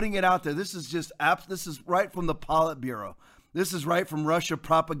actually putting it out there. This is just this is right from the Politburo. This is right from Russia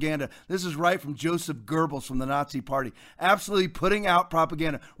propaganda. This is right from Joseph Goebbels from the Nazi Party. Absolutely putting out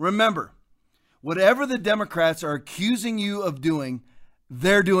propaganda. Remember, whatever the Democrats are accusing you of doing,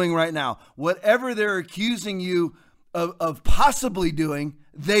 they're doing right now. Whatever they're accusing you of possibly doing,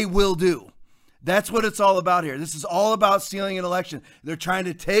 they will do. That's what it's all about here. This is all about stealing an election. They're trying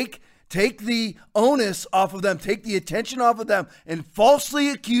to take the onus off of them, take the attention off of them, and falsely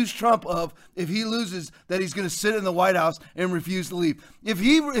accuse Trump of, if he loses, that he's going to sit in the White House and refuse to leave. If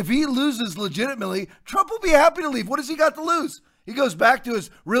he loses legitimately, Trump will be happy to leave. What has he got to lose? He goes back to his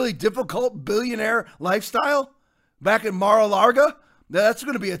really difficult billionaire lifestyle back in Mar-a-Lago. That's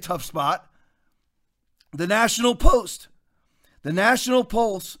going to be a tough spot. The National Post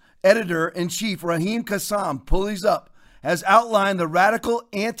editor-in-chief Raheem Kassam, pull these up, has outlined the radical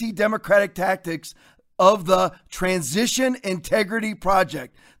anti-democratic tactics of the Transition Integrity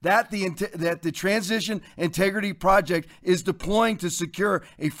Project that the Transition Integrity Project is deploying to secure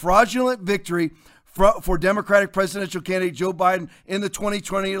a fraudulent victory for Democratic presidential candidate Joe Biden in the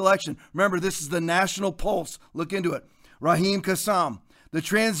 2020 election. Remember, this is the National Pulse. Look into it. Raheem Kassam. The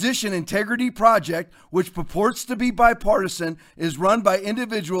Transition Integrity Project, which purports to be bipartisan, is run by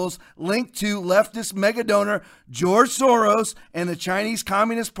individuals linked to leftist megadonor George Soros and the Chinese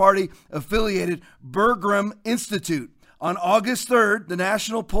Communist Party affiliated Berggruen Institute. On August 3rd, the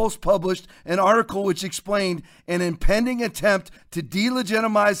National Post published an article which explained an impending attempt to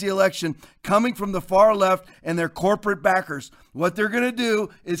delegitimize the election coming from the far left and their corporate backers. What they're going to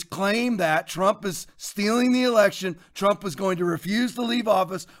do is claim that Trump is stealing the election. Trump is going to refuse to leave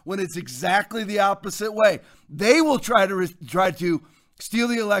office when it's exactly the opposite way. They will try to steal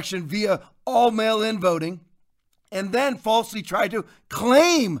the election via all mail-in voting and then falsely try to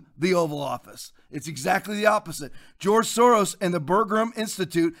claim the Oval Office. It's exactly the opposite. George Soros and the Berggruen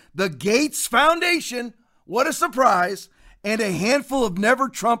Institute, the Gates Foundation, what a surprise, and a handful of Never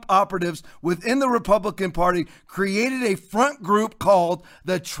Trump operatives within the Republican Party created a front group called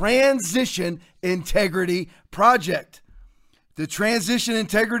the Transition Integrity Project. The Transition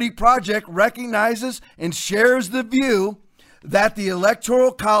Integrity Project recognizes and shares the view that the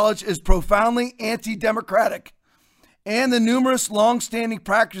Electoral College is profoundly anti-democratic, and the numerous long-standing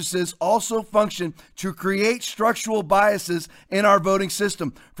practices also function to create structural biases in our voting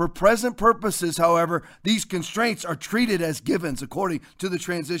system. For present purposes, however, these constraints are treated as givens, according to the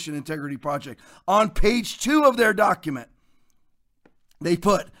Transition Integrity Project. On page 2 of their document, they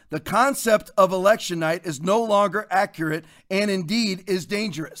put, the concept of election night is no longer accurate and indeed is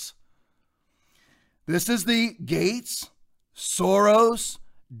dangerous. This is the Gates, Soros,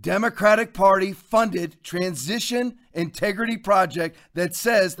 Democratic Party funded Transition Integrity Project that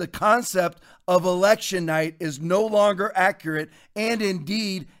says the concept of election night is no longer accurate and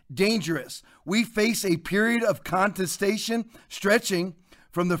indeed dangerous. We face a period of contestation stretching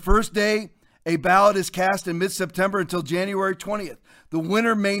from the first day a ballot is cast in mid-September until January 20th. The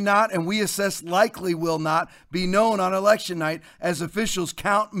winner may not, and we assess likely will not, be known on election night as officials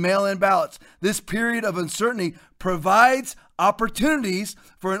count mail-in ballots. This period of uncertainty provides opportunities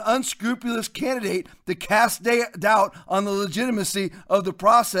for an unscrupulous candidate to cast doubt on the legitimacy of the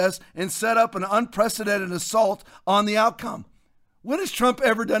process and set up an unprecedented assault on the outcome. When has Trump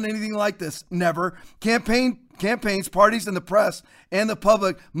ever done anything like this? Never. Campaigns, parties, and the press and the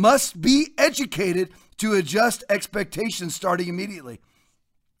public must be educated to adjust expectations starting immediately.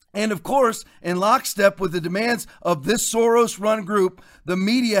 And of course, in lockstep with the demands of this Soros-run group, the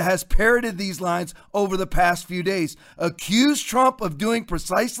media has parroted these lines over the past few days. Accuse Trump of doing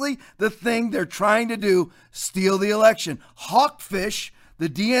precisely the thing they're trying to do, steal the election. Hawkfish, the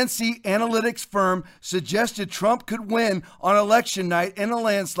DNC analytics firm, suggested Trump could win on election night in a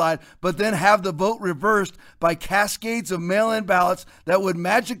landslide, but then have the vote reversed by cascades of mail-in ballots that would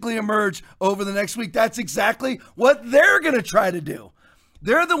magically emerge over the next week. That's exactly what they're going to try to do.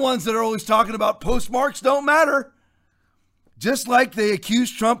 They're the ones that are always talking about postmarks don't matter. Just like they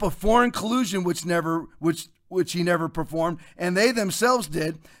accused Trump of foreign collusion, which which he never performed, and they themselves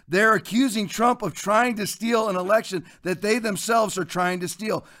did. They're accusing Trump of trying to steal an election that they themselves are trying to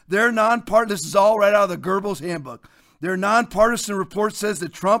steal. Their nonpartisan, this is all right out of the Goebbels handbook. Their nonpartisan report says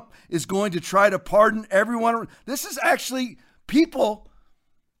that Trump is going to try to pardon everyone. This is actually people.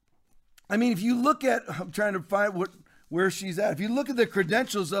 I mean, if you look at, I'm trying to find where she's at. If you look at the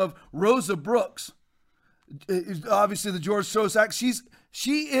credentials of Rosa Brooks, obviously the George Soros Act,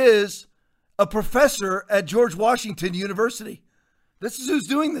 she is a professor at George Washington University. This is who's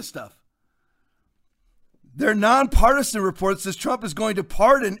doing this stuff. Their nonpartisan report says Trump is going to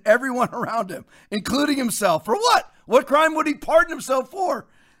pardon everyone around him, including himself. For what? What crime would he pardon himself for?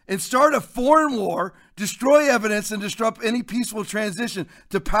 And start a foreign war, destroy evidence, and disrupt any peaceful transition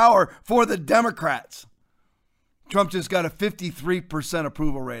to power for the Democrats. Trump just got a 53%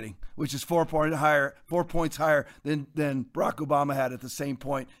 approval rating, which is 4 points higher than Barack Obama had at the same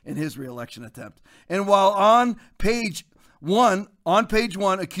point in his reelection attempt. And while on page one,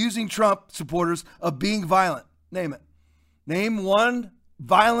 accusing Trump supporters of being violent. Name it. Name one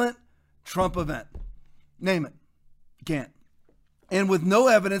violent Trump event. Name it. You can't. And with no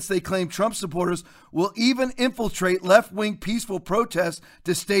evidence, they claim Trump supporters will even infiltrate left-wing peaceful protests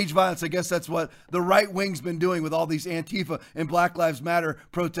to stage violence. I guess that's what the right wing's been doing with all these Antifa and Black Lives Matter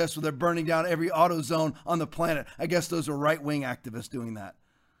protests where they're burning down every auto zone on the planet. I guess those are right-wing activists doing that.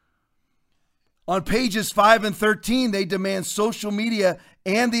 On pages 5 and 13, they demand social media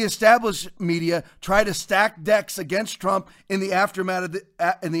and the established media try to stack decks against Trump in the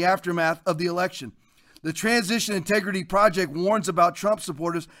aftermath of the election. The Transition Integrity Project warns about Trump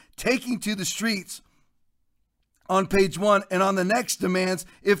supporters taking to the streets on page 1, and on the next demands,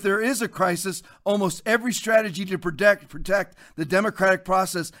 if there is a crisis, almost every strategy to protect the democratic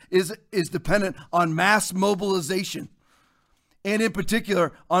process is dependent on mass mobilization, and in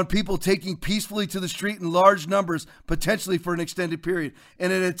particular on people taking peacefully to the street in large numbers, potentially for an extended period.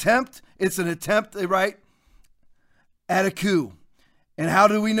 And it's an attempt, they write, at a coup. And how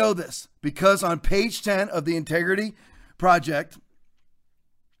do we know this? Because on page 10 of the Integrity Project,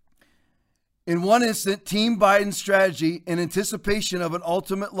 in one instant, Team Biden's strategy in anticipation of an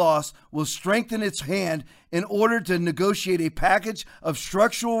ultimate loss will strengthen its hand in order to negotiate a package of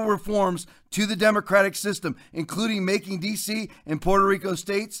structural reforms to the democratic system, including making D.C. and Puerto Rico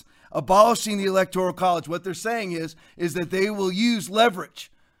states, abolishing the Electoral College. What they're saying is that they will use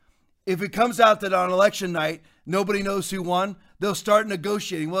leverage. If it comes out that on election night, nobody knows who won, they'll start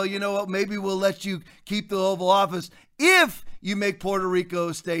negotiating. Well, you know what? Maybe we'll let you keep the Oval Office if you make Puerto Rico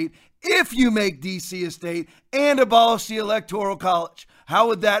a state, if you make D.C. a state, and abolish the Electoral College. How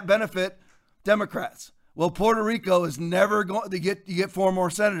would that benefit Democrats? Well, Puerto Rico is never going to get 4 more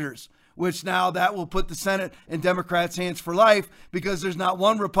senators, which now that will put the Senate in Democrats' hands for life because there's not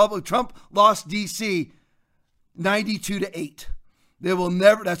one Republican. Trump lost D.C. 92-8. They will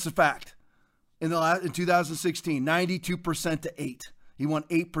never, that's a fact. In 2016, 92% to 8. He won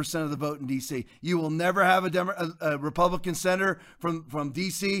 8% of the vote in D.C. You will never have a Republican senator from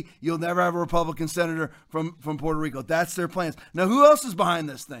D.C. You'll never have a Republican senator from Puerto Rico. That's their plans. Now, who else is behind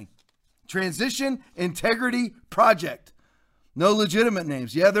this thing? Transition Integrity Project. No legitimate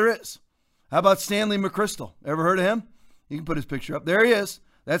names. Yeah, there is. How about Stanley McChrystal? Ever heard of him? You can put his picture up. There he is.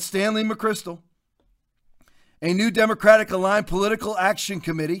 That's Stanley McChrystal. A new Democratic-aligned political action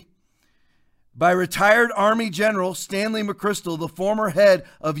committee by retired Army General Stanley McChrystal, the former head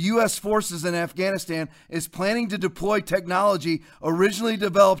of U.S. forces in Afghanistan, is planning to deploy technology originally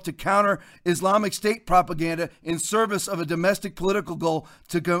developed to counter Islamic State propaganda in service of a domestic political goal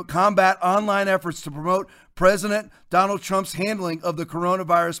to combat online efforts to promote President Donald Trump's handling of the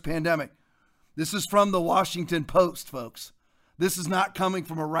coronavirus pandemic. This is from the Washington Post, folks. This is not coming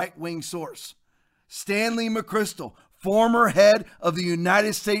from a right-wing source. Stanley McChrystal, former head of the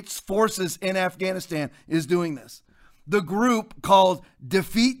United States forces in Afghanistan, is doing this. The group, called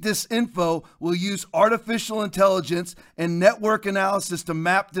Defeat Disinfo, will use artificial intelligence and network analysis to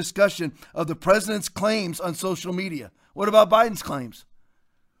map discussion of the president's claims on social media. What about Biden's claims?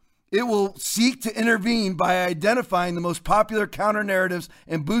 It will seek to intervene by identifying the most popular counter narratives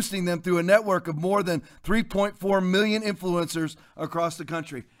and boosting them through a network of more than 3.4 million influencers across the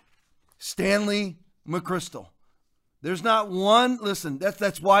country. Stanley McChrystal. There's not one, listen,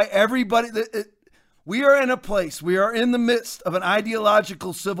 that's why everybody, we are in a place, we are in the midst of an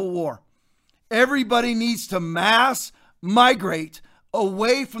ideological civil war. Everybody needs to mass migrate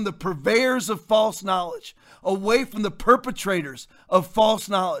away from the purveyors of false knowledge, away from the perpetrators of false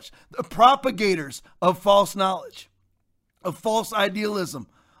knowledge, the propagators of false knowledge, of false idealism,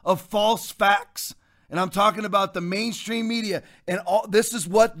 of false facts. And I'm talking about the mainstream media. And all this is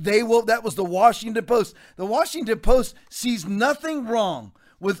what they will. That was the Washington Post. The Washington Post sees nothing wrong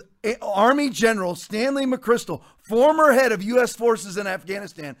with Army General Stanley McChrystal, former head of U.S. forces in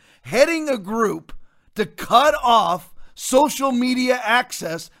Afghanistan, heading a group to cut off social media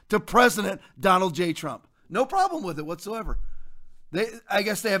access to President Donald J. Trump. No problem with it whatsoever. I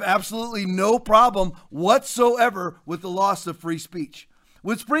guess they have absolutely no problem whatsoever with the loss of free speech.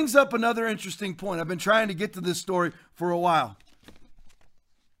 Which brings up another interesting point. I've been trying to get to this story for a while.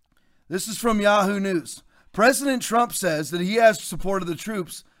 This is from Yahoo News. President Trump says that he has support of the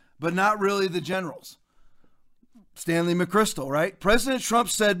troops, but not really the generals. Stanley McChrystal, right? President Trump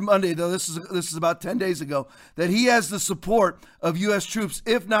said Monday, though this is about 10 days ago, that he has the support of U.S. troops,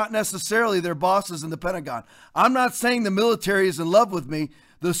 if not necessarily their bosses in the Pentagon. I'm not saying the military is in love with me.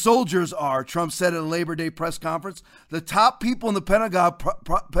 The soldiers are, Trump said at a Labor Day press conference. The top people in the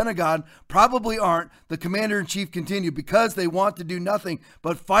Pentagon probably aren't, the commander-in-chief continued, because they want to do nothing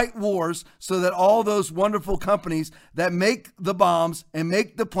but fight wars so that all those wonderful companies that make the bombs and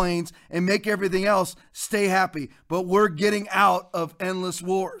make the planes and make everything else stay happy. But we're getting out of endless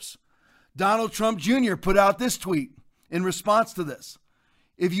wars. Donald Trump Jr. put out this tweet in response to this.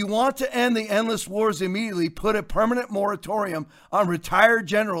 If you want to end the endless wars immediately, put a permanent moratorium on retired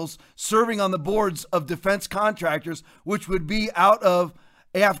generals serving on the boards of defense contractors, which would be out of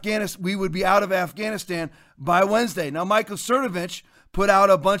Afghanistan. We would be out of Afghanistan by Wednesday. Now, Michael Cernovich put out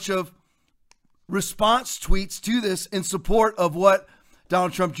a bunch of response tweets to this in support of what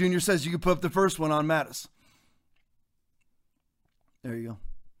Donald Trump Jr. says. You can put up the first one on Mattis. There you go.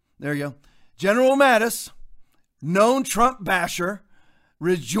 There you go. General Mattis, known Trump basher,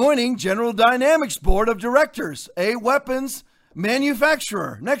 rejoining General Dynamics Board of Directors, a weapons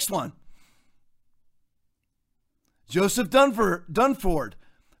manufacturer. Next one. Joseph Dunford,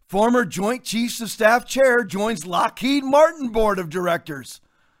 former Joint Chiefs of Staff chair, joins Lockheed Martin Board of Directors.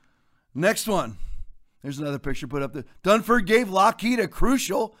 Next one. There's another picture put up there. Dunford gave Lockheed a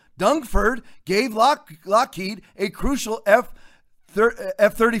crucial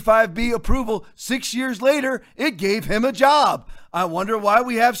F-35B approval. 6 years later, it gave him a job. I wonder why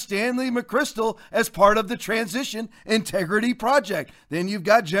we have Stanley McChrystal as part of the Transition Integrity Project. Then you've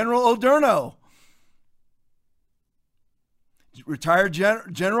got General Odierno. Retired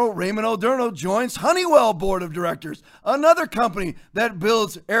General Raymond Odierno joins Honeywell Board of Directors, another company that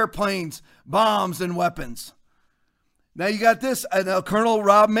builds airplanes, bombs, and weapons. Now you got this. Colonel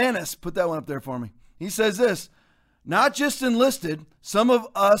Rob Maness, put that one up there for me. He says this. Not just enlisted, some of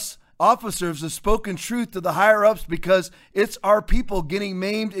us officers have spoken truth to the higher-ups because it's our people getting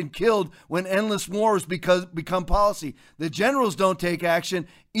maimed and killed when endless wars become policy. The generals don't take action,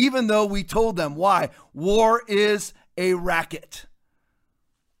 even though we told them. Why? War is a racket.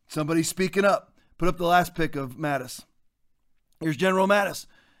 Somebody speaking up. Put up the last pic of Mattis. Here's General Mattis.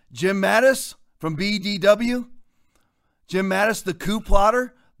 Jim Mattis from BDW. Jim Mattis, the coup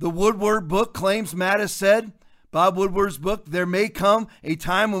plotter. The Woodward book claims Mattis said, Bob Woodward's book, there may come a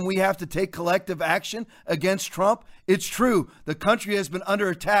time when we have to take collective action against Trump. It's true. The country has been under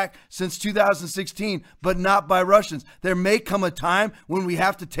attack since 2016, but not by Russians. There may come a time when we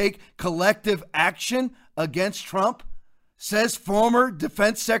have to take collective action against Trump, says former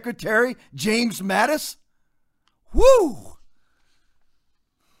Defense Secretary James Mattis. Woo!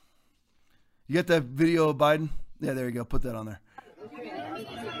 You got that video of Biden? Yeah, there you go. Put that on there.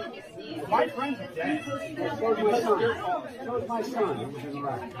 My friends are dead. So is my son. Who was in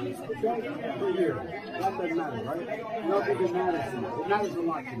Iraq. Okay? For a year. That doesn't matter, right? Nothing it matters to me. It matters a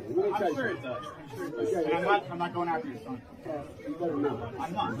lot to me. I'm sure it does. Okay. And I'm not going after your son. You better not.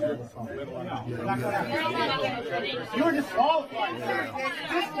 I'm not. No. I'm not going after you. You're disqualified, sir.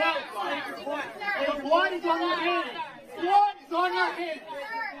 Disqualified. The blood is on your hands. Blood is on your hands.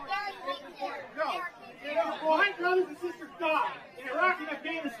 No. My brothers and sisters died in Iraq and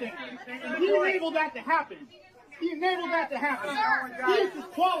Afghanistan. And he enabled that to happen. He enabled that to happen. He is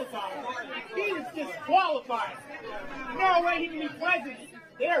disqualified. He is disqualified. No way he can be president.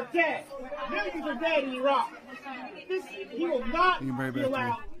 They are dead. Millions are dead in Iraq. He will not be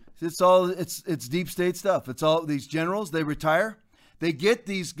allowed. It's deep state stuff. It's all these generals, they retire. They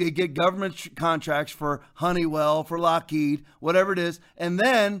get government contracts for Honeywell, for Lockheed, whatever it is. And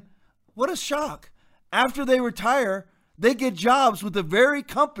then, what a shock. After they retire, they get jobs with the very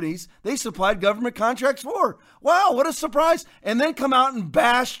companies they supplied government contracts for. Wow, what a surprise. And then come out and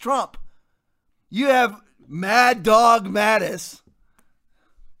bash Trump. You have Mad Dog Mattis.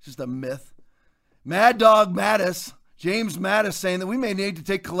 Just a myth. Mad Dog Mattis, James Mattis, saying that we may need to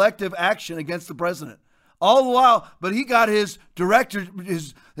take collective action against the president. all the while, but he got his director,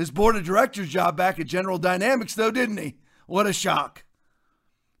 his board of directors job back at General Dynamics, though, didn't he? What a shock.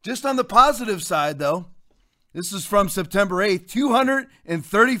 Just on the positive side, though, this is from September 8th,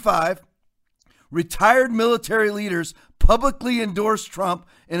 235 retired military leaders publicly endorsed Trump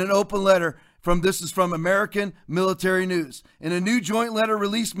in an open letter. This is from American Military News. In a new joint letter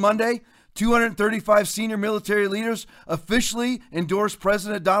released Monday, 235 senior military leaders officially endorsed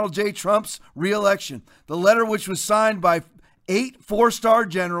President Donald J. Trump's re-election. The letter, which was signed by 8 4-star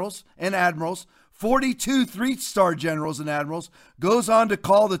generals and admirals, 42 3-star generals and admirals, goes on to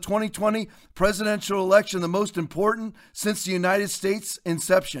call the 2020 presidential election the most important since the United States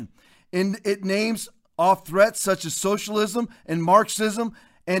inception. It names off threats such as socialism and Marxism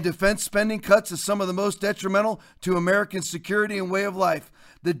and defense spending cuts as some of the most detrimental to American security and way of life.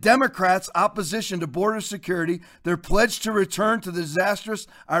 The Democrats' opposition to border security, their pledge to return to the disastrous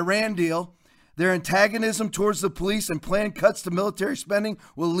Iran deal, their antagonism towards the police and planned cuts to military spending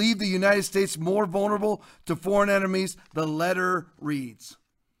will leave the United States more vulnerable to foreign enemies, the letter reads.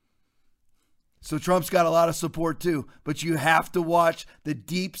 So Trump's got a lot of support too, but you have to watch the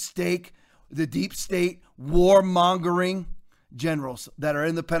deep state warmongering generals that are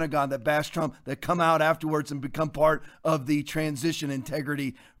in the Pentagon that bash Trump, that come out afterwards and become part of the Transition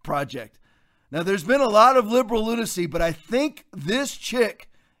Integrity Project. Now, there's been a lot of liberal lunacy, but I think this chick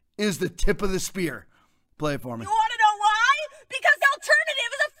is the tip of the spear. Play it for me. You want to know why? Because the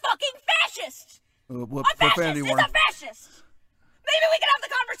alternative is a fucking fascist. What a fascist profanity is warning? a fascist. Maybe we can have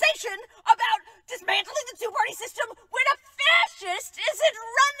the conversation about dismantling the two-party system when a fascist isn't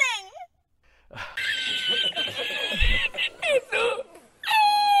running.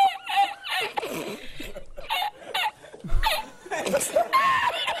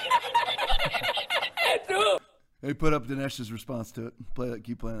 They put up Dinesh's response to it.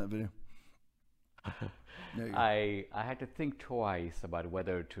 Keep playing that video. I had to think twice about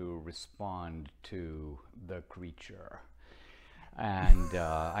whether to respond to the creature. And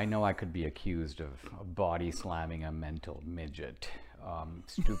I know I could be accused of body slamming a mental midget.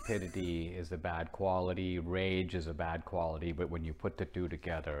 Stupidity is a bad quality, rage is a bad quality, but when you put the two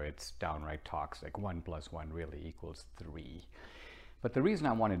together, it's downright toxic. 1 + 1 really equals 3. But the reason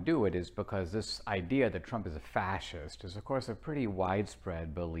I want to do it is because this idea that Trump is a fascist is, of course, a pretty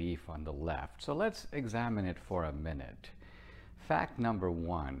widespread belief on the left. So let's examine it for a minute. Fact number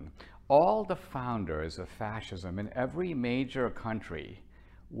 1, all the founders of fascism in every major country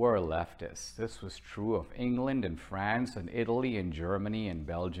were leftists. This was true of England and France and Italy and Germany and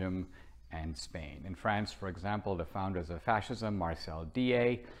Belgium and Spain. In France, for example, the founders of fascism, Marcel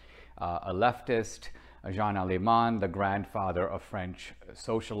Diet, a leftist, Jean Alleman, the grandfather of French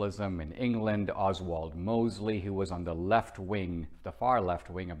socialism. In England, Oswald Mosley, who was on the left wing, the far left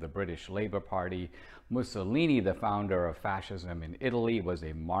wing of the British Labour Party. Mussolini, the founder of fascism in Italy, was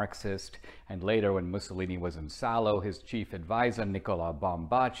a Marxist. And later, when Mussolini was in Salo, his chief advisor, Nicola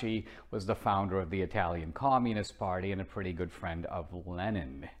Bombaci, was the founder of the Italian Communist Party and a pretty good friend of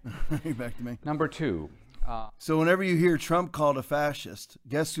Lenin. Back to me. Number 2. So whenever you hear Trump called a fascist,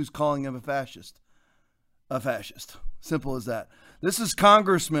 guess who's calling him a fascist? A fascist. Simple as that. This is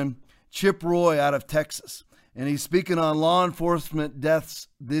Congressman Chip Roy out of Texas, and he's speaking on law enforcement deaths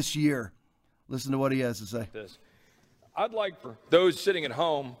this year. Listen to what he has to say. I'd like for those sitting at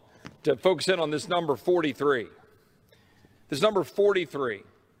home to focus in on this number 43. This number 43.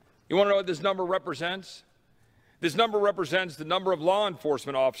 You want to know what this number represents? This number represents the number of law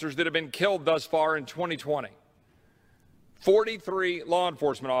enforcement officers that have been killed thus far in 2020. 43 law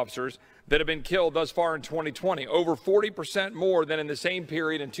enforcement officers that have been killed thus far in 2020, over 40% more than in the same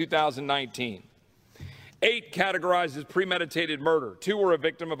period in 2019. 8 categorized as premeditated murder. 2 were a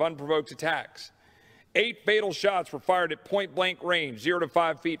victim of unprovoked attacks. 8 fatal shots were fired at point-blank range, 0 to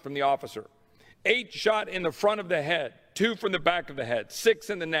 5 feet from the officer. 8 shot in the front of the head, 2 from the back of the head, 6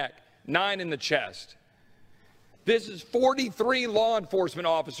 in the neck, 9 in the chest. This is 43 law enforcement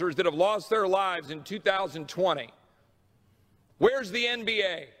officers that have lost their lives in 2020. Where's the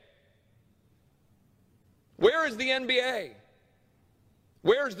NBA? Where is the NBA?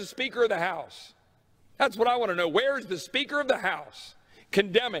 Where's the Speaker of the House? That's what I want to know. Where is the Speaker of the House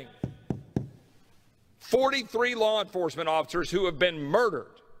condemning 43 law enforcement officers who have been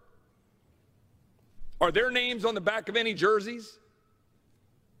murdered? Are their names on the back of any jerseys?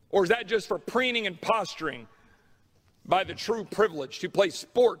 Or is that just for preening and posturing by the true privileged who play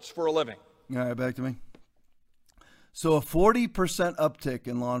sports for a living? All right, back to me. So a 40% uptick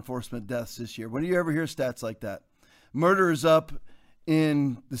in law enforcement deaths this year. When do you ever hear stats like that? Murder is up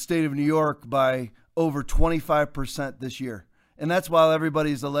in the state of New York by over 25% this year. And that's while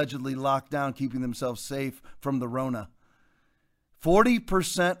everybody's allegedly locked down, keeping themselves safe from the Rona.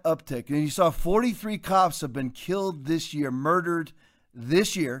 40% uptick. And you saw 43 cops have been killed this year, murdered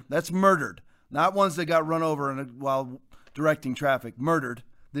this year. That's murdered, not ones that got run over while directing traffic. Murdered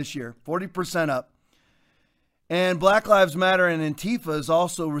this year, 40% up. And Black Lives Matter and Antifa is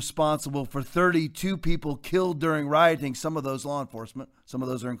also responsible for 32 people killed during rioting. Some of those law enforcement, some of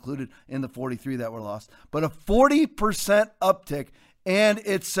those are included in the 43 that were lost. But a 40% uptick, and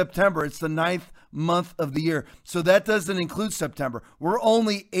it's September. It's the 9th month of the year. So that doesn't include September. We're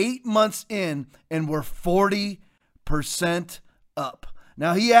only 8 months in, and we're 40% up.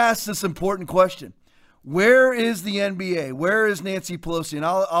 Now, he asked this important question. Where is the NBA? Where is Nancy Pelosi? And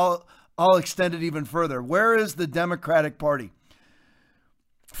I'll extend it even further. Where is the Democratic Party?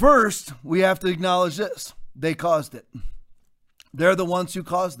 First, we have to acknowledge this. They caused it. They're the ones who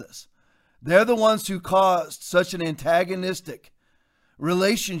caused this. They're the ones who caused such an antagonistic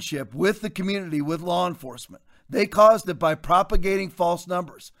relationship with the community, with law enforcement. They caused it by propagating false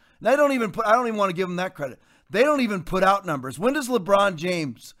numbers. And I don't even want to give them that credit. They don't even put out numbers. When does LeBron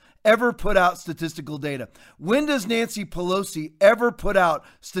James ever put out statistical data? When does Nancy Pelosi ever put out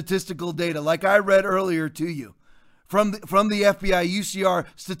statistical data? Like I read earlier to you from the FBI UCR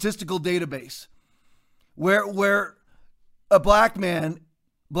statistical database, where a black man,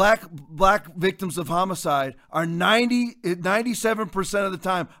 black victims of homicide are 97% of the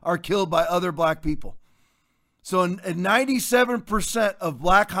time are killed by other black people. So in 97% of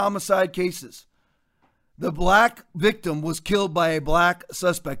black homicide cases, the black victim was killed by a black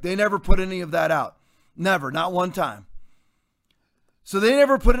suspect. They never put any of that out. Never, not one time. So they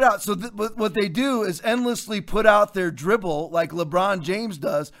never put it out. So what they do is endlessly put out their dribble like LeBron James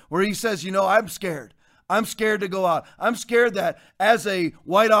does, where he says, I'm scared. I'm scared to go out. I'm scared that as a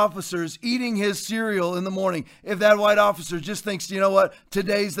white officer is eating his cereal in the morning, if that white officer just thinks,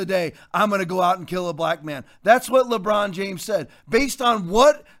 today's the day, I'm going to go out and kill a black man. That's what LeBron James said. Based on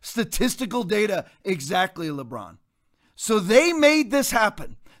what statistical data exactly, LeBron? So they made this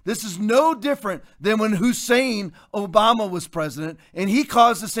happen. This is no different than when Hussein Obama was president, and he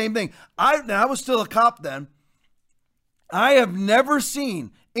caused the same thing. I was still a cop then. I have never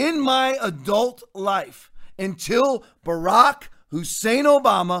seen in my adult life until Barack Hussein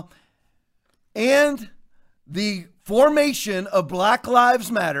Obama and the formation of Black Lives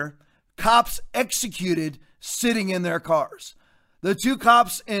Matter, cops executed sitting in their cars. The two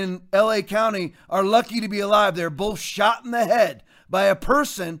cops in LA County are lucky to be alive. They're both shot in the head by a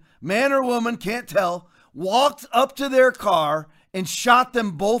person, man or woman, can't tell, walked up to their car and shot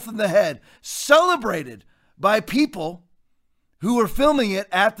them both in the head, celebrated by people who were filming it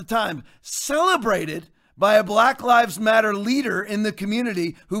at the time, celebrated by a Black Lives Matter leader in the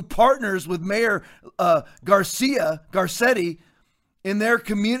community who partners with Mayor Garcetti in their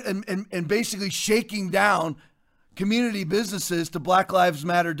community and basically shaking down community businesses to Black Lives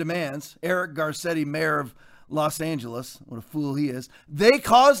Matter demands. Eric Garcetti, mayor of Los Angeles, what a fool he is. They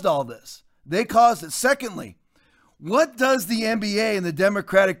caused all this. They caused it. Secondly, what does the NBA and the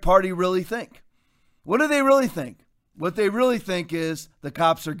Democratic Party really think? What do they really think? What they really think is the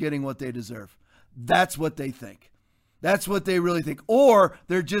cops are getting what they deserve. That's what they think. That's what they really think. Or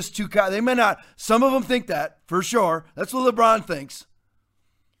they're just too they may not. Some of them think that, for sure. That's what LeBron thinks.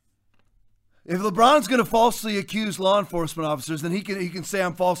 If LeBron's going to falsely accuse law enforcement officers, then he can say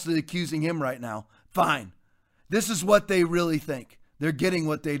I'm falsely accusing him right now. Fine. This is what they really think. They're getting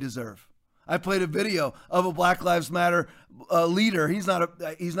what they deserve. I played a video of a Black Lives Matter leader. He's not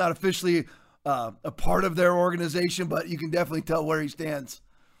officially a part of their organization, but you can definitely tell where he stands.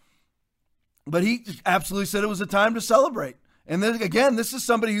 But he absolutely said it was a time to celebrate. And then again, this is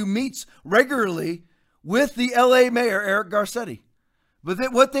somebody who meets regularly with the LA mayor, Eric Garcetti. But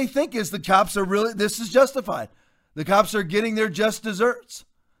what they think is the cops are really, this is justified. The cops are getting their just desserts.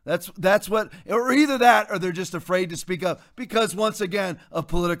 That's what, or either that or they're just afraid to speak up because, once again, of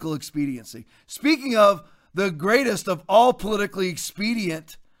political expediency. Speaking of the greatest of all politically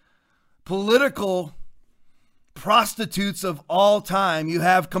expedient political prostitutes of all time, you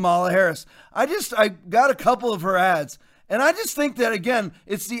have Kamala Harris. I got a couple of her ads, and I just think that, again,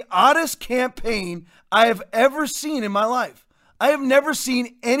 it's the oddest campaign I have ever seen in my life. I have never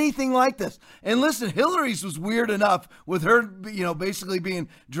seen anything like this. And listen, Hillary's was weird enough with her, basically being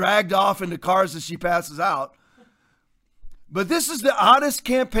dragged off into cars as she passes out. But this is the oddest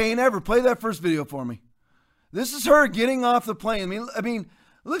campaign ever. Play that first video for me. This is her getting off the plane. I mean,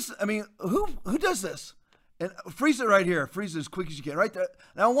 listen, who does this? And freeze it right here. Freeze it as quick as you can, right there.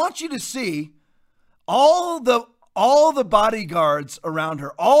 Now I want you to see all the all the bodyguards around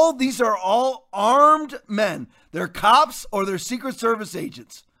her. All these are all armed men. They're cops or they're Secret Service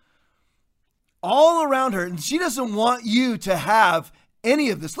agents. All around her. And she doesn't want you to have any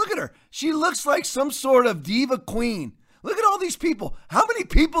of this. Look at her. She looks like some sort of diva queen. Look at all these people. How many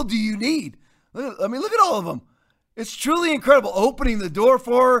people do you need? Look at all of them. It's truly incredible. Opening the door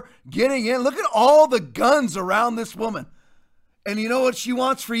for her, getting in. Look at all the guns around this woman. And you know what she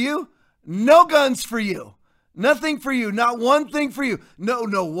wants for you? No guns for you. Nothing for you. Not one thing for you.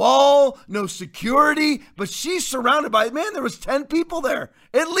 No wall, no security. But she's surrounded by, man, there was 10 people there.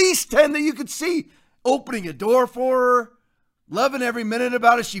 At least 10 that you could see. Opening a door for her. Loving every minute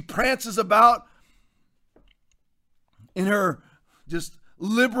about it. She prances about in her just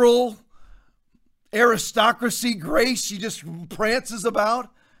liberal aristocracy grace. She just prances about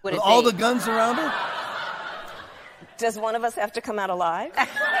with all the guns around her. Does one of us have to come out alive?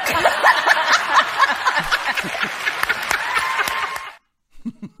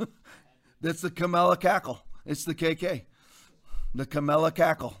 That's the Kamala cackle. It's the KK. The Kamala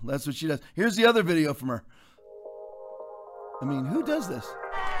cackle. That's what she does. Here's the other video from her. I mean, who does this?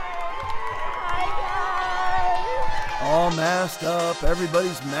 All masked up.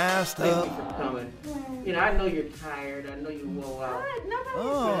 Everybody's masked up. Thank you for coming. You know, I know you're tired. I know you wore out.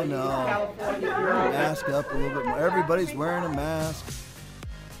 Oh, no. Mask up a little bit more. Everybody's wearing a mask.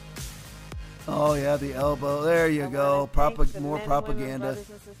 Oh, yeah, the elbow. There you go. More propaganda.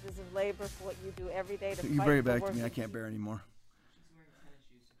 You bring it back to me. I can't bear anymore.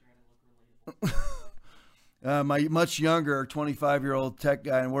 My much younger 25-year-old tech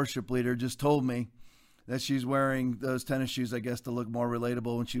guy and worship leader just told me that she's wearing those tennis shoes, I guess, to look more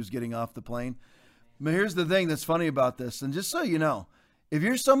relatable when she was getting off the plane. But here's the thing that's funny about this. And just so you know, if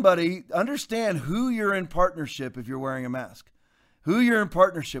you're somebody, understand who you're in partnership if you're wearing a mask. Who you're in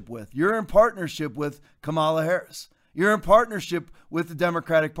partnership with. You're in partnership with Kamala Harris. You're in partnership with the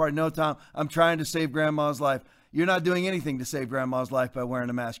Democratic Party. No, Tom, I'm trying to save grandma's life. You're not doing anything to save grandma's life by wearing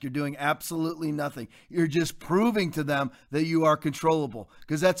a mask. You're doing absolutely nothing. You're just proving to them that you are controllable,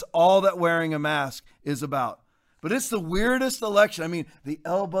 because that's all that wearing a mask is about. But it's the weirdest election. I mean, the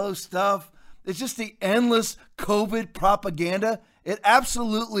elbow stuff. It's just the endless COVID propaganda. It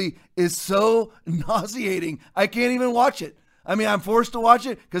absolutely is so nauseating. I can't even watch it. I mean, I'm forced to watch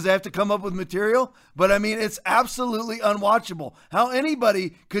it because I have to come up with material. But I mean, it's absolutely unwatchable. How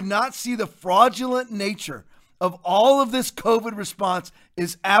anybody could not see the fraudulent nature of all of this COVID response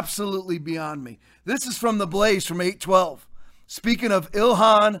is absolutely beyond me. This is from The Blaze from 8/12. Speaking of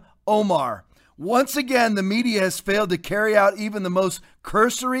Ilhan Omar, once again, the media has failed to carry out even the most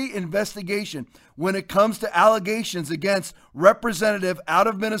cursory investigation when it comes to allegations against Representative out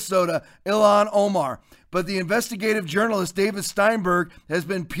of Minnesota, Ilhan Omar. But the investigative journalist David Steinberg has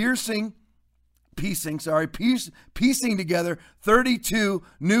been piecing together 32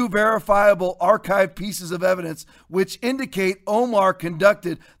 new verifiable archive pieces of evidence which indicate Omar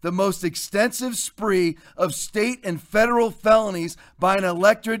conducted the most extensive spree of state and federal felonies by an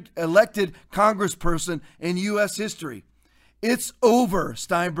elected congressperson in U.S. history. It's over,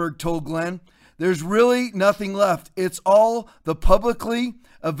 Steinberg told Glenn. There's really nothing left. It's all the publicly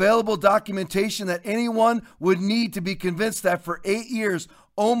available documentation that anyone would need to be convinced that for 8 years,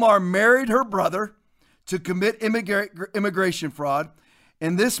 Omar married her brother to commit immigration fraud.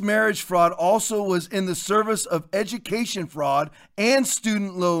 And this marriage fraud also was in the service of education fraud and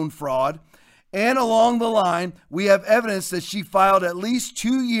student loan fraud. And along the line, we have evidence that she filed at least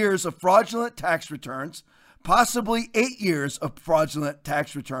 2 years of fraudulent tax returns, possibly 8 years of fraudulent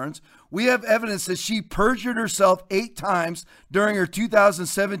tax returns. We have evidence that she perjured herself 8 times during her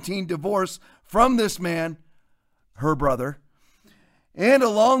 2017 divorce from this man, her brother. And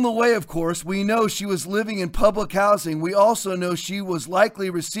along the way, of course, we know she was living in public housing. We also know she was likely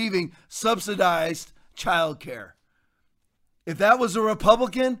receiving subsidized child care. If that was a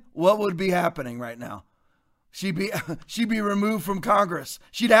Republican, what would be happening right now? She'd be removed from Congress.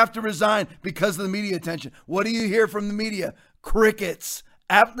 She'd have to resign because of the media attention. What do you hear from the media? Crickets.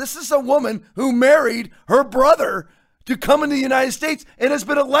 This is a woman who married her brother to come into the United States and has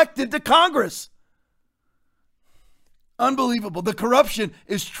been elected to Congress. Unbelievable. The corruption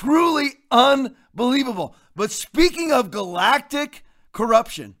is truly unbelievable. But speaking of galactic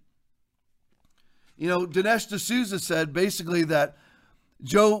corruption, you know, Dinesh D'Souza said basically that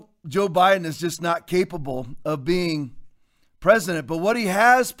Joe Biden is just not capable of being president. But what he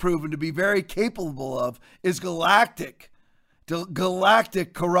has proven to be very capable of is galactic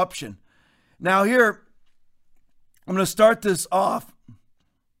corruption. Now here, I'm going to start this off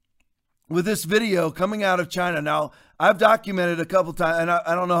with this video coming out of China. Now, I've documented a couple times, and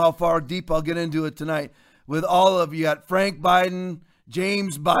I don't know how far deep I'll get into it tonight, with all of you. Got Frank Biden,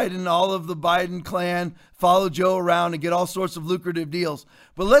 James Biden, all of the Biden clan follow Joe around and get all sorts of lucrative deals.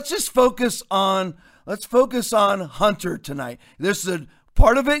 But let's focus on Hunter tonight. This is a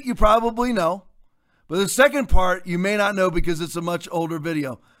part of it you probably know, but the second part you may not know because it's a much older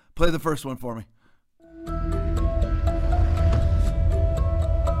video. Play the first one for me.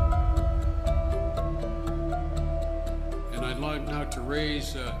 And I'd like now to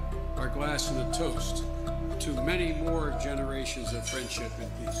raise our glass in a toast to many more generations of friendship and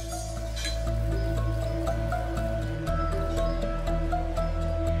peace.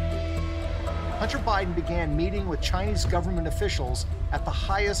 Hunter Biden began meeting with Chinese government officials at the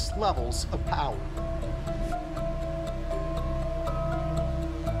highest levels of power.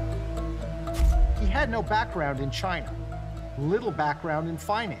 He had no background in China, little background in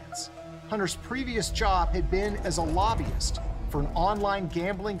finance. Hunter's previous job had been as a lobbyist for an online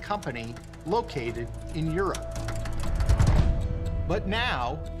gambling company located in Europe. But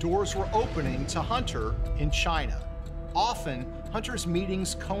now, doors were opening to Hunter in China. Often, Hunter's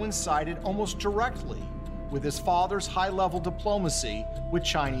meetings coincided almost directly with his father's high-level diplomacy with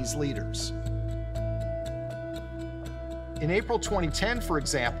Chinese leaders. In April 2010, for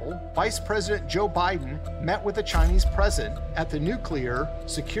example, Vice President Joe Biden met with the Chinese president at the Nuclear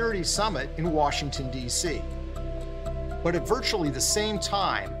Security Summit in Washington, D.C. But at virtually the same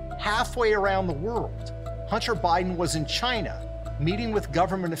time, halfway around the world, Hunter Biden was in China, meeting with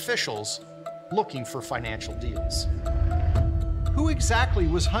government officials looking for financial deals. Who exactly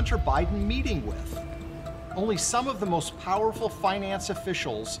was Hunter Biden meeting with? Only some of the most powerful finance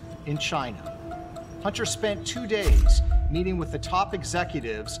officials in China. Hunter spent 2 days meeting with the top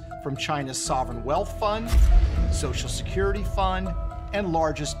executives from China's sovereign wealth fund, Social Security fund, and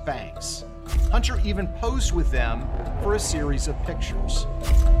largest banks. Hunter even posed with them for a series of pictures.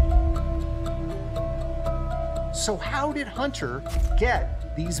 So how did Hunter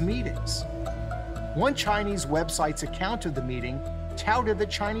get these meetings? One Chinese website's account of the meeting touted that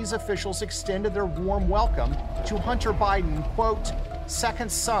Chinese officials extended their warm welcome to Hunter Biden, quote,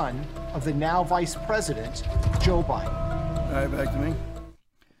 second son of the now Vice President, Joe Biden. All right, back to me.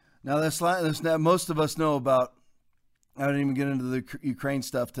 Now, this most of us know about. I didn't even get into the Ukraine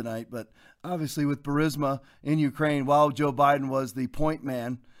stuff tonight, but obviously with Burisma in Ukraine, while Joe Biden was the point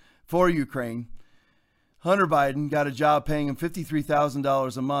man for Ukraine, Hunter Biden got a job paying him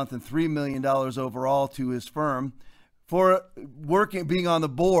 $53,000 a month and $3 million overall to his firm for being on the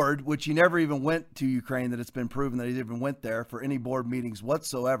board, which he never even went to Ukraine, that it's been proven that he even went there for any board meetings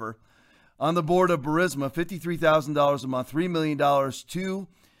whatsoever. On the board of Burisma, $53,000 a month, $3 million to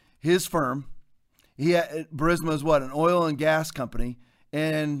his firm. Burisma is what? An oil and gas company.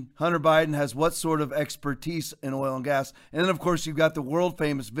 And Hunter Biden has what sort of expertise in oil and gas? And then, of course, you've got the world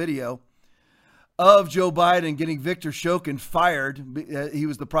famous video of Joe Biden getting Victor Shokin fired. He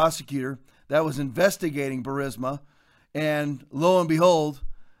was the prosecutor that was investigating Burisma. And lo and behold,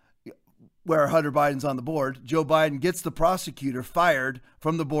 where Hunter Biden's on the board, Joe Biden gets the prosecutor fired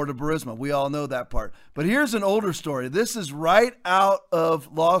from the board of Burisma. We all know that part. But here's an older story. This is right out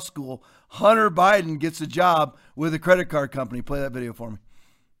of law school. Hunter Biden gets a job with a credit card company. Play that video for me.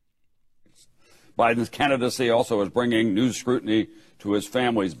 Biden's candidacy also is bringing new scrutiny to his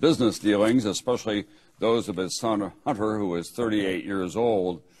family's business dealings, especially those of his son Hunter, who is 38 years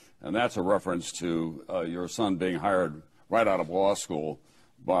old. And that's a reference to your son being hired right out of law school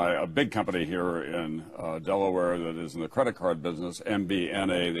by a big company here in Delaware that is in the credit card business,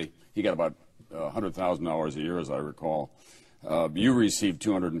 MBNA. He got about $100,000 a year, as I recall. You received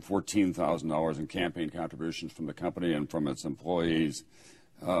 $214,000 in campaign contributions from the company and from its employees.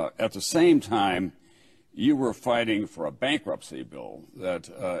 At the same time, you were fighting for a bankruptcy bill that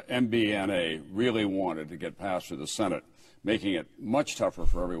MBNA really wanted to get passed through the Senate, making it much tougher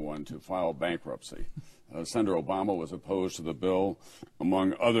for everyone to file bankruptcy. Senator Obama was opposed to the bill.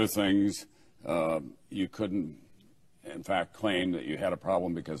 Among other things, you couldn't, in fact, claim that you had a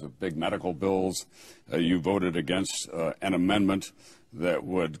problem because of big medical bills. You voted against an amendment that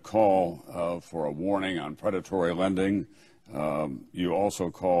would call for a warning on predatory lending. You also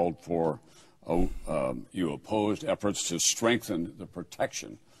called for, you opposed efforts to strengthen the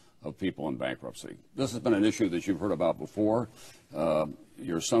protection of people in bankruptcy. This has been an issue that you've heard about before.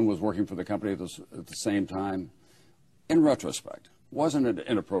 Your son was working for the company at the same time. In retrospect, wasn't it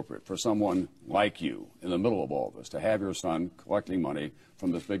inappropriate for someone like you in the middle of all this to have your son collecting money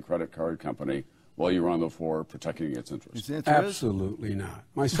from this big credit card company while you were on the floor protecting its interests? Absolutely not.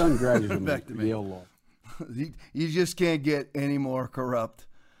 My son graduated from Yale Law. You just can't get any more corrupt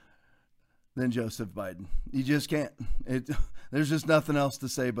than Joseph Biden. You just can't. There's just nothing else to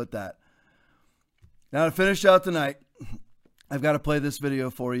say but that. Now to finish out the night, I've got to play this video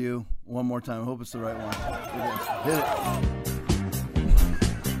for you one more time. I hope it's the right one. Hit it.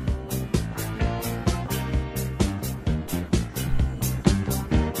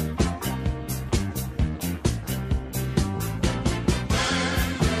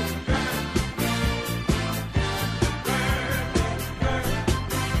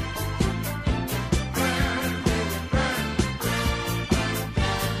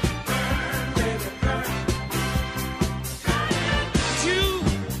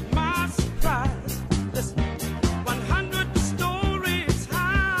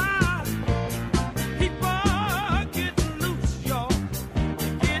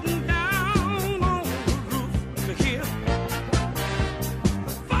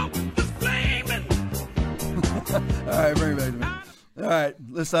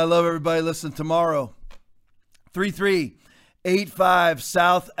 Listen, I love everybody. Listen, tomorrow, 3385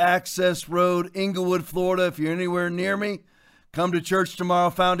 South Access Road, Inglewood, Florida. If you're anywhere near me, come to church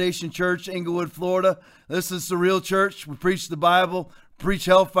tomorrow, Foundation Church, Inglewood, Florida. This is the real church. We preach the Bible, preach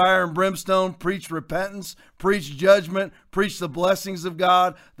hellfire and brimstone, preach repentance, preach judgment, preach the blessings of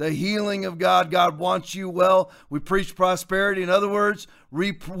God, the healing of God. God wants you well. We preach prosperity. In other words,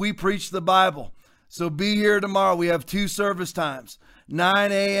 we preach the Bible. So be here tomorrow. We have 2 service times.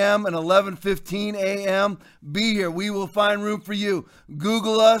 9 a.m. and 11:15 a.m. Be here. We will find room for you.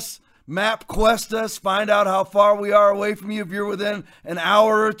 Google us, MapQuest us, find out how far we are away from you. If you're within an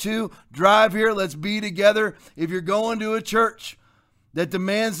hour or 2, drive here. Let's be together. If you're going to a church that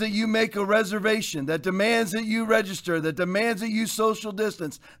demands that you make a reservation, that demands that you register, that demands that you social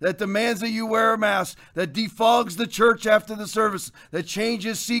distance, that demands that you wear a mask, that defogs the church after the service, that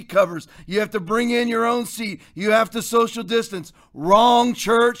changes seat covers. You have to bring in your own seat. You have to social distance. Wrong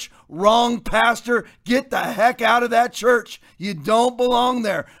church, wrong pastor. Get the heck out of that church. You don't belong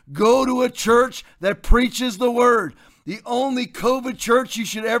there. Go to a church that preaches the word. The only COVID church you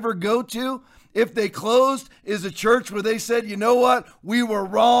should ever go to, if they closed, is a church where they said, you know what, we were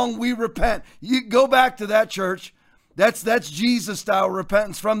wrong, we repent. You go back to that church. That's Jesus-style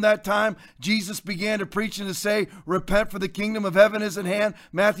repentance. From that time, Jesus began to preach and to say, repent for the kingdom of heaven is at hand.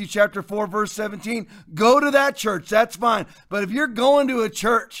 Matthew chapter 4, verse 17. Go to that church. That's fine. But if you're going to a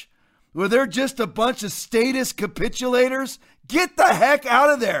church where they're just a bunch of status capitulators, get the heck out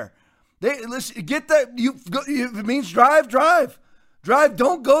of there. Listen, get that. If it means drive. Drive.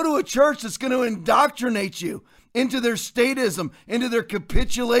 Don't go to a church that's going to indoctrinate you into their statism, into their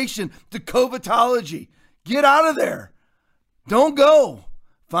capitulation to COVIDology. Get out of there. Don't go.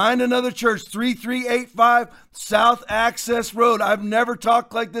 Find another church, 3385 South Access Road. I've never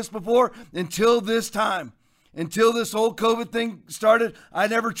talked like this before until this time. Until this whole COVID thing started, I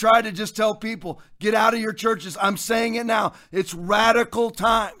never tried to just tell people, get out of your churches. I'm saying it now. It's radical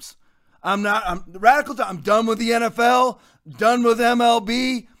times. I'm radical. I'm done with the NFL, done with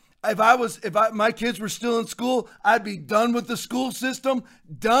MLB. If my kids were still in school, I'd be done with the school system.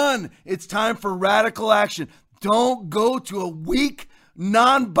 Done. It's time for radical action. Don't go to a weak,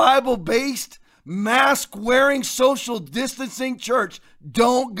 non-Bible based, mask wearing, social distancing church.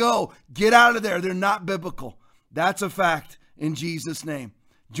 Don't go. Get out of there. They're not biblical. That's a fact in Jesus' name.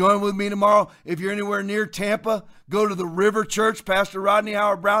 Join with me tomorrow. If you're anywhere near Tampa, go to the River Church. Pastor Rodney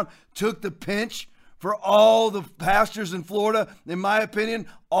Howard-Browne took the pinch for all the pastors in Florida. In my opinion,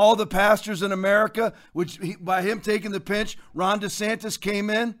 all the pastors in America, by him taking the pinch, Ron DeSantis came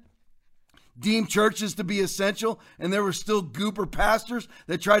in, deemed churches to be essential, and there were still goober pastors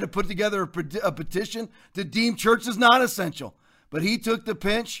that tried to put together a petition to deem churches not essential. But he took the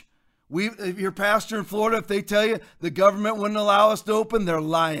pinch. If your pastor in Florida, if they tell you the government wouldn't allow us to open, they're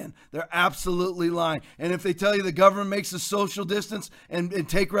lying. They're absolutely lying. And if they tell you the government makes a social distance and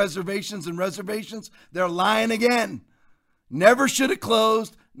take reservations, they're lying again. Never should have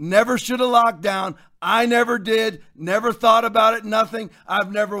closed. Never should have locked down. I never did. Never thought about it. Nothing.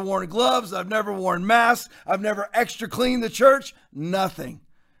 I've never worn gloves. I've never worn masks. I've never extra cleaned the church. Nothing.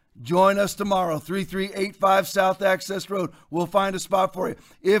 Join us tomorrow, 3385 South Access Road. We'll find a spot for you.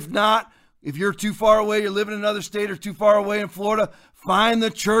 If not, if you're too far away, you're living in another state or too far away in Florida, find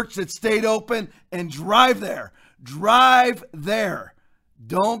the church that stayed open and drive there. Drive there.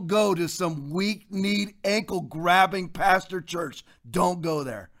 Don't go to some weak-kneed, ankle-grabbing pastor church. Don't go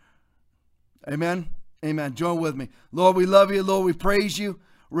there. Amen? Amen. Join with me. Lord, we love you. Lord, we praise you.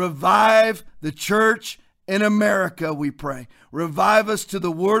 Revive the church in America, we pray. Revive us to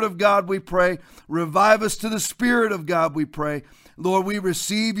the Word of God, we pray. Revive us to the Spirit of God, we pray. Lord, we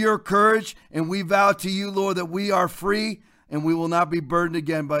receive your courage, and we vow to you, Lord, that we are free and we will not be burdened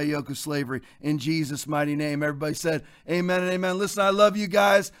again by a yoke of slavery. In Jesus' mighty name. Everybody said amen and amen. Listen, I love you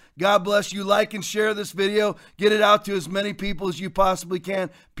guys. God bless you. Like and share this video. Get it out to as many people as you possibly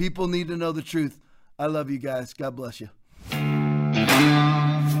can. People need to know the truth. I love you guys. God bless you.